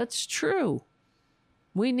 that's true.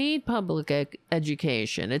 We need public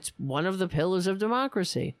education. It's one of the pillars of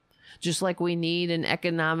democracy. Just like we need an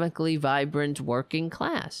economically vibrant working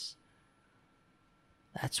class.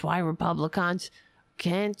 That's why Republicans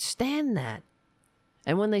can't stand that.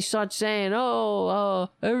 And when they start saying,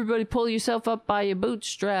 everybody pull yourself up by your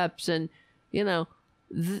bootstraps, and,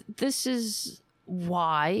 this is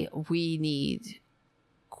why we need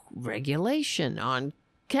regulation on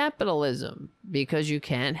capitalism, because you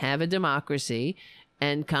can't have a democracy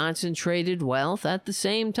and concentrated wealth at the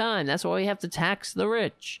same time. That's why we have to tax the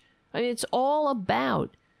rich. I mean, it's all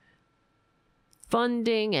about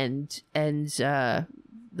funding and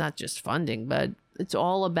not just funding, but it's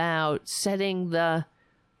all about setting the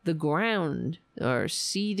ground, or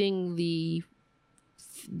seeding the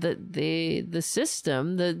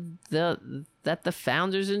system that the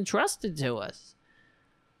founders entrusted to us.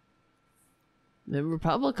 The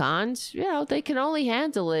Republicans, they can only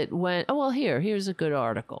handle it when... here's a good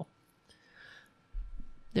article.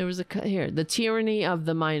 There was The Tyranny of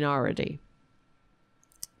the Minority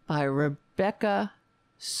by Rebecca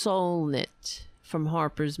Solnit from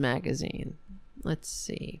Harper's Magazine. Let's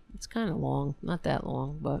see. It's kind of long. Not that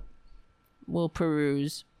long, but we'll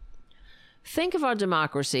peruse. Think of our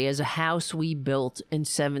democracy as a house we built in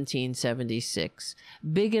 1776,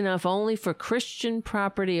 big enough only for Christian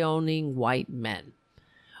property-owning white men.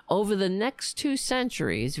 Over the next 2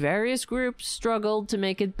 centuries, various groups struggled to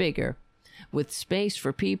make it bigger, with space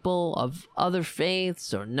for people of other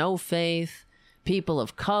faiths or no faith, people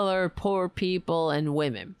of color, poor people, and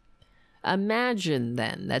women. Imagine,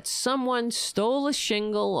 then, that someone stole a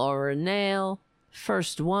shingle or a nail,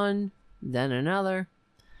 first one, then another.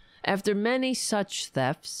 After many such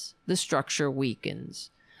thefts, the structure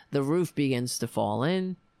weakens. The roof begins to fall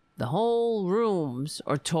in. The whole rooms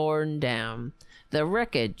are torn down. The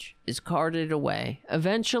wreckage is carted away.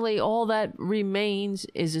 Eventually, all that remains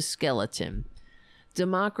is a skeleton.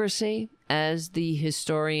 Democracy, as the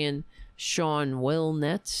historian Sean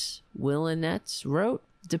Willinetz wrote,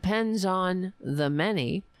 depends on the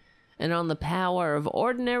many and on the power of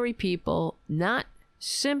ordinary people not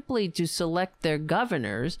simply to select their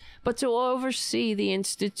governors, but to oversee the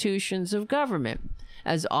institutions of government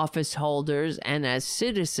as office holders and as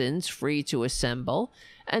citizens free to assemble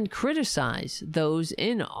and criticize those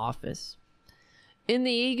in office. In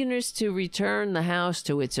the eagerness to return the House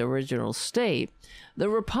to its original state, the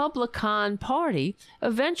Republican Party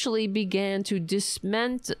eventually began to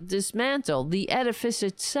dismantle the edifice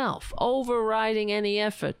itself, overriding any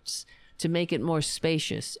efforts to make it more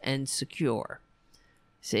spacious and secure.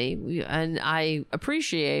 See, and I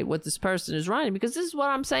appreciate what this person is writing, because this is what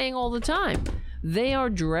I'm saying all the time. They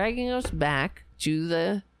are dragging us back to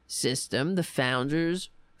the system the founders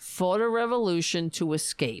fought a revolution to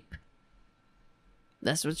escape.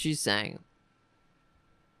 That's what she's saying.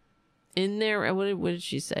 In their, what did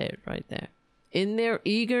she say it right there? In their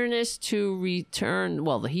eagerness to return,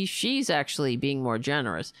 she's actually being more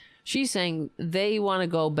generous. She's saying they want to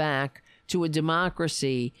go back to a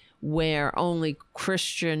democracy where only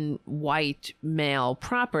Christian white male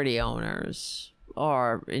property owners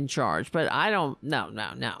are in charge. But I don't,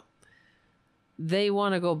 no. They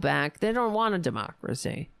want to go back. They don't want a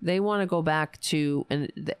democracy. They want to go back to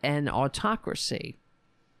an autocracy.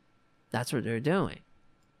 That's what they're doing.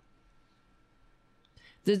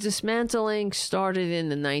 The dismantling started in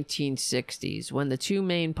the 1960s when the 2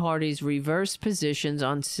 main parties reversed positions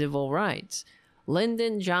on civil rights.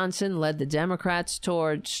 Lyndon Johnson led the Democrats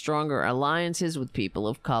toward stronger alliances with people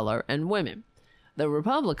of color and women. The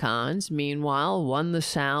Republicans, meanwhile, won the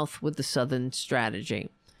South with the Southern strategy,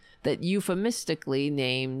 that euphemistically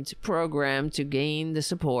named program to gain the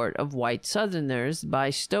support of white Southerners by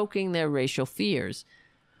stoking their racial fears.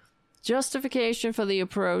 Justification for the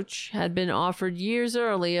approach had been offered years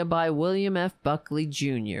earlier by William F. Buckley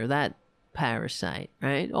Jr., that parasite,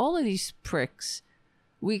 right? All of these pricks.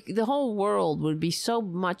 The whole world would be so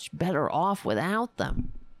much better off without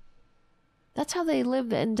them. That's how they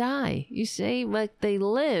live and die. You see, like, they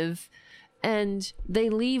live and they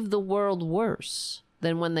leave the world worse.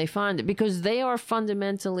 than when they find it, because they are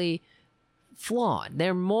fundamentally flawed.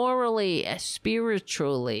 They're morally,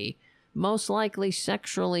 spiritually, most likely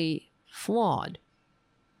sexually flawed.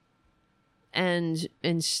 And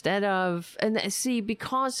instead of, and see,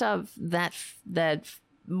 because of that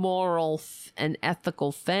moral and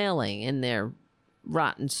ethical failing in their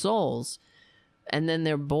rotten souls, and then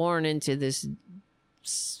they're born into this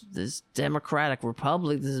democratic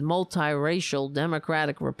republic, this multiracial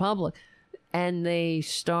democratic republic, and they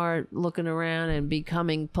start looking around and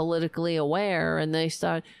becoming politically aware, and they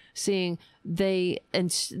start seeing, they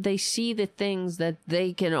see the things that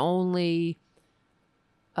they can only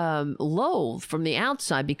loathe from the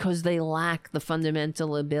outside, because they lack the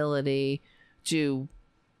fundamental ability to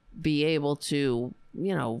be able to,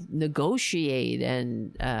 you know, negotiate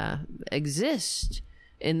and exist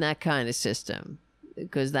in that kind of system,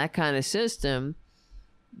 because that kind of system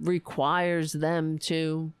requires them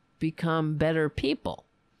to become better people,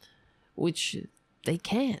 which they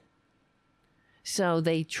can't. So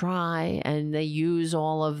they try, and they use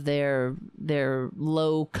all of their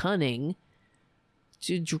low cunning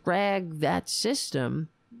to drag that system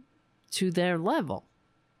to their level.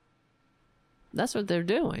 That's what they're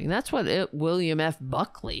doing. That's what William F.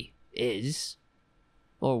 Buckley is,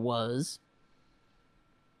 or was.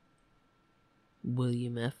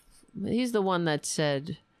 William F. He's the one that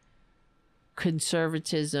said,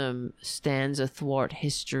 conservatism stands athwart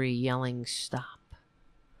history, yelling, stop.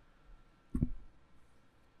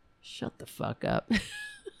 Shut the fuck up.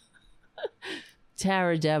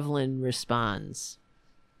 Tara Devlin responds,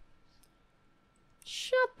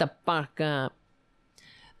 shut the fuck up.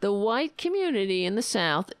 The white community in the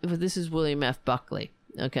South, this is William F. Buckley,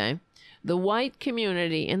 okay? The white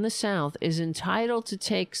community in the South is entitled to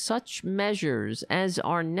take such measures as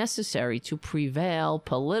are necessary to prevail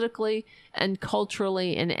politically and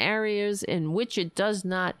culturally in areas in which it does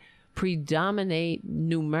not predominate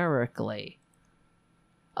numerically.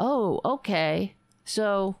 Oh, okay.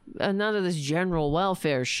 So none of this general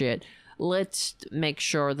welfare shit. Let's make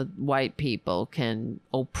sure that white people can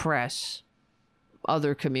oppress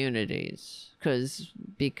other communities because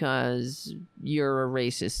you're a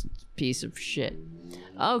racist piece of shit.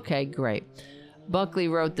 Okay, great. Buckley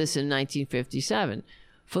wrote this in 1957.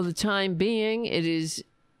 For the time being, it is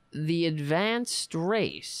the advanced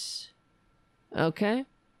race. Okay?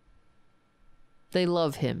 They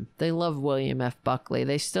love him. They love William F. Buckley.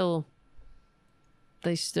 They still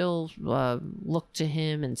look to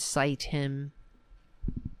him and cite him.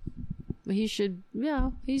 He should,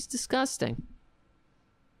 he's disgusting.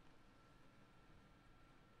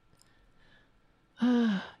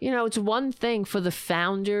 It's one thing for the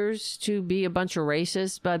founders to be a bunch of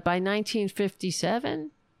racists, but by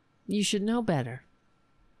 1957, you should know better.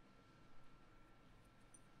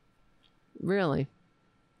 Really.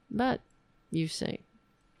 But, you see.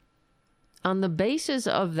 On the basis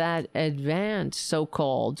of that advanced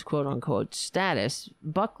so-called, quote-unquote, status,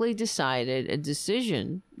 Buckley decided a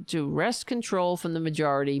decision to wrest control from the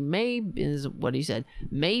majority is what he said,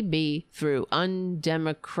 may be through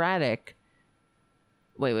undemocratic...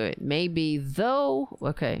 Maybe though...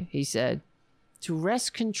 Okay, he said, to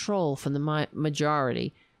wrest control from the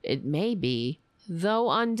majority, it may be, though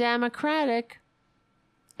undemocratic,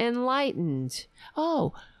 enlightened.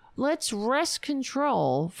 Oh, let's wrest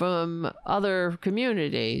control from other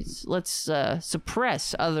communities. Let's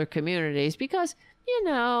suppress other communities because,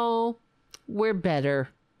 we're better.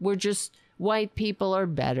 We're just, white people are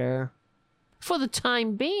better. For the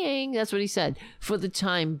time being, that's what he said, for the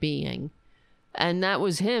time being. And that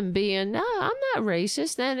was him being, no, I'm not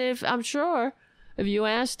racist. And I'm sure if you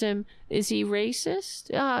asked him, is he racist?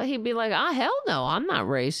 He'd be like, hell no, I'm not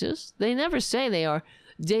racist. They never say they are.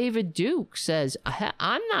 David Duke says,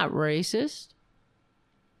 I'm not racist.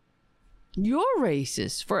 You're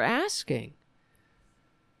racist for asking.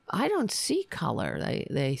 I don't see color,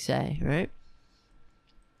 they say, right?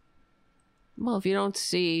 Well, if you don't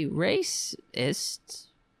see racist,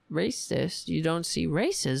 you don't see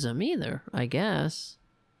racism either, I guess.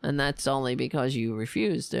 And that's only because you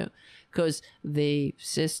refuse to. Because the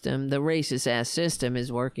system, the racist-ass system,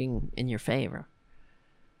 is working in your favor.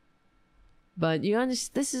 But you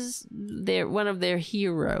understand, this is one of their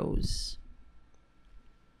heroes.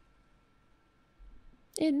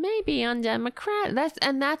 It may be undemocratic.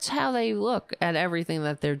 That's how they look at everything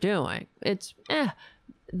that they're doing. It's,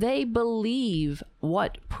 they believe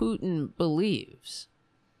what Putin believes.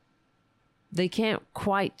 They can't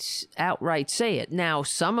quite outright say it. Now,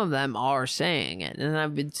 some of them are saying it, and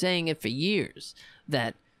I've been saying it for years,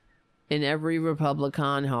 that in every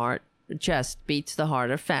Republican heart, chest beats the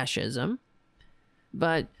heart of fascism.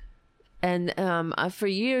 But And for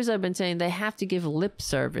years, I've been saying they have to give lip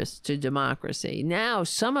service to democracy. Now,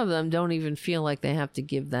 some of them don't even feel like they have to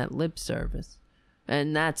give that lip service.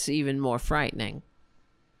 And that's even more frightening.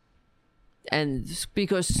 And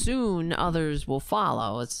because soon others will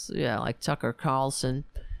follow. It's like Tucker Carlson.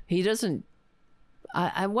 He doesn't.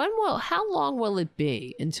 How long will it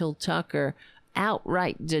be until Tucker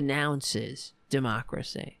outright denounces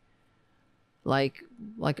democracy? Like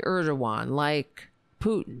Erdogan, like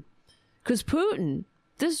Putin. Because Putin,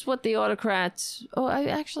 this is what the autocrats... Oh, I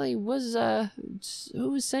actually was...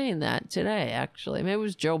 who was saying that today, actually? Maybe it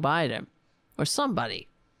was Joe Biden. Or somebody.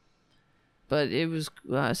 But it was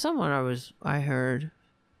someone I heard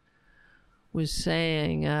was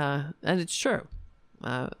saying... and it's true.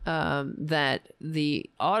 That the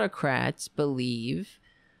autocrats believe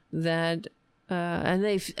that...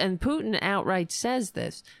 and Putin outright says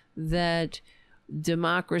this, that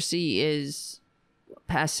democracy is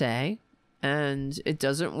passé, and it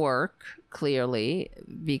doesn't work, clearly,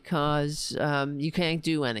 because you can't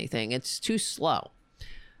do anything. It's too slow.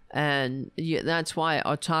 And that's why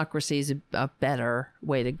autocracy is a better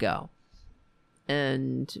way to go.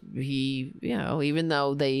 And he, even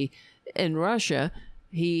though in Russia,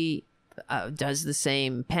 he does the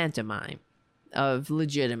same pantomime of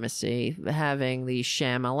legitimacy, having these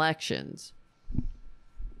sham elections,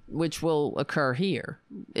 which will occur here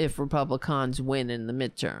if Republicans win in the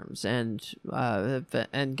midterms and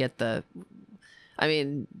get the... I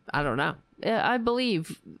mean, I don't know. I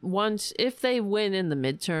believe if they win in the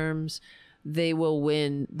midterms, they will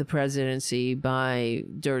win the presidency by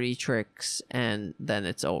dirty tricks, and then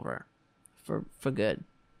it's over for good.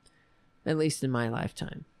 At least in my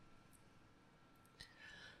lifetime.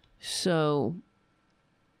 So,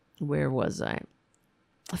 where was I?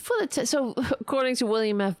 So according to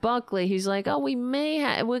William F. Buckley, he's like, oh,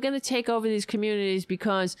 we're going to take over these communities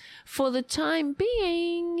because for the time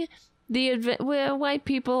being, white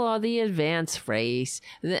people are the advanced race.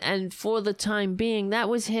 And for the time being, that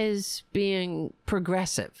was his being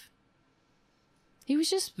progressive. He was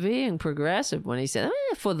just being progressive when he said,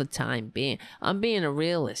 for the time being, I'm being a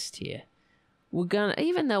realist here.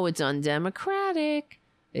 Even though it's undemocratic,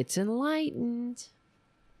 it's enlightened.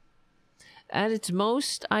 At its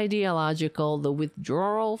most ideological, the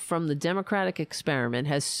withdrawal from the democratic experiment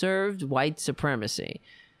has served white supremacy.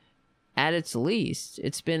 At its least,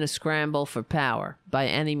 it's been a scramble for power by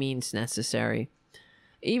any means necessary.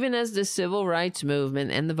 Even as the Civil Rights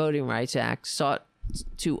Movement and the Voting Rights Act sought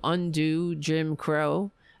to undo Jim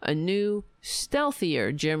Crow, a new,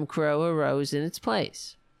 stealthier Jim Crow arose in its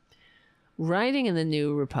place. Writing in the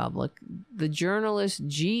New Republic, the journalist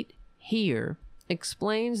Jeet Heer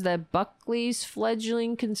explains that Buckley's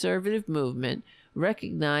fledgling conservative movement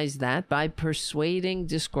recognized that by persuading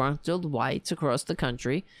disgruntled whites across the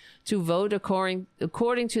country to vote according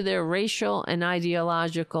to their racial and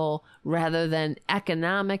ideological rather than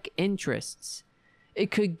economic interests, it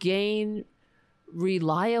could gain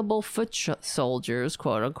reliable foot soldiers,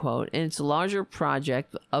 quote unquote, in its larger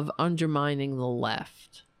project of undermining the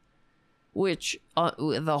left. Which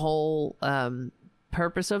the whole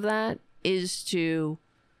purpose of that is to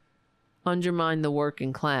undermine the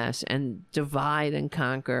working class and divide and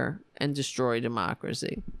conquer and destroy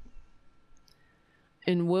democracy.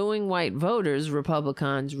 In wooing white voters,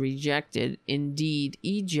 Republicans rejected, indeed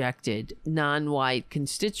ejected, non-white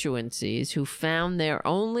constituencies who found their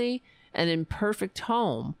only and imperfect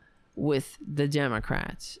home with the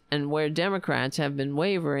Democrats, and where Democrats have been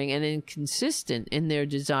wavering and inconsistent in their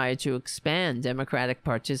desire to expand democratic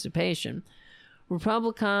participation,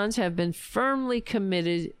 Republicans have been firmly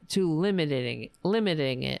committed to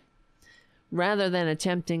limiting it. Rather than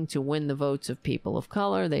attempting to win the votes of people of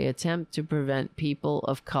color, they attempt to prevent people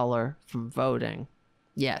of color from voting.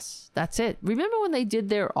 Yes, that's it. Remember when they did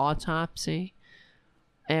their autopsy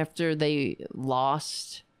after they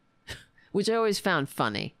lost? Which I always found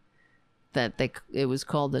funny that it was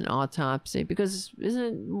called an autopsy, because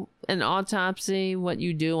isn't an autopsy what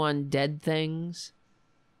you do on dead things?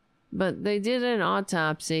 But they did an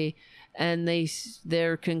autopsy, and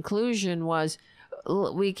their conclusion was,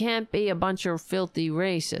 we can't be a bunch of filthy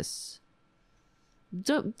racists.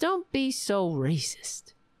 Don't be so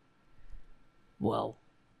racist. Well,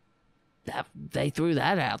 they threw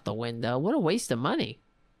that out the window. What a waste of money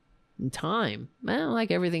and time. Well,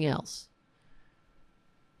 like everything else.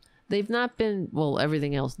 They've not been,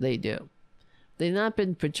 everything else they do. They've not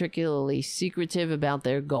been particularly secretive about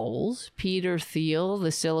their goals. Peter Thiel,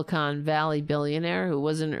 the Silicon Valley billionaire who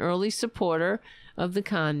was an early supporter of the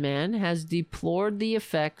con man, has deplored the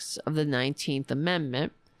effects of the 19th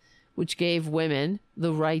Amendment, which gave women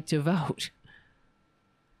the right to vote.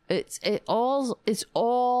 It's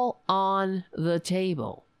all on the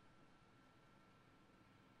table.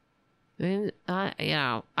 And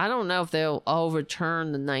I don't know if they'll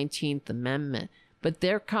overturn the 19th Amendment, but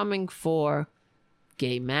they're coming for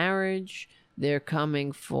gay marriage. They're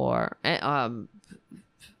coming for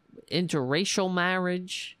interracial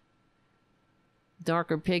marriage,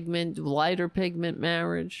 darker pigment, lighter pigment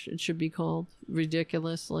marriage, it should be called,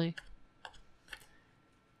 ridiculously.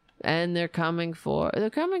 And they're coming for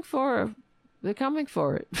it.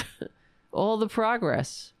 All the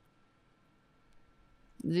progress.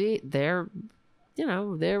 They're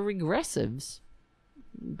regressives.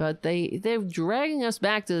 But they're dragging us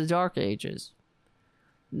back to the Dark Ages.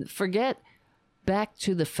 Forget back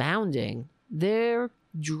to the founding. They're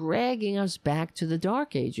dragging us back to the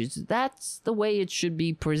Dark Ages. That's the way it should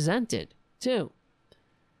be presented, too.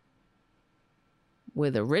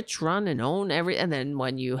 Where the rich run and own and then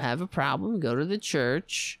when you have a problem, go to the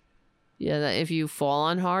church. Yeah, if you fall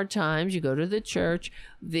on hard times, you go to the church.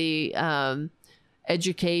 The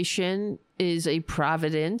education is a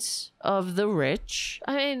providence of the rich.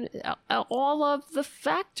 I mean, all of the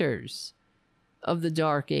factors of the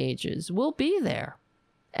Dark Ages will be there.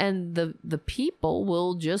 And the people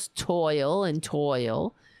will just toil and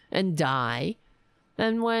die.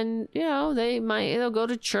 And when, they'll go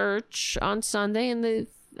to church on Sunday and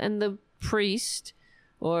the priest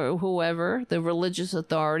or whoever, the religious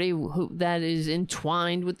authority that is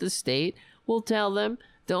entwined with the state, will tell them,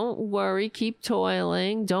 don't worry, keep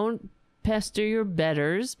toiling, don't pester your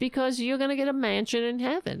betters because you're going to get a mansion in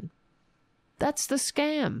heaven. That's the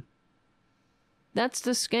scam. That's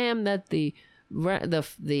the scam that the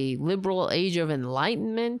liberal age of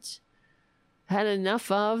enlightenment had enough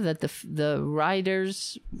of, that the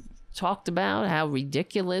writers talked about how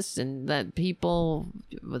ridiculous, and that people,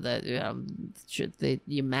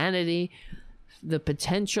 humanity, the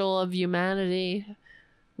potential of humanity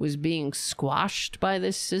was being squashed by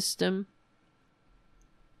this system.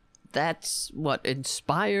 That's what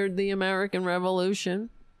inspired the American Revolution.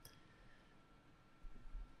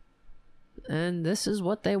 And this is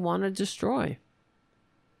what they want to destroy.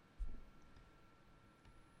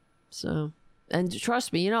 So, and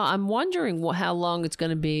trust me, I'm wondering how long it's going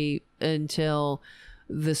to be until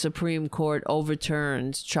the Supreme Court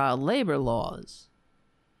overturns child labor laws.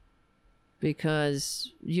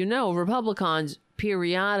 Because, Republicans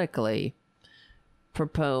periodically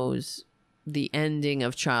propose the ending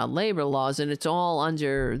of child labor laws, and it's all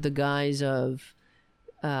under the guise of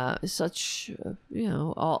such,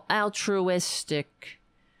 all altruistic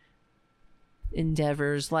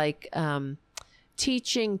endeavors, like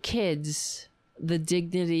teaching kids the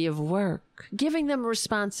dignity of work, giving them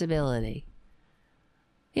responsibility.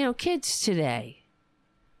 Kids today,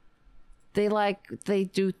 they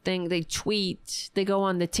tweet, they go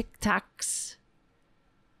on the TikToks,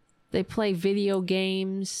 they play video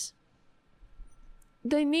games.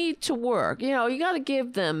 They need to work. You got to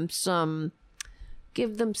give them some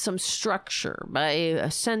structure by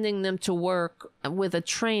sending them to work with a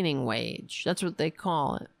training wage. That's what they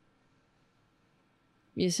call it.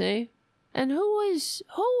 You see? And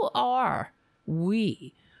who are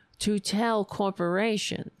we to tell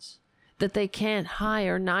corporations that they can't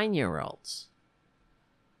hire 9-year-olds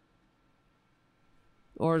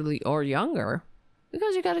or younger?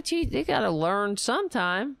 Because you got to teach, you got to learn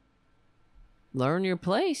sometime. Learn your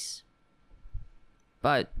place.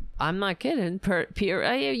 But I'm not kidding.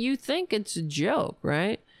 You think it's a joke,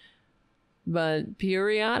 right? But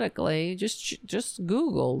periodically, just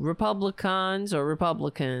Google Republicans or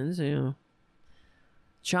Republicans,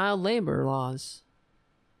 child labor laws.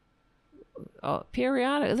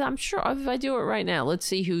 Periodically, I'm sure if I do it right now, let's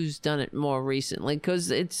see who's done it more recently, because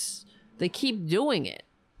they keep doing it.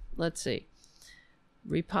 Let's see.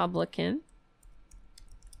 Republican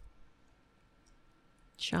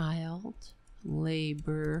child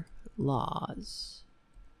labor laws.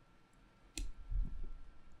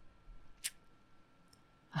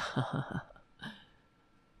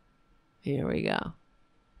 Here we go.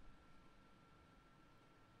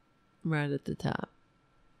 Right at the top.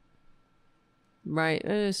 Right,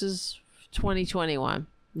 this is 2021,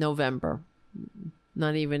 November.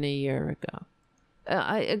 Not even a year ago.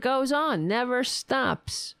 It goes on, never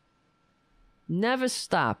stops. Never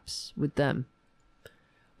stops with them.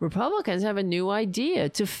 Republicans have a new idea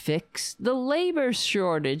to fix the labor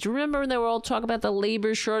shortage. Remember when they were all talking about the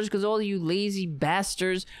labor shortage because all you lazy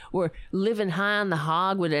bastards were living high on the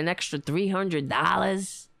hog with an extra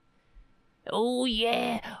 $300? Oh,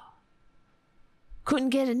 yeah. Couldn't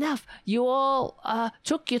get enough. You all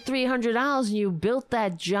took your $300 and you built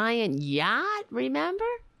that giant yacht, remember?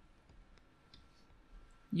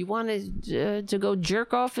 You wanted to go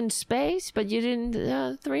jerk off in space, but you didn't.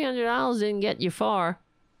 $300 didn't get you far.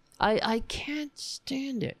 I can't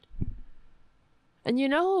stand it. And you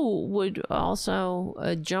know who would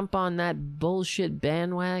also jump on that bullshit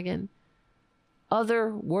bandwagon?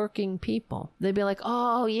 Other working people. They'd be like,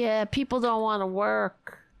 oh yeah, people don't want to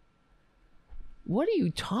work. What are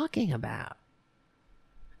you talking about?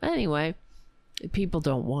 Anyway, people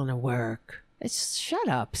don't want to work. Shut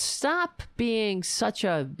up. Stop being such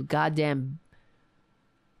a goddamn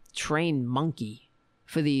trained monkey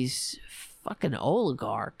for these fucking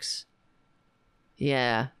oligarchs.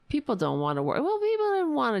 Yeah, people don't want to work. Well, people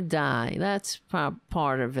didn't want to die. That's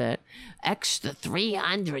part of it. Extra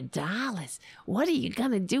 $300. What are you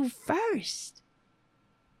going to do first?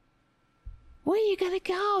 Where are you going to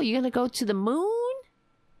go? You going to go to the moon?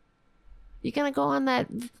 You going to go on that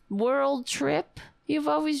world trip you've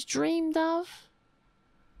always dreamed of?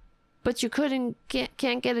 But you can't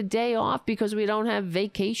get a day off because we don't have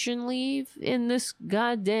vacation leave in this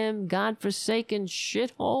goddamn godforsaken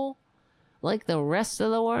shithole like the rest of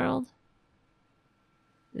the world?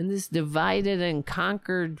 In this divided and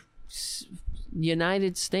conquered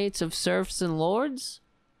United States of serfs and lords?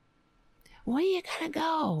 Where you gonna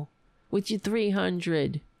go with your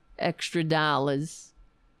 $300 extra dollars?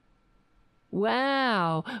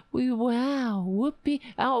 Wow. Whoopee.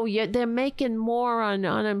 Oh, yeah, they're making more on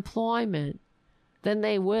unemployment than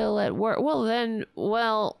they will at work.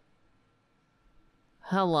 Well,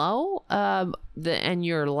 hello? And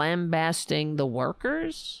you're lambasting the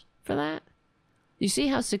workers for that? You see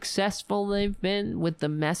how successful they've been with the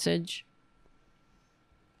message?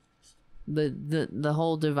 The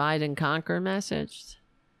whole divide and conquer message?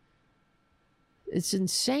 It's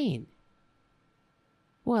insane.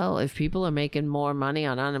 Well, if people are making more money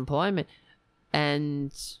on unemployment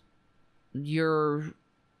and you're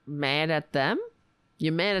mad at them,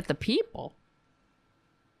 you're mad at the people.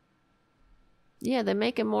 Yeah, they're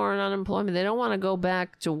making more on unemployment. They don't want to go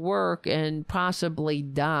back to work and possibly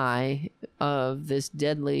die of this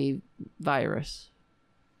deadly virus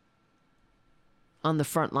on the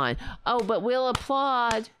front line. Oh, but we'll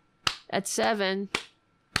applaud at 7.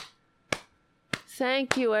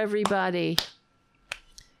 Thank you, everybody.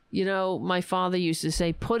 You know, my father used to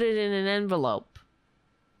say, put it in an envelope.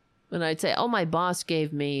 And I'd say, oh, my boss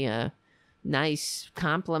gave me a nice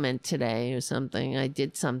compliment today or something. I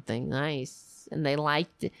did something nice. And they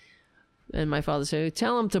liked it. And my father said,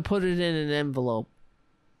 tell them to put it in an envelope.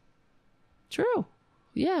 True.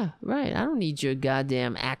 Yeah, right. I don't need your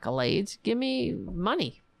goddamn accolades. Give me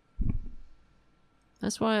money.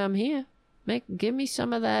 That's why I'm here. Give me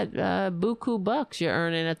some of that buku bucks you're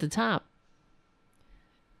earning at the top.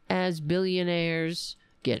 As billionaires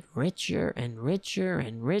get richer and richer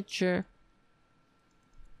and richer.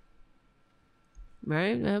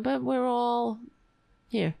 Right? But we're all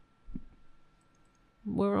here.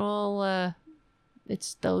 We're all,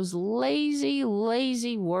 it's those lazy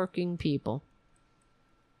working people.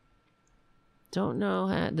 Don't know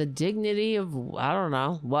how, the dignity of, I don't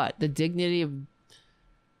know, what? The dignity of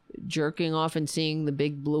jerking off and seeing the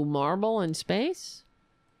big blue marble in space?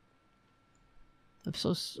 I'm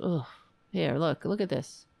so... Ugh. Here, look at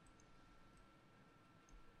this.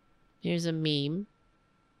 Here's a meme.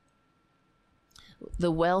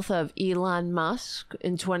 The wealth of Elon Musk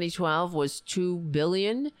in 2012 was $2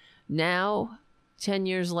 billion. Now, 10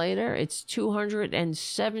 years later, it's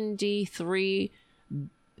 273...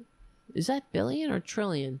 Is that billion or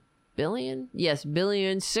trillion? Billion? Yes,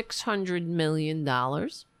 $600 million.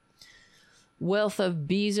 Wealth of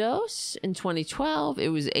Bezos in 2012, it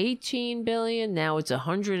was 18 billion. Now it's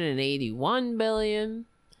 181 billion.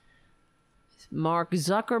 Mark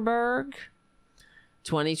Zuckerberg,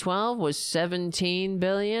 2012 was 17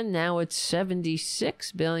 billion. Now it's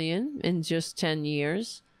 76 billion in just 10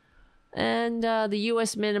 years. And the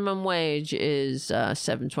U.S. minimum wage is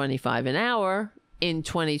 $7.25 an hour in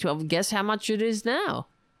 2012. Guess how much it is now?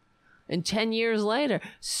 And 10 years later,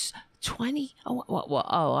 20.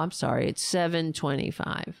 Oh, I'm sorry. It's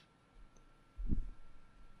 $7.25.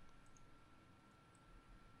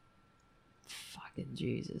 Fucking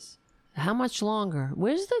Jesus. How much longer?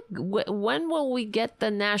 When will we get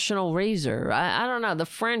the national razor? I don't know. The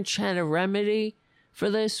French had a remedy for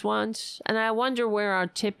this once, and I wonder where our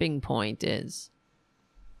tipping point is.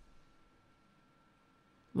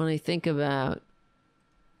 When I think about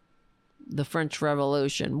the French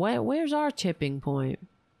Revolution, where's our tipping point?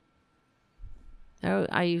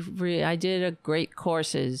 I did a great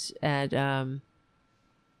courses at I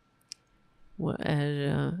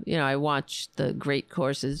watched the great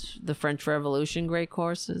courses, the French Revolution great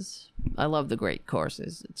courses. I love the great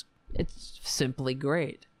courses. It's simply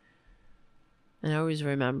great. And I always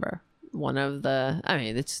remember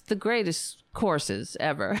it's the greatest courses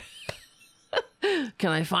ever.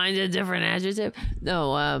 Can I find a different adjective?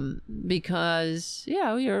 No, because,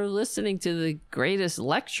 you're listening to the greatest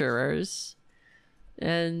lecturers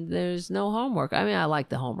and there's no homework. I mean, I like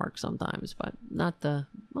the homework sometimes, but not the,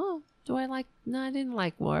 I didn't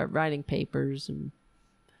like more writing papers, and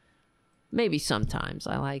maybe sometimes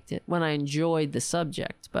I liked it when I enjoyed the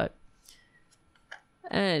subject, but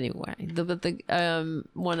anyway,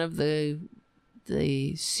 one of the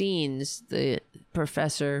scenes the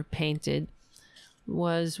professor painted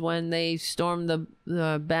was when they stormed the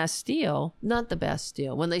Bastille, not the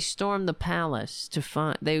Bastille, when they stormed the palace to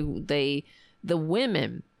find the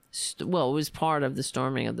women. It was part of the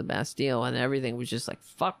storming of the Bastille, and everything was just like,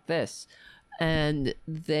 fuck this. And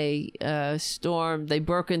they they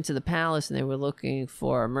broke into the palace, and they were looking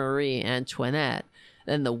for Marie Antoinette.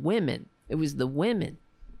 And it was the women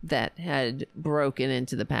that had broken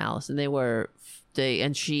into the palace, and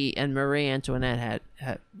she and Marie Antoinette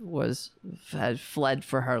had fled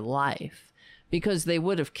for her life because they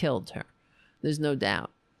would have killed her. There's no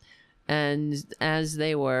doubt. And as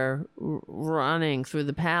they were running through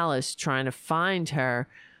the palace trying to find her,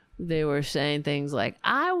 they were saying things like,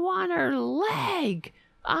 I want her leg,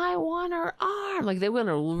 I want her arm. Like they were going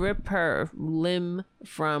to rip her limb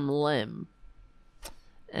from limb.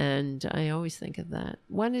 And I always think of that.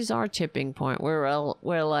 When is our tipping point? We're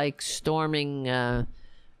like storming,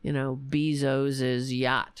 Bezos's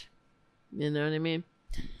yacht. You know what I mean?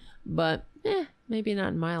 But maybe not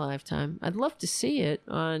in my lifetime. I'd love to see it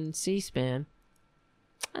on C-SPAN.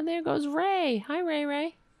 And there goes Ray. Hi, Ray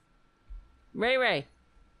Ray. Ray Ray.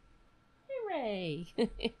 Hey, Ray.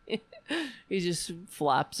 He just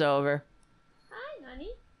flops over. Hi,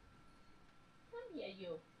 honey. Come here,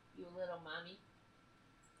 you little mommy.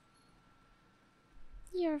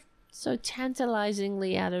 You're so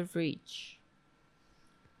tantalizingly out of reach.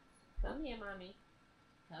 Come here, mommy.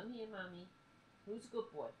 Come here, mommy. Who's a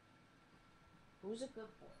good boy? Who's a good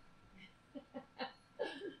boy?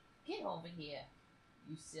 Get over here,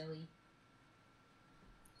 you silly.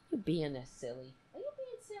 You're being a silly. Are you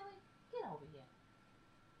being silly? Get over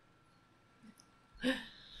here.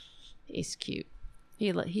 He's cute.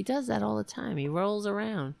 He does that all the time. He rolls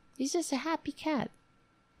around. He's just a happy cat.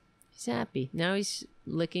 He's happy. Now he's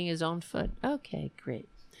licking his own foot. Okay, great.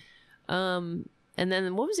 And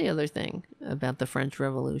then what was the other thing about the French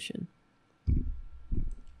Revolution?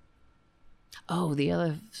 Oh, the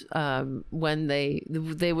other when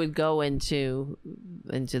they would go into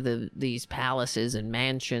these palaces and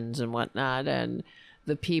mansions and whatnot, and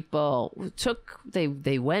the people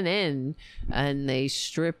they went in and they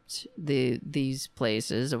stripped these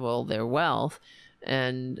places of all their wealth,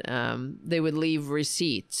 and they would leave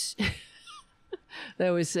receipts.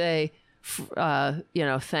 They would say,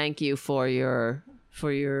 thank you for your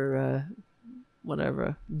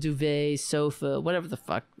whatever, duvet, sofa, whatever the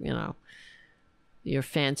fuck, your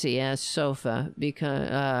fancy ass sofa,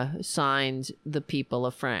 because signed the people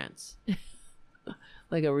of France.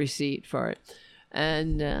 Like a receipt for it.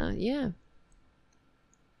 And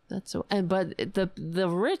that's so. And but the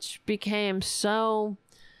rich became so,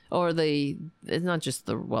 or it's not just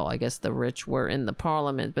I guess the rich were in the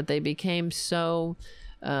parliament, but they became so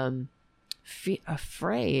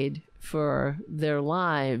afraid for their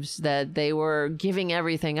lives that they were giving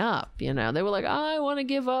everything up. They were like, I want to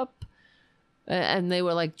give up, and they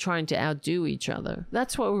were like trying to outdo each other.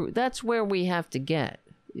 That's where we have to get.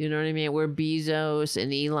 You know what I mean? Where Bezos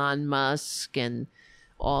and Elon Musk and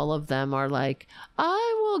all of them are like,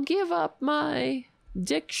 I will give up my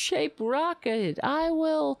dick-shaped rocket. I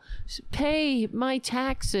will pay my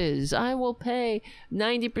taxes. I will pay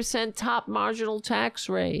 90% top marginal tax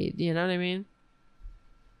rate. You know what I mean?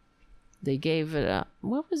 They gave it up.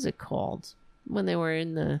 What was it called? When they were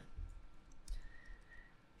in the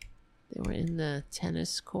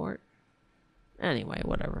tennis court. Anyway,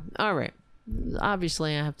 whatever. All right.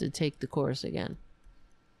 Obviously, I have to take the course again.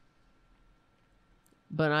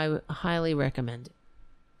 But I highly recommend it.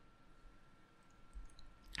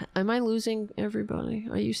 Am I losing everybody?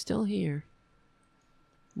 Are you still here?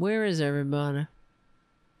 Where is everybody?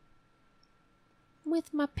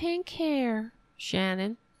 With my pink hair.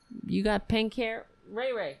 Shannon, you got pink hair?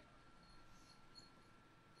 Ray.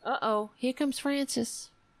 Uh-oh, here comes Francis.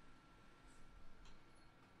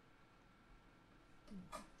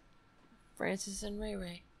 Francis and Ray. Are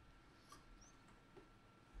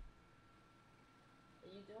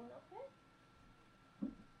you doing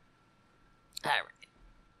okay? All right.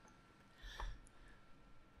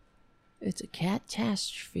 It's a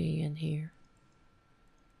catastrophe in here.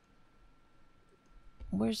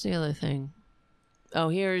 where's the other thing? Oh,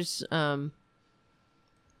 here's one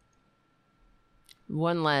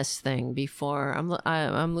last thing before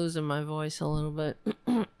I'm losing my voice a little bit.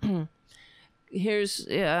 Here's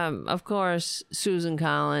of course, Susan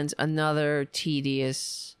Collins, another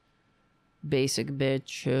tedious basic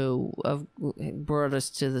bitch who brought us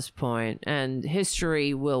to this point, and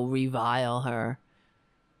history will revile her,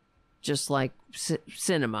 just like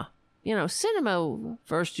cinema. You know, cinema,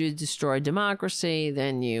 first you destroy democracy,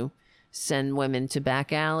 then you send women to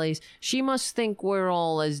back alleys. She must think we're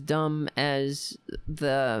all as dumb as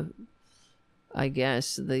the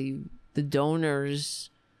donors,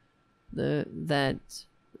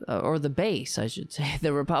 or the base, I should say,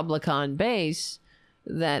 the Republican base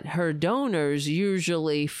that her donors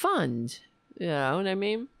usually fund. You know what I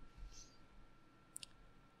mean?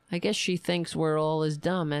 I guess she thinks we're all as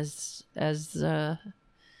dumb as it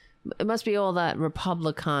must be all that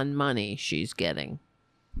Republican money she's getting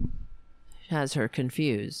has her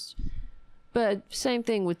confused. But same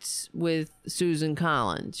thing with Susan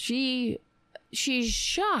Collins. She's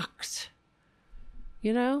shocked.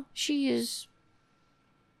 You know, she is,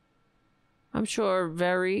 I'm sure,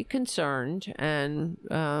 very concerned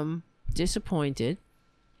and disappointed.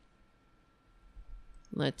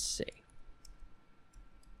 Let's see.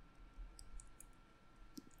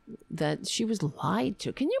 That she was lied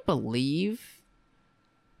to. Can you believe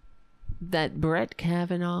that Brett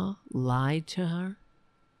Kavanaugh lied to her?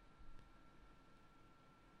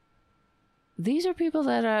 These are people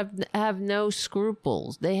that have no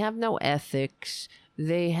scruples. They have no ethics.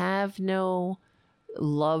 They have no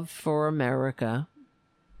love for America.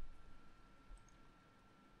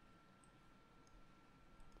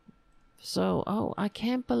 So, I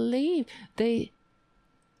can't believe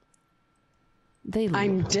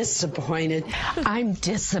I'm disappointed. I'm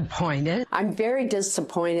disappointed. I'm very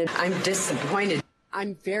disappointed. I'm disappointed.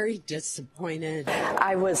 I'm very disappointed.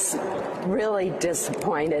 I was really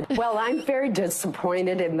disappointed. Well, I'm very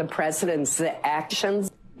disappointed in the president's actions,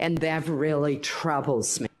 and that really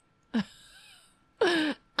troubles me.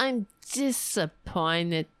 I'm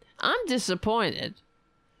disappointed. I'm disappointed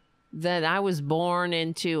that I was born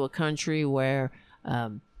into a country where,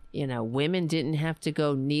 women didn't have to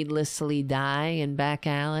go needlessly die in back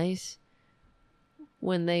alleys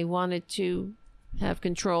when they wanted to have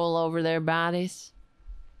control over their bodies.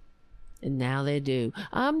 And now they do.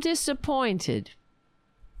 I'm disappointed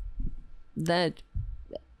that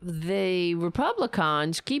the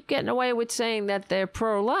Republicans keep getting away with saying that they're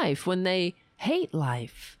pro-life when they hate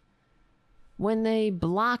life. When they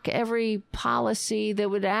block every policy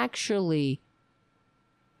that would actually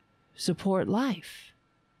support life.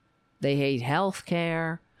 They hate health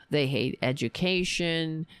care. They hate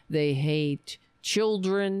education. They hate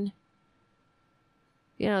children.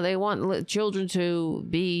 You know, they want children to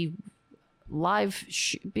be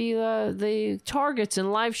the targets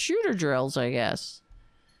in live shooter drills, I guess.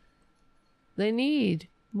 They need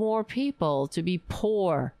more people to be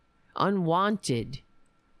poor, unwanted.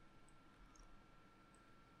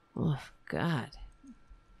 Oh, God.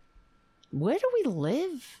 Where do we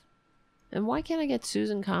live? And why can't I get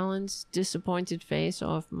Susan Collins' disappointed face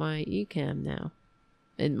off my Ecamm now?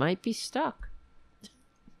 It might be stuck.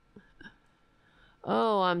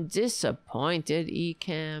 Oh, I'm disappointed,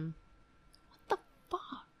 Ecamm. What the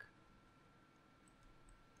fuck?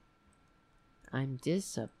 I'm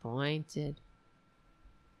disappointed.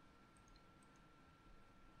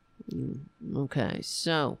 Okay,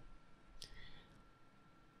 so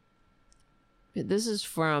this is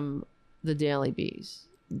from the Daily Beast.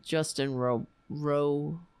 Justin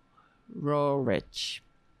Rorich.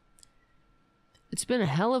 It's been a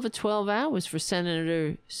hell of a 12 hours for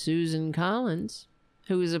Senator Susan Collins,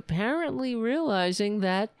 who is apparently realizing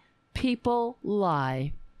that people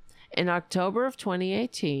lie. In October of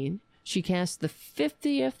 2018, she cast the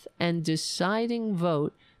 50th and deciding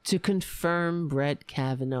vote to confirm Brett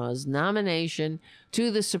Kavanaugh's nomination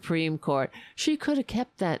to the Supreme Court. She could have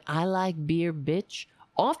kept that I like beer bitch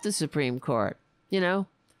off the Supreme Court. You know,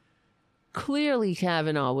 clearly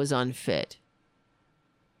Kavanaugh was unfit.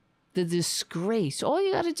 The disgrace. All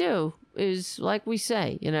you got to do is, like we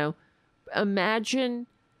say, imagine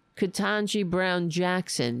Ketanji Brown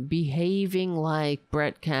Jackson behaving like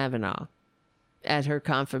Brett Kavanaugh at her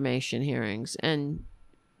confirmation hearings, and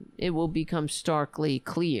it will become starkly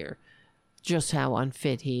clear just how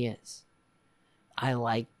unfit he is. I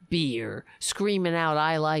like beer. Screaming out,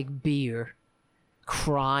 I like beer.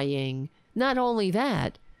 Crying. Not only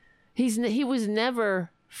that, he was never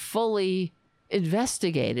fully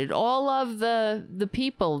investigated. All of the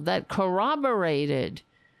people that corroborated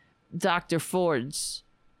Dr. Ford's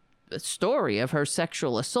story of her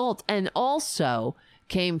sexual assault, and also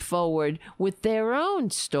came forward with their own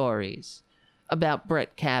stories about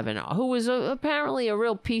Brett Kavanaugh, who was apparently a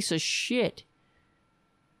real piece of shit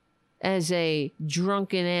as a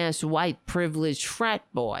drunken-ass, white privileged frat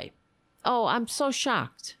boy. Oh, I'm so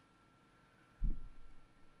shocked.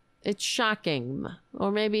 It's shocking.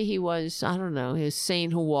 Or maybe he was, I don't know, his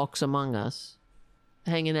saint who walks among us,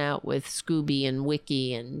 hanging out with Scooby and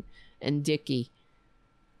Wiki and Dickie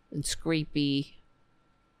and Scrapey,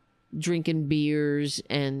 drinking beers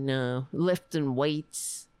and lifting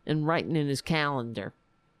weights and writing in his calendar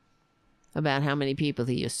about how many people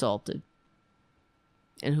he assaulted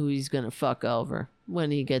and who he's going to fuck over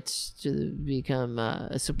when he gets to become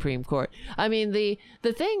a Supreme Court. I mean, the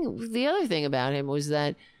other thing about him was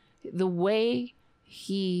that the way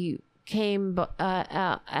he came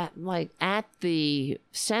at the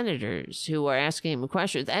senators who were asking him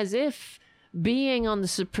questions, as if being on the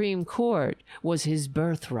Supreme Court was his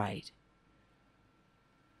birthright.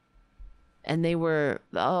 And they were,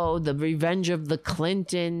 the revenge of the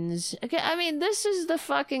Clintons. Okay, I mean, this is the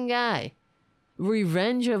fucking guy.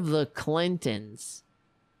 Revenge of the Clintons.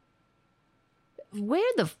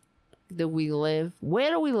 Where do we live? Where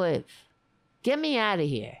do we live? Get me out of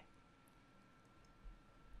here.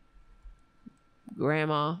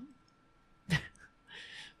 Grandma.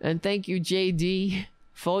 And thank you, JD,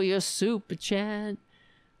 for your super chat.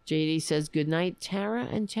 JD says, good night, Tara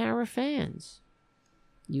and Tara fans.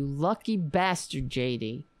 You lucky bastard,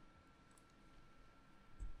 JD.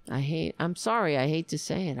 I'm sorry, I hate to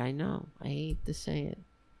say it. I know. I hate to say it.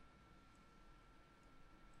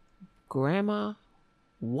 Grandma,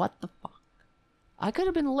 what the fuck? I could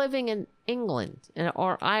have been living in England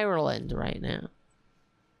or Ireland right now,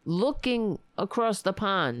 looking across the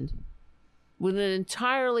pond with an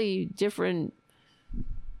entirely different,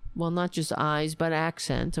 well, not just eyes, but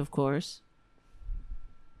accent, of course.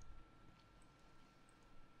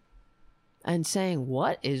 And saying,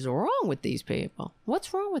 what is wrong with these people?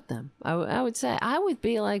 What's wrong with them? I would say, I would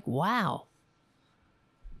be like, wow.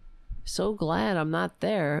 So glad I'm not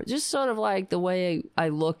there. Just sort of like the way I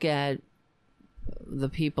look at the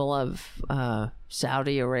people of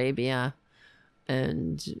Saudi Arabia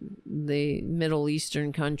and the Middle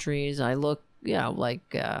Eastern countries. I look,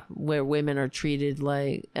 like where women are treated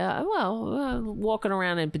like, walking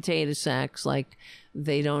around in potato sacks like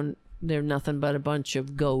they're nothing but a bunch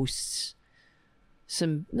of ghosts.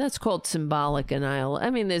 That's called symbolic annihilation.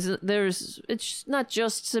 I mean, it's not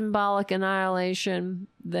just symbolic annihilation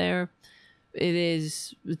there.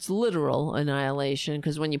 It's literal annihilation,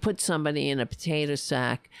 because when you put somebody in a potato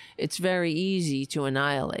sack, it's very easy to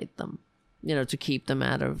annihilate them, to keep them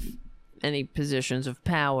out of any positions of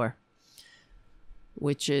power,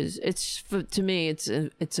 which is, to me, it's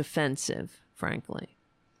offensive, frankly.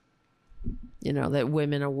 That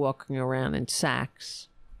women are walking around in sacks.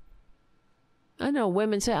 I know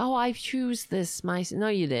women say, I choose this. No,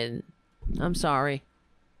 you didn't. I'm sorry.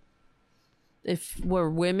 If we're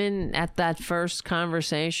women at that first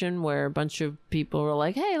conversation where a bunch of people were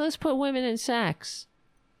like, hey, let's put women in sacks.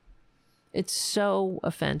 It's so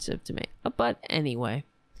offensive to me. But anyway.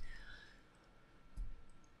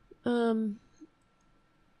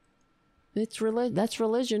 That's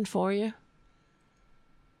religion for you.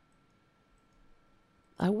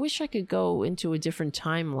 I wish I could go into a different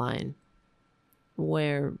timeline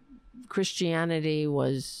where Christianity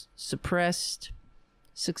was suppressed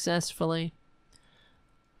successfully.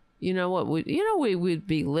 We would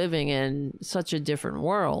be living in such a different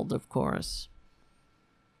world, of course.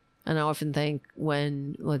 And I often think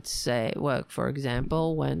when, let's say, for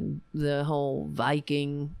example, when the whole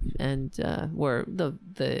Viking and where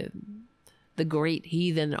the great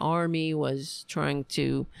heathen army was trying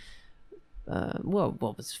to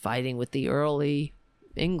was fighting with the early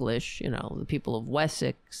English, the people of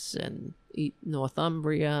Wessex and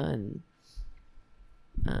Northumbria and,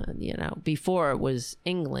 before it was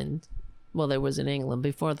England. Well, there was in England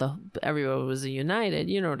before everyone was united,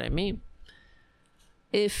 you know what I mean?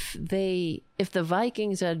 If the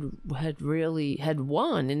Vikings had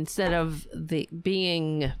won instead of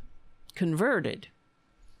being converted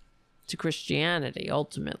to Christianity,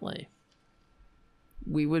 ultimately,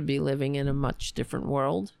 we would be living in a much different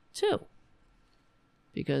world too.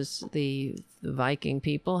 Because the Viking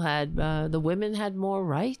people had, the women had more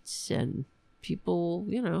rights, and people,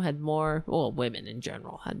 had more, women in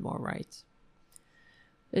general had more rights.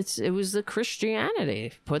 It was the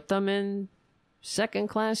Christianity, put them in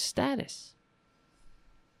second-class status.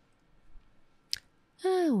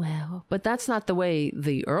 Oh, well. But that's not the way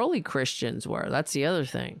the early Christians were. That's the other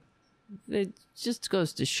thing. It just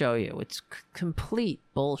goes to show you it's complete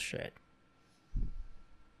bullshit.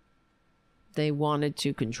 They wanted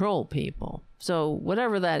to control people. So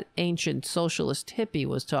whatever that ancient socialist hippie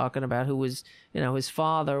was talking about, who was, his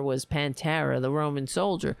father was Pantera, the Roman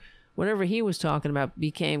soldier, whatever he was talking about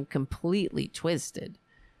became completely twisted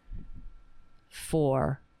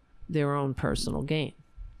for their own personal gain.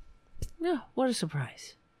 Yeah, what a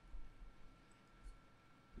surprise.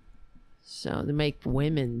 So to make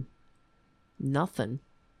women nothing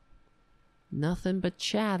but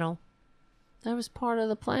chattel, that was part of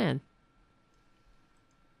the plan.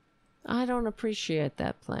 I don't appreciate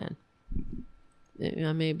that plan.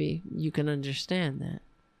 Maybe you can understand that.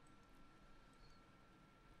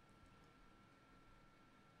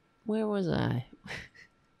 Where was I?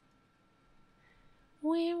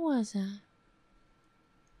 Where was I?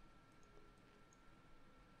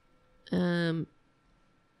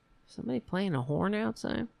 Somebody playing a horn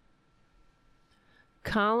outside?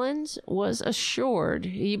 Collins was assured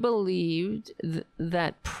he believed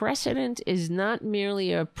that precedent is not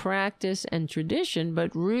merely a practice and tradition,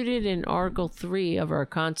 but rooted in Article 3 of our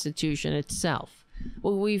Constitution itself.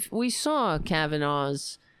 Well, we saw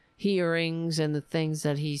Kavanaugh's hearings and the things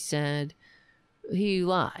that he said. He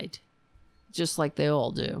lied, just like they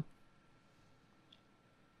all do.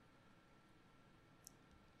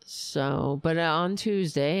 So, but on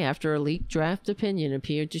Tuesday, after a leaked draft opinion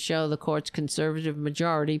appeared to show the court's conservative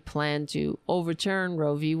majority planned to overturn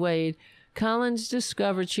Roe v. Wade, Collins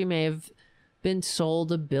discovered she may have been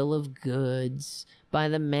sold a bill of goods by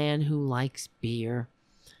the man who likes beer,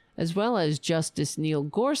 as well as Justice Neil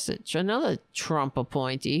Gorsuch, another Trump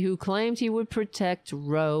appointee who claimed he would protect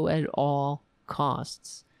Roe at all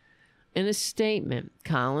costs. In a statement,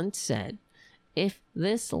 Collins said, "If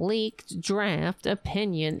this leaked draft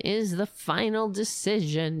opinion is the final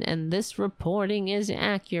decision and this reporting is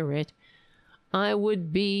accurate, it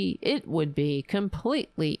would be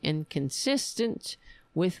completely inconsistent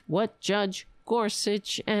with what Judge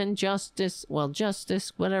Gorsuch and Justice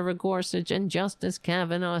Gorsuch and Justice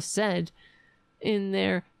Kavanaugh said in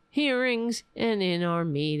their hearings and in our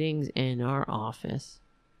meetings in our office."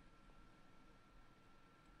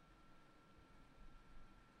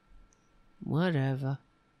 Whatever.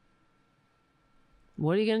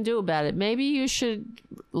 What are you going to do about it? Maybe you should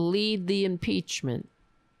lead the impeachment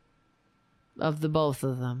of the both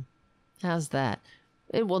of them. How's that?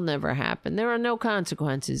 It will never happen. There are no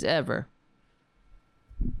consequences, ever.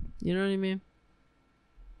 You know what I mean?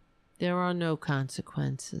 There are no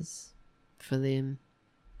consequences for them.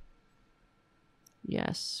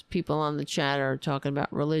 Yes, people on the chat are talking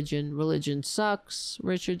about religion. Religion sucks,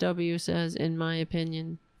 Richard W. says, in my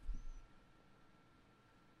opinion.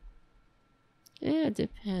 Yeah, it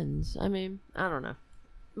depends. I mean, I don't know.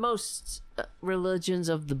 Most religions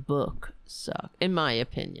of the book suck, in my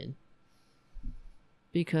opinion.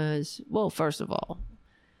 Because, well, first of all,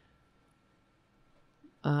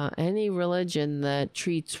 any religion that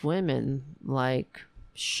treats women like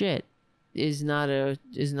shit is not a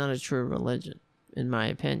true religion, in my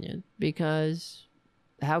opinion. Because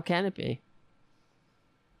how can it be?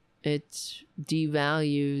 It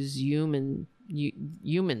devalues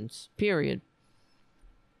humans, period.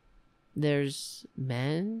 There's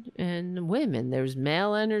men and women. There's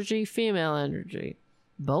male energy, female energy.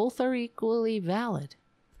 Both are equally valid.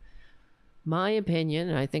 My opinion,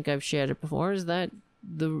 and I think I've shared it before, is that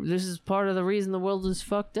this is part of the reason the world is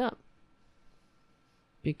fucked up.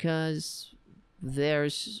 Because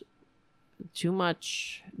there's too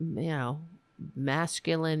much,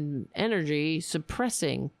 masculine energy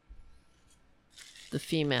suppressing the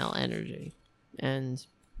female energy. And,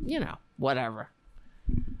 whatever.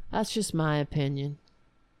 That's just my opinion.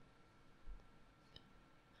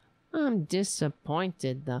 I'm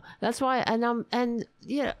disappointed though. That's why,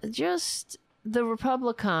 just the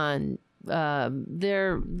Republican,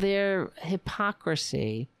 their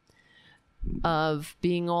hypocrisy of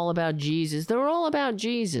being all about Jesus. They're all about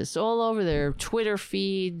Jesus all over their Twitter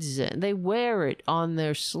feeds. They wear it on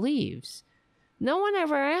their sleeves. No one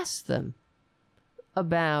ever asked them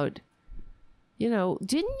about,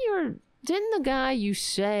 didn't the guy you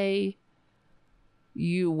say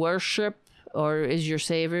you worship or is your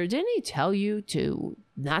savior, didn't he tell you to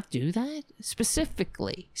not do that?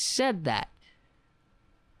 Specifically said that.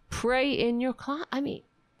 Pray in your closet. I mean,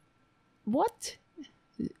 what?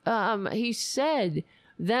 He said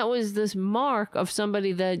that was this mark of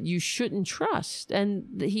somebody that you shouldn't trust.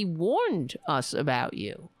 And he warned us about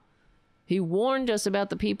you. He warned us about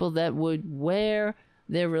the people that would wear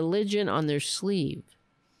their religion on their sleeve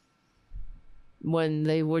when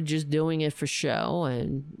they were just doing it for show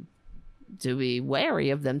and, be wary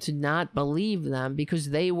of them, to not believe them, because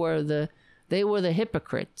they were the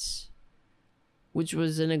hypocrites, which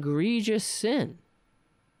was an egregious sin.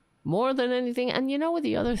 More than anything. And you know what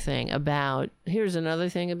the other thing about, here's another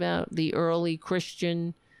thing about the early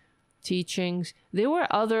Christian teachings. There were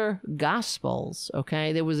other gospels,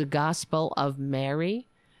 okay? There was a gospel of Mary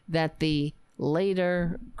that the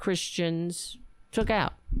later Christians took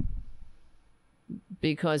out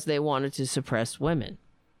because they wanted to suppress women.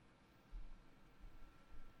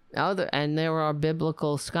 And there are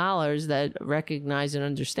biblical scholars that recognize and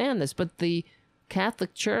understand this, but the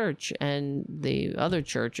Catholic Church and the other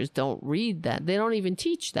churches don't read that. They don't even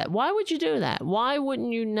teach that. Why would you do that? Why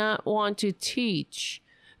wouldn't you not want to teach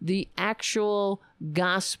the actual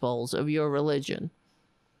gospels of your religion?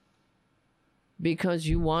 Because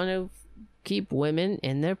you want to keep women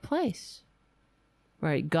in their place.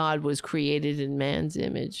 Right? God was created in man's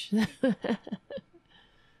image.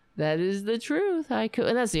 That is the truth.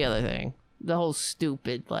 And that's the other thing. The whole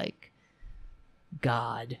stupid, like,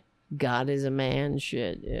 God is a man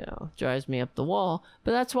shit, drives me up the wall.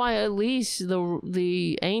 But that's why at least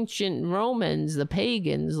the ancient Romans, the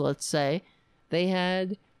pagans, let's say, they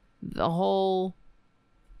had the whole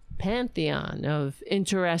pantheon of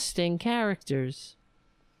interesting characters.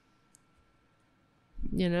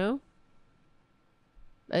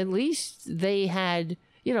 At least they had,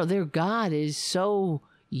 their God is so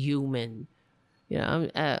human.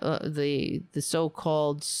 The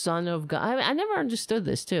so-called Son of God. I never understood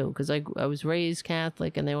this too, because I was raised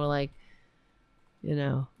Catholic, and they were like,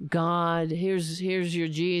 God, here's your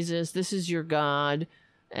Jesus, this is your God,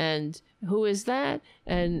 and who is that?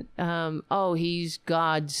 And he's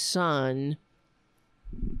God's son.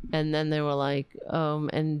 And then they were like,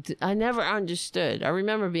 and I never understood. I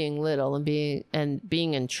remember being little and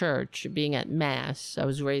being in church, being at Mass. I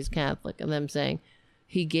was raised Catholic, and them saying,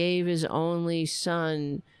 He gave His only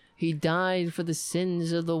Son. He died for the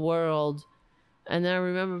sins of the world. And then I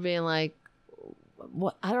remember being like,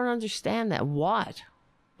 what? I don't understand that. What?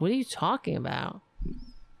 What are you talking about?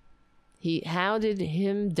 How did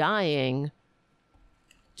Him dying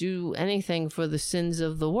do anything for the sins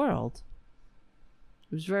of the world?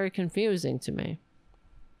 It was very confusing to me.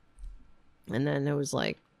 And then it was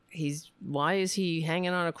like, why is He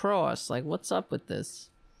hanging on a cross? Like, what's up with this?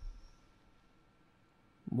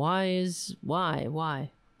 Why? Why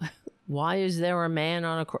is there a man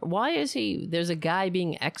on a cross? Why is there's a guy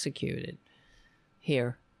being executed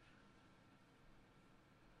here?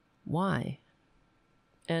 Why?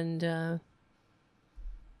 And, I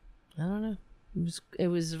don't know. It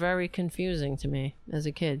was very confusing to me as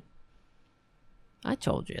a kid. I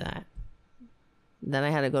told you that. Then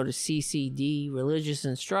I had to go to CCD, religious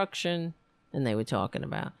instruction, and they were talking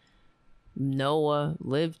about Noah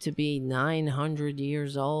lived to be 900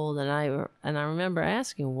 years old, and I remember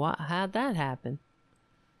asking, how'd that happen?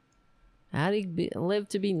 How'd he live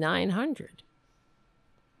to be 900?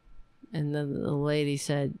 And then the lady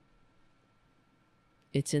said,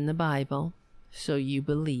 it's in the Bible, so you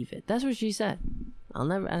believe it. That's what she said. I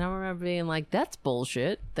don't remember being like, that's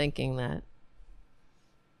bullshit, thinking that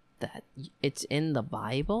it's in the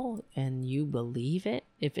Bible and you believe it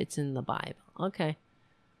if it's in the Bible. Okay.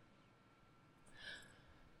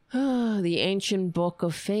 The Ancient Book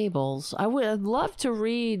of Fables. I'd love to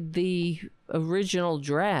read the original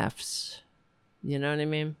drafts. You know what I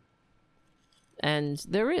mean? And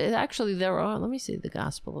there are, let me see, the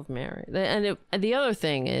Gospel of Mary. And the other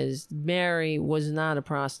thing is, Mary was not a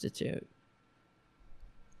prostitute.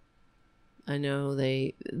 I know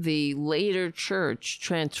the later church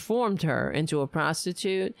transformed her into a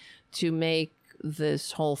prostitute to make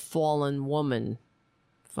this whole fallen woman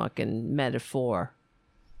fucking metaphor.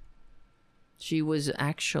 She was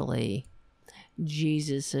actually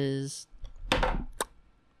Jesus's,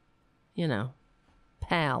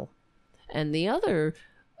 pal. And the other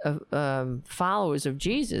followers of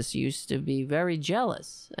Jesus used to be very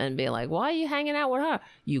jealous and be like, why are you hanging out with her?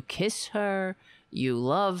 You kiss her, you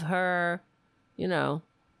love her, And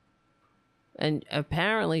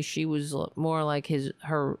apparently she was more like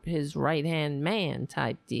his right-hand man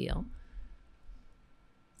type deal.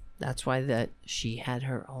 That's why she had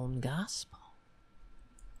her own gospel.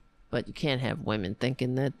 But you can't have women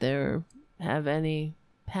thinking that they have any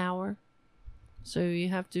power. So you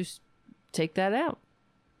have to take that out.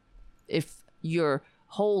 If your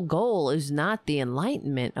whole goal is not the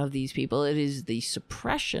enlightenment of these people, it is the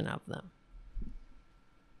suppression of them.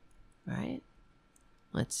 Right?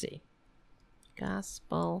 Let's see.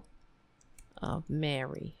 Gospel of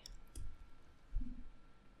Mary.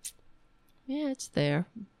 Yeah, it's there.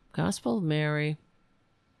 Gospel of Mary.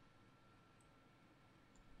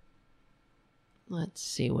 Let's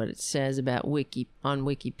see what it says about on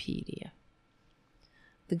Wikipedia.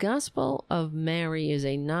 The Gospel of Mary is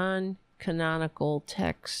a non-canonical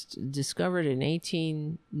text discovered in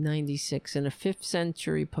 1896 in a 5th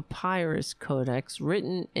century papyrus codex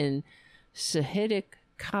written in Sahidic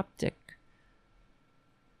Coptic.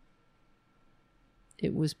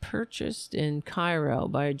 It was purchased in Cairo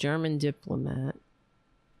by a German diplomat,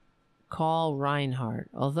 Karl Reinhardt.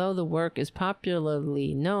 Although the work is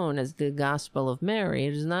popularly known as the Gospel of Mary,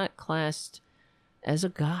 it is not classed as a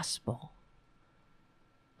gospel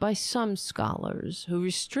by some scholars who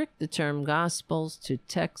restrict the term Gospels to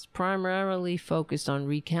texts primarily focused on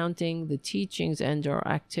recounting the teachings and or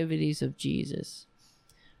activities of Jesus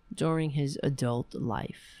during his adult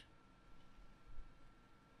life.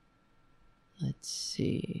 Let's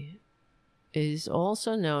see. It is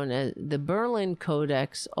also known as the Berlin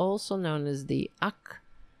Codex, also known as the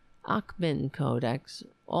Aqban Codex,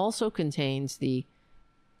 also contains the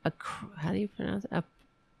how do you pronounce it?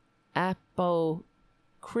 Apocrypton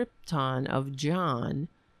of John,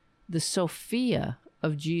 the Sophia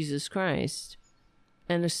of Jesus Christ,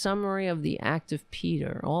 and a summary of the Act of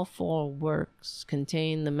Peter. All 4 works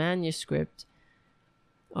contain the manuscript,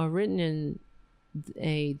 are written in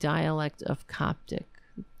a dialect of Coptic.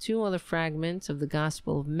 2 other fragments of the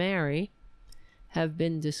Gospel of Mary have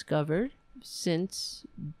been discovered since,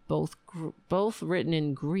 both written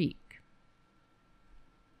in Greek.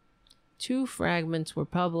 2 fragments were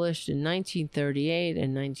published in 1938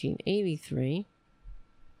 and 1983.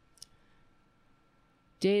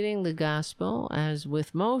 Dating the Gospel, as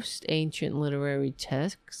with most ancient literary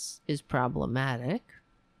texts, is problematic.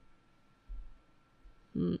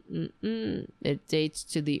 It dates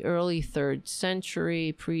to the early 3rd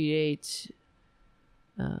century, predates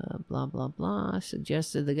blah blah blah,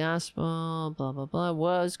 suggested the gospel blah blah blah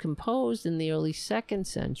was composed in the early 2nd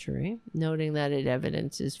century, noting that it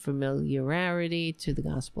evidences familiarity to the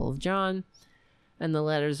Gospel of John and the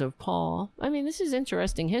letters of Paul. I mean, this is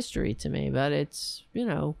interesting history to me, but it's,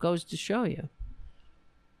 goes to show you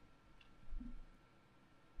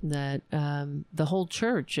that the whole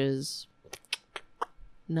church is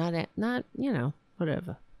not,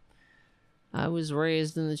 whatever. I was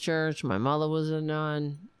raised in the church. My mother was a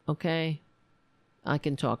nun. Okay? I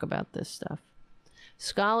can talk about this stuff.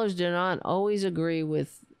 Scholars do not always agree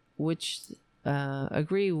with which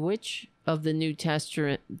of the New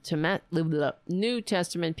Testament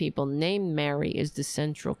people named Mary is the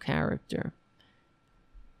central character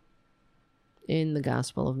in the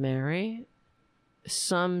Gospel of Mary.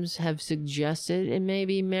 Some have suggested it may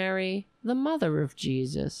be Mary, the mother of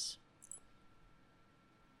Jesus.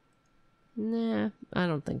 Nah, I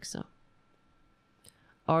don't think so.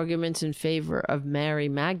 Arguments in favor of Mary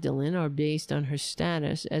Magdalene are based on her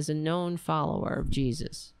status as a known follower of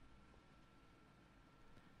Jesus.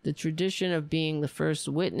 The tradition of being the first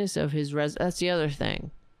witness of his that's the other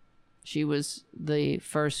thing. She was the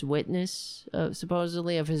first witness,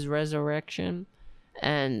 supposedly, of his resurrection.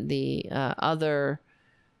 And the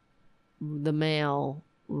male,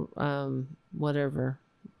 whatever,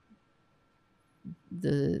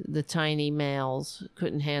 the tiny males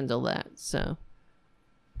couldn't handle that. So,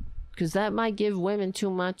 because that might give women too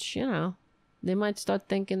much, they might start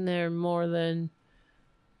thinking they're more than,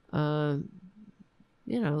 they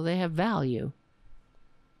have value.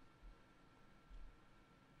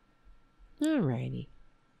 Alrighty.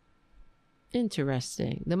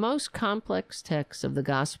 Interesting. The most complex text of the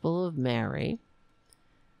Gospel of Mary,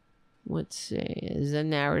 let's see, is a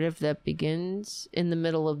narrative that begins in the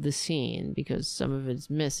middle of the scene because some of it's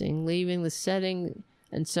missing, leaving the setting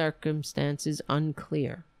and circumstances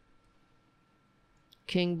unclear.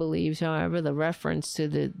 King believes, however, the reference to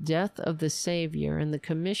the death of the Savior and the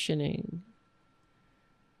commissioning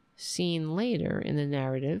seen later in the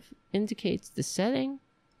narrative indicates the setting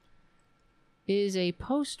is a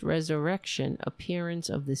post-resurrection appearance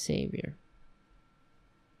of the Savior.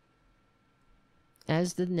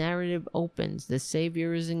 As the narrative opens, the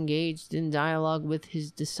Savior is engaged in dialogue with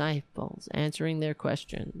his disciples, answering their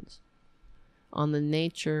questions on the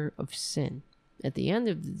nature of sin. At the end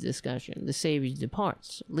of the discussion, the Savior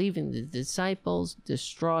departs, leaving the disciples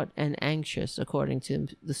distraught and anxious. According to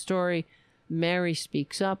the story, Mary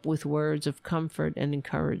speaks up with words of comfort and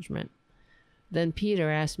encouragement. Then Peter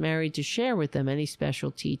asks Mary to share with them any special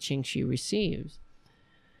teaching she receives.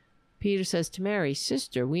 Peter says to Mary,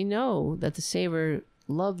 "Sister, we know that the Savior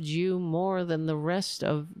loved you more than the rest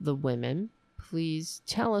of the women. Please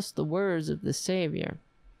tell us the words of the Savior,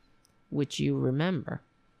 which you remember."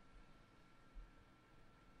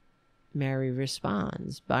 Mary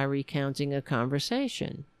responds by recounting a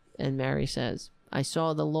conversation. And Mary says, I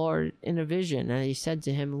saw the Lord in a vision. And he said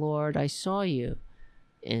to him, Lord, I saw you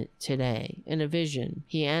today in a vision.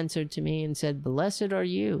 He answered to me and said, Blessed are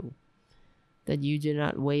you, that you do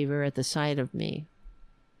not waver at the sight of me.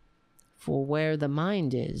 For where the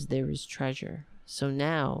mind is, there is treasure. So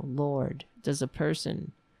now, Lord, does a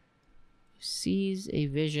person who sees a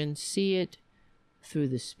vision see it through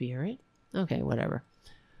the Spirit? Okay, whatever.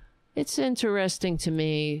 It's interesting to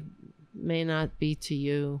me, may not be to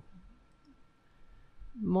you.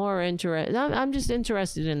 I'm just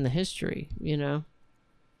interested in the history, you know,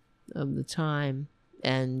 of the time.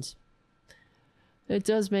 And it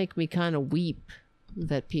does make me kind of weep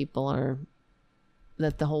that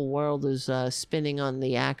that the whole world is spinning on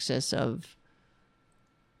the axis of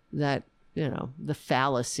that, you know, the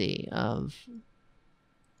fallacy of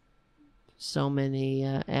so many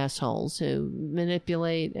assholes who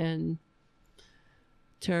manipulate and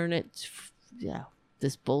turn it,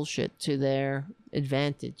 this bullshit to their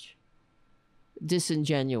advantage.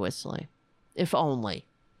 Disingenuously. If only.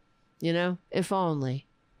 You know? If only.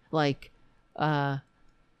 Like, when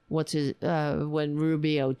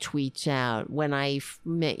Rubio tweets out, when I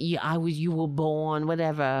met you, you were born,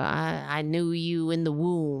 whatever, I knew you in the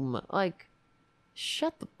womb. Like,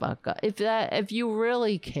 shut the fuck up. If you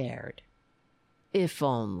really cared, if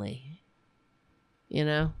only, you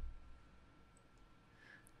know?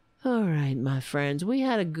 All right, my friends, we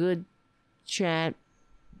had a good chat.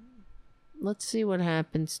 Let's see what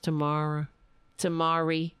happens tomorrow.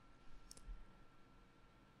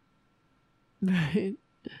 Right.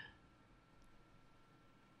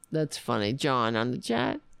 That's funny. John on the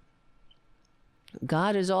chat.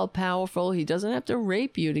 God is all powerful. He doesn't have to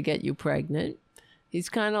rape you to get you pregnant. He's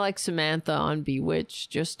kind of like Samantha on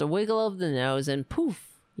Bewitched. Just a wiggle of the nose and poof,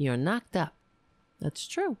 you're knocked up. That's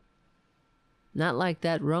true. Not like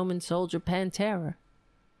that Roman soldier Pantera.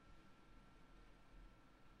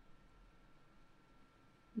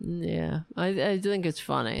 Yeah, I think it's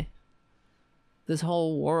funny. This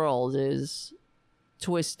whole world is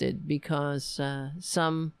twisted because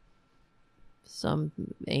some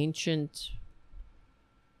ancient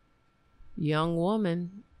young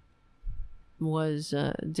woman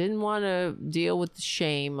didn't want to deal with the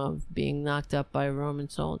shame of being knocked up by a Roman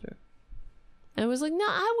soldier. And it was like, no,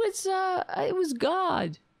 it was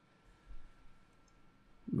God.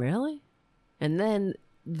 Really? And then,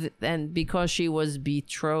 because she was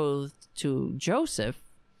betrothed to Joseph,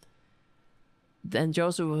 then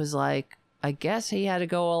Joseph was like, I guess he had to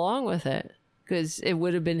go along with it, because it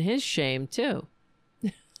would have been his shame too.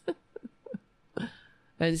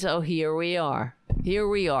 And so here we are.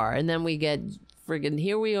 And then we get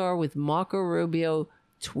here we are with Marco Rubio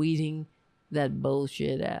tweeting that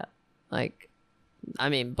bullshit out. Like, I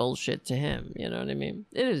mean, bullshit to him, you know what I mean?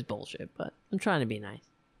 It is bullshit, but I'm trying to be nice.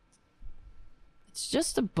 It's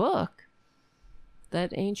just a book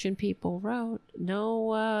that ancient people wrote.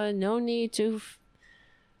 No need to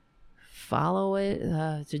follow it,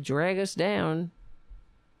 to drag us down.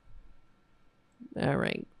 All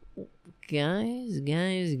right. Guys.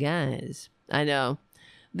 I know.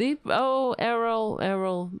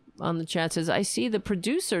 Errol on the chat says, I see the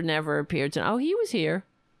producer never appeared tonight. Oh, he was here.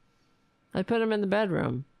 I put him in the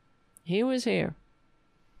bedroom. He was here.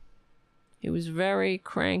 He was very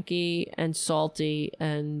cranky and salty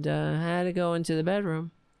and had to go into the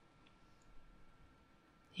bedroom.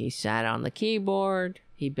 He sat on the keyboard.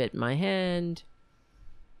 He bit my hand.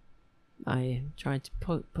 I tried to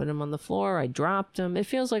put him on the floor. I dropped him. It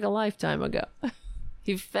feels like a lifetime ago.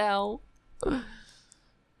 He fell.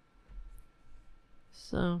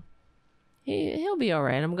 So he'll be all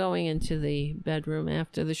right. I'm going into the bedroom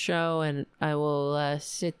after the show, and I will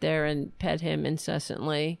sit there and pet him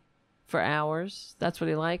incessantly for hours. That's what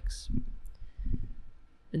he likes.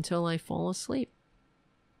 Until I fall asleep.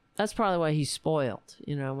 That's probably why he's spoiled.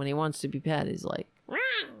 You know, when he wants to be pet, he's like,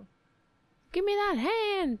 give me that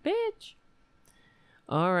hand, bitch.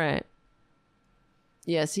 All right.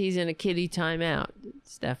 Yes, he's in a kitty timeout,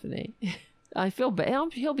 Stephanie. I feel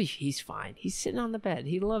bad. He's fine. He's sitting on the bed.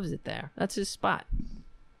 He loves it there. That's his spot.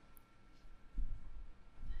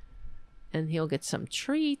 And he'll get some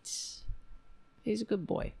treats. He's a good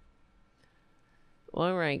boy.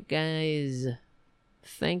 All right, guys.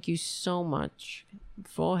 Thank you so much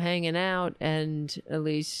for hanging out, and at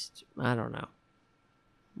least, I don't know.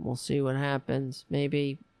 We'll see what happens.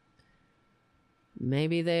 Maybe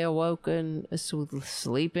they awoken a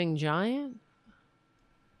sleeping giant?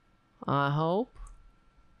 I hope.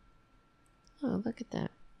 Oh, look at that.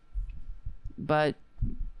 But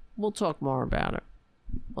we'll talk more about it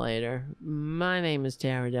later. My name is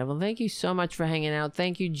Tara Devil. Thank you so much for hanging out.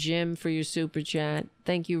 Thank you, Jim, for your super chat.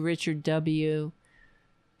 Thank you, Richard W.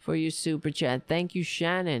 for your super chat. Thank you,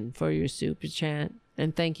 Shannon, for your super chat.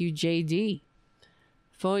 And thank you, JD,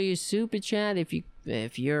 for your super chat. If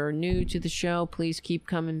you're new to the show, please keep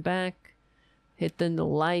coming back. Hit the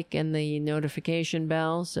like and the notification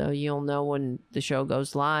bell so you'll know when the show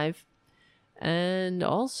goes live. And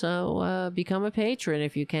also become a patron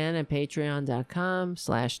if you can at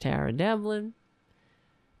patreon.com/Tara Devlin.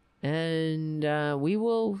 And we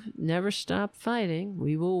will never stop fighting.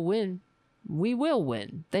 We will win. We will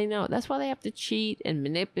win. They know. That's why they have to cheat and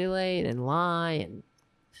manipulate and lie and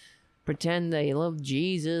pretend they love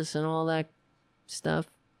Jesus and all that stuff.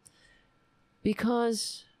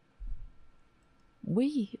 Because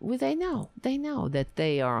they know that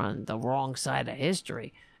they are on the wrong side of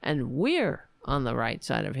history. And we're on the right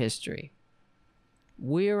side of history.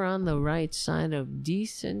 We're on the right side of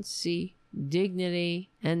decency, dignity,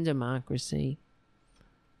 and democracy.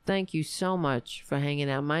 Thank you so much for hanging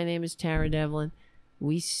out. My name is Tara Devlin.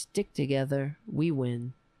 We stick together. We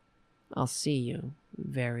win. I'll see you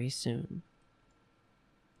very soon.